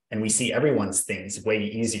 And we see everyone's things way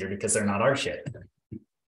easier because they're not our shit.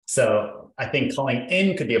 So I think calling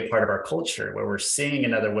in could be a part of our culture where we're seeing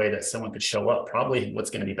another way that someone could show up, probably what's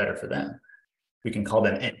going to be better for them. We can call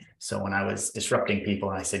them in. So when I was disrupting people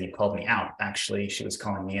and I said, you called me out, actually, she was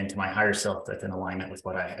calling me into my higher self that's in alignment with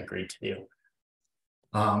what I agreed to do.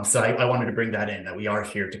 So I wanted to bring that in, that we are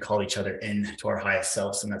here to call each other in to our highest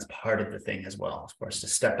selves. And that's part of the thing as well. Of course, to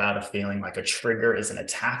step out of feeling like a trigger is an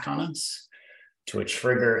attack on us to a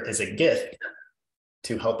trigger is a gift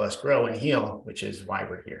to help us grow and heal, which is why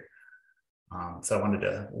we're here. So I wanted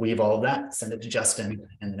to weave all of that, send it to Justin.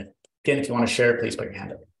 And again, if you want to share, please put your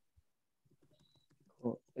hand up.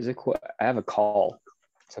 Cool. Is it cool? I have a call.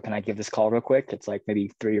 So can I give this call real quick? It's like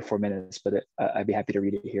maybe 3 or 4 minutes, but I'd be happy to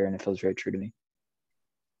read it here, and it feels very true to me.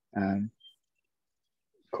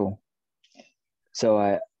 Cool.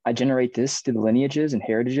 So I generate this through the lineages and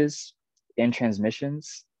heritages and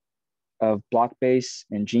transmissions of block base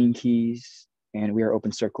and gene keys, and we are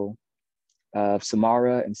open circle of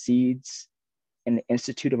Samara and seeds, and the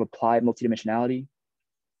Institute of Applied Multidimensionality,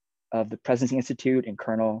 of the Presidency Institute and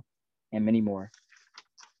Kernel, and many more.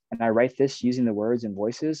 And I write this using the words and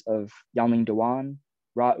voices of Yao-Ming Dewan,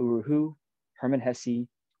 Ra Uru Hu, Herman Hesse,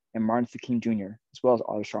 and Martin Luther King Jr., as well as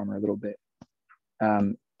Otto Scharmer a little bit.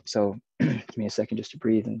 So give me a second just to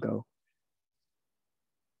breathe and go.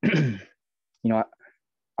 You know,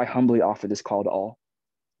 I humbly offer this call to all,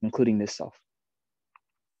 including this self.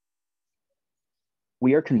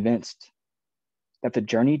 We are convinced that the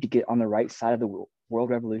journey to get on the right side of the world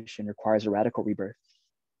revolution requires a radical rebirth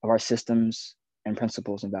of our systems and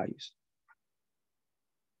principles and values.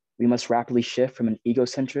 We must rapidly shift from an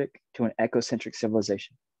egocentric to an ecocentric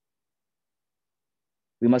civilization.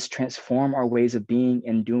 We must transform our ways of being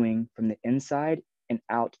and doing from the inside and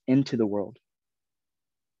out into the world.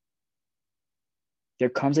 There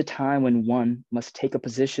comes a time when one must take a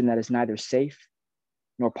position that is neither safe,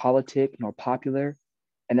 nor politic, nor popular,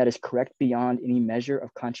 and that is correct beyond any measure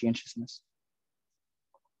of conscientiousness.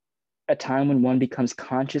 A time when one becomes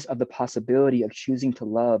conscious of the possibility of choosing to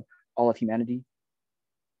love all of humanity,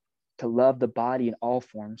 to love the body in all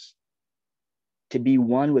forms, to be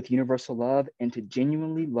one with universal love, and to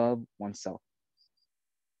genuinely love oneself.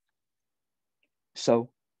 So,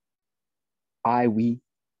 we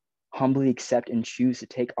humbly accept and choose to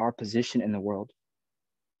take our position in the world.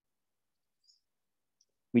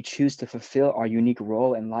 We choose to fulfill our unique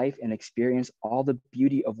role in life and experience all the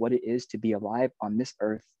beauty of what it is to be alive on this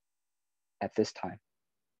earth at this time.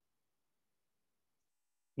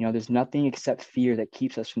 You know, there's nothing except fear that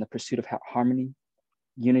keeps us from the pursuit of harmony,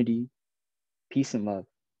 unity, peace, and love.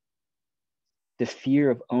 The fear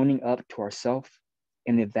of owning up to ourselves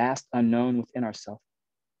and the vast unknown within ourselves.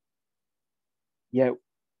 Yet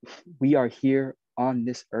we are here on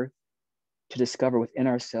this earth to discover within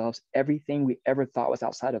ourselves everything we ever thought was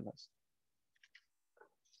outside of us.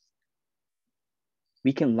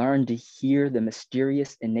 We can learn to hear the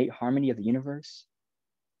mysterious innate harmony of the universe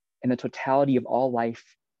and the totality of all life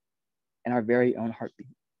in our very own heartbeat.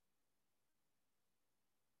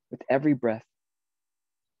 With every breath,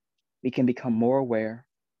 we can become more aware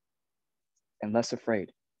and less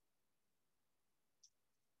afraid.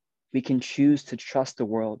 We can choose to trust the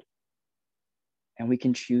world, and we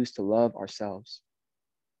can choose to love ourselves.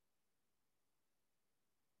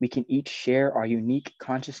 We can each share our unique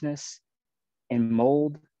consciousness and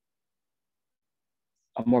mold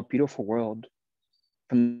a more beautiful world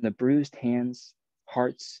from the bruised hands,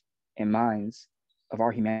 hearts, and minds of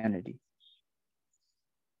our humanity.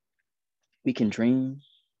 We can dream,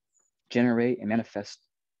 generate, and manifest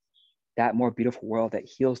that more beautiful world that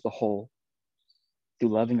heals the whole through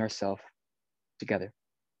loving ourselves together.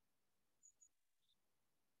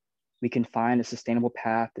 We can find a sustainable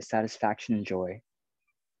path to satisfaction and joy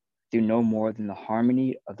through no more than the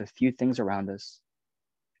harmony of the few things around us,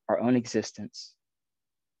 our own existence,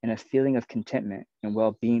 and a feeling of contentment and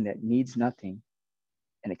well-being that needs nothing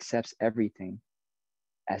and accepts everything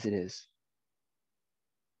as it is.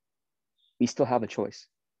 We still have a choice.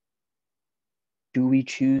 Do we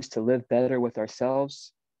choose to live better with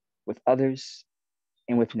ourselves, with others,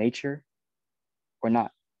 and with nature, or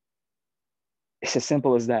not? It's as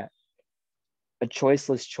simple as that. A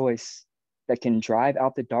choiceless choice that can drive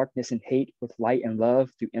out the darkness and hate with light and love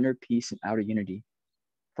through inner peace and outer unity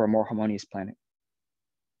for a more harmonious planet.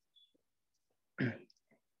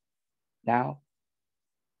 Now,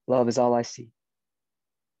 love is all I see.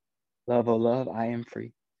 Love, oh love, I am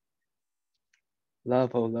free.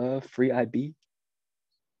 Love, oh love, free I be.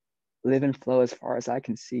 Live and flow as far as I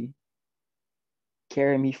can see.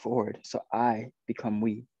 Carry me forward so I become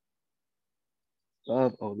we.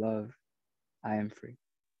 Love, oh love, I am free.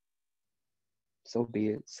 So be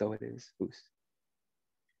it, so it is. Oos.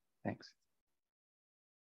 Thanks.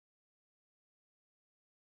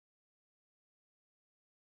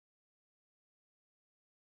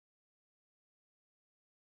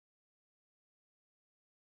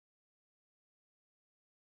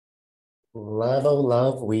 Love, oh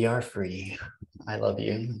love, we are free. I love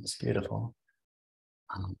you. It's beautiful.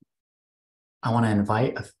 I want to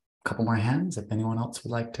invite a couple more hands if anyone else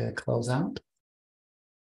would like to close out.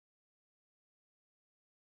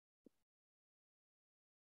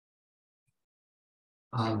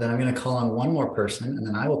 Then I'm going to call on one more person and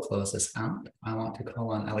then I will close this out. I want to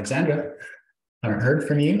call on Alexandra. I haven't heard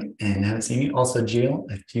from you and haven't seen you. Also, Jill,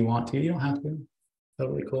 if you want to, you don't have to.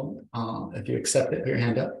 Totally cool. If you accept it, put your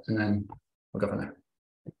hand up and then we'll go from there.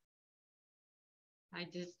 I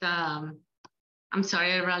just, I'm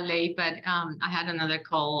sorry I ran late, but I had another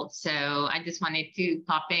call. So I just wanted to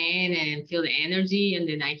pop in and feel the energy. And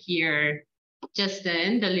then I hear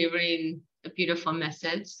Justin delivering a beautiful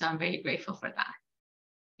message. So I'm very grateful for that.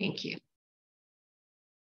 Thank you.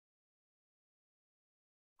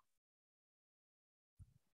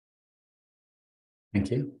 Thank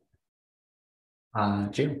you.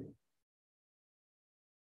 Jim.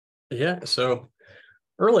 Yeah, so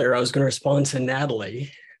earlier I was going to respond to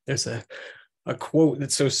Natalie. There's a quote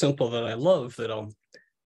that's so simple that I love that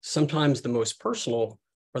sometimes the most personal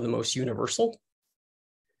are the most universal.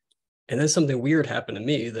 And then something weird happened to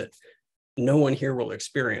me that no one here will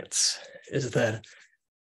experience is that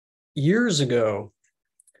years ago,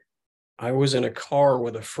 I was in a car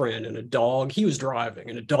with a friend and a dog, he was driving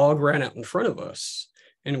and a dog ran out in front of us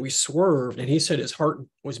and we swerved and he said his heart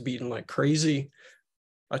was beating like crazy.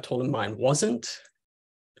 I told him mine wasn't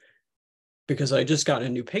because I just got a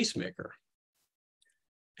new pacemaker.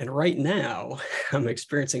 And right now I'm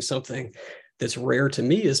experiencing something that's rare to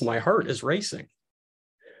me is my heart is racing.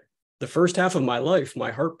 The first half of my life,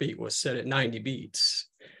 my heartbeat was set at 90 beats.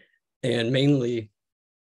 And mainly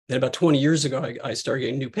then about 20 years ago, I started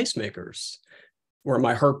getting new pacemakers where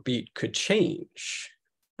my heartbeat could change.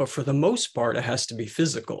 But for the most part, it has to be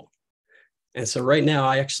physical. And so right now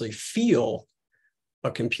I actually feel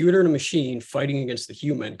a computer and a machine fighting against the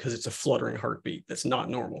human because it's a fluttering heartbeat that's not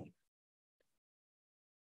normal.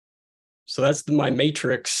 So that's my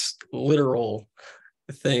matrix literal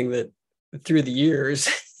thing that through the years,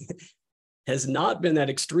 has not been that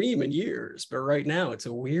extreme in years, but right now it's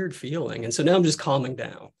a weird feeling. And so now I'm just calming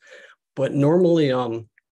down. But normally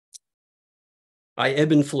I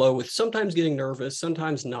ebb and flow with sometimes getting nervous,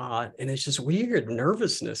 sometimes not. And it's just weird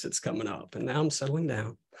nervousness that's coming up. And now I'm settling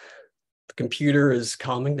down. The computer is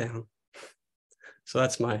calming down. So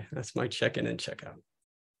that's my check-in and check-out.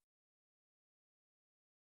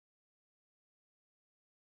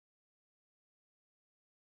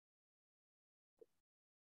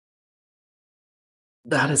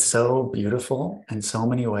 That is so beautiful in so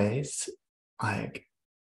many ways. Like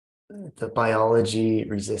the biology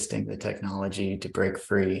resisting the technology to break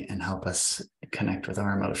free and help us connect with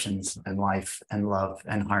our emotions and life and love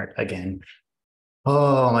and heart again.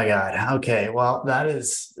 Oh my God. Okay. Well, that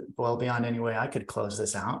is well beyond any way I could close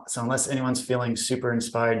this out. So unless anyone's feeling super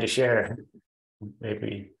inspired to share,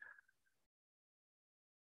 maybe.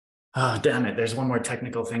 Oh, damn it. There's one more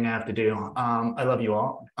technical thing I have to do. I love you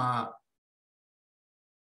all.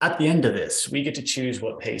 At the end of this, we get to choose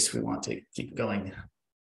what pace we want to keep going.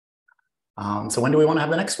 So when do we want to have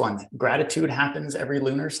the next one? Gratitude happens every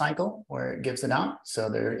lunar cycle where it gives it out. So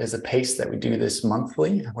there is a pace that we do this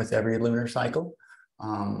monthly with every lunar cycle.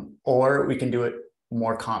 Or we can do it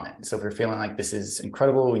more common. So if we're feeling like this is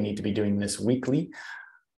incredible, we need to be doing this weekly.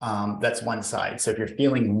 That's one side. So if you're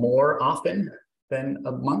feeling more often than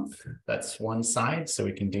a month, that's one side. So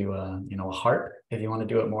we can do a heart if you want to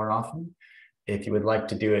do it more often. If you would like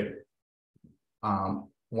to do it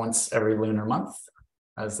once every lunar month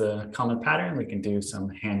as a common pattern, we can do some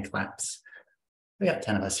hand claps. We got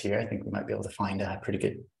 10 of us here. I think we might be able to find a pretty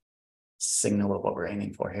good signal of what we're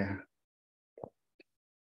aiming for here.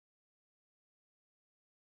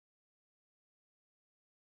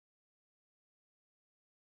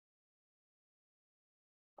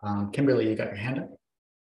 Kimberly, you got your hand up?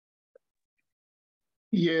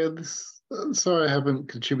 Yeah, sorry I haven't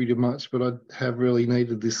contributed much, but I have really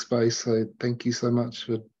needed this space. So thank you so much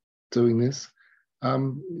for doing this.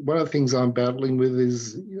 One of the things I'm battling with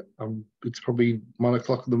is it's probably 1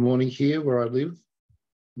 o'clock in the morning here where I live.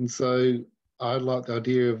 And so I like the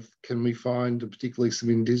idea of, can we find particularly some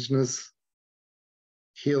Indigenous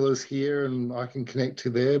healers here and I can connect to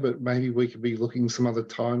there, but maybe we could be looking some other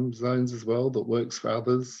time zones as well that works for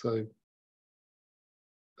others. So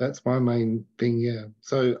that's my main thing, yeah.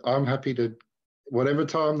 So I'm happy to, whatever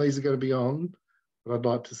time these are going to be on, but I'd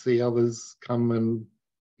like to see others come and,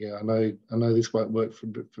 yeah, I know this won't work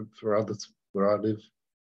for others where I live.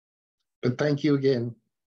 But thank you again.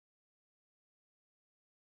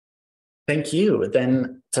 Thank you.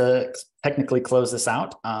 Then to technically close this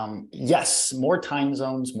out, yes, more time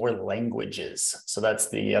zones, more languages. So that's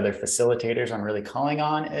the other facilitators I'm really calling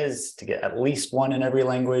on, is to get at least one in every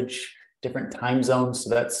language, different time zones. So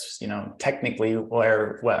that's, technically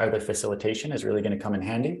where other facilitation is really going to come in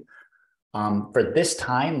handy. For this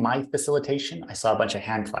time, my facilitation, I saw a bunch of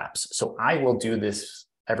hand claps. So I will do this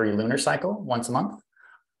every lunar cycle, once a month.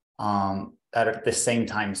 At the same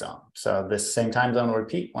time zone. So this same time zone will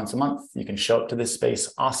repeat once a month. You can show up to this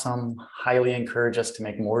space. Awesome. Highly encourage us to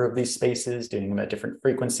make more of these spaces, doing them at different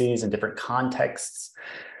frequencies and different contexts.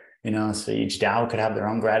 So each DAO could have their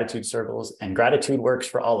own gratitude circles, and gratitude works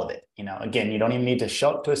for all of it. Again, you don't even need to show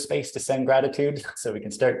up to a space to send gratitude. So we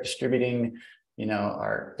can start distributing,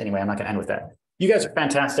 anyway, I'm not gonna end with that. You guys are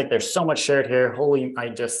fantastic. There's so much shared here.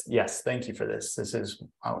 Yes, thank you for this.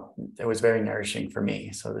 It was very nourishing for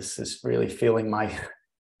me. So this is really feeding,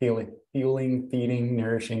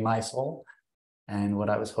 nourishing my soul and what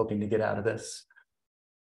I was hoping to get out of this.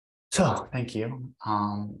 So thank you.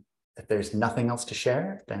 If there's nothing else to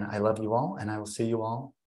share, then I love you all and I will see you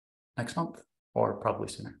all next month or probably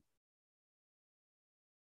sooner.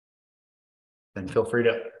 Then feel free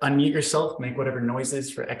to unmute yourself, make whatever noises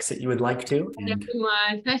for exit you would like to. And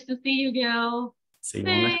everyone, nice to see you, Gil. See you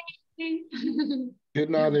all next. Good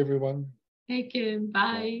night, everyone. Thank you.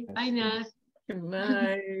 Bye. Bye, Nat. Good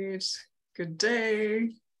night. Good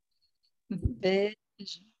day.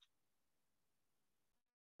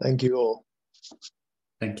 Thank you all.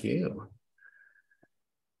 Thank you.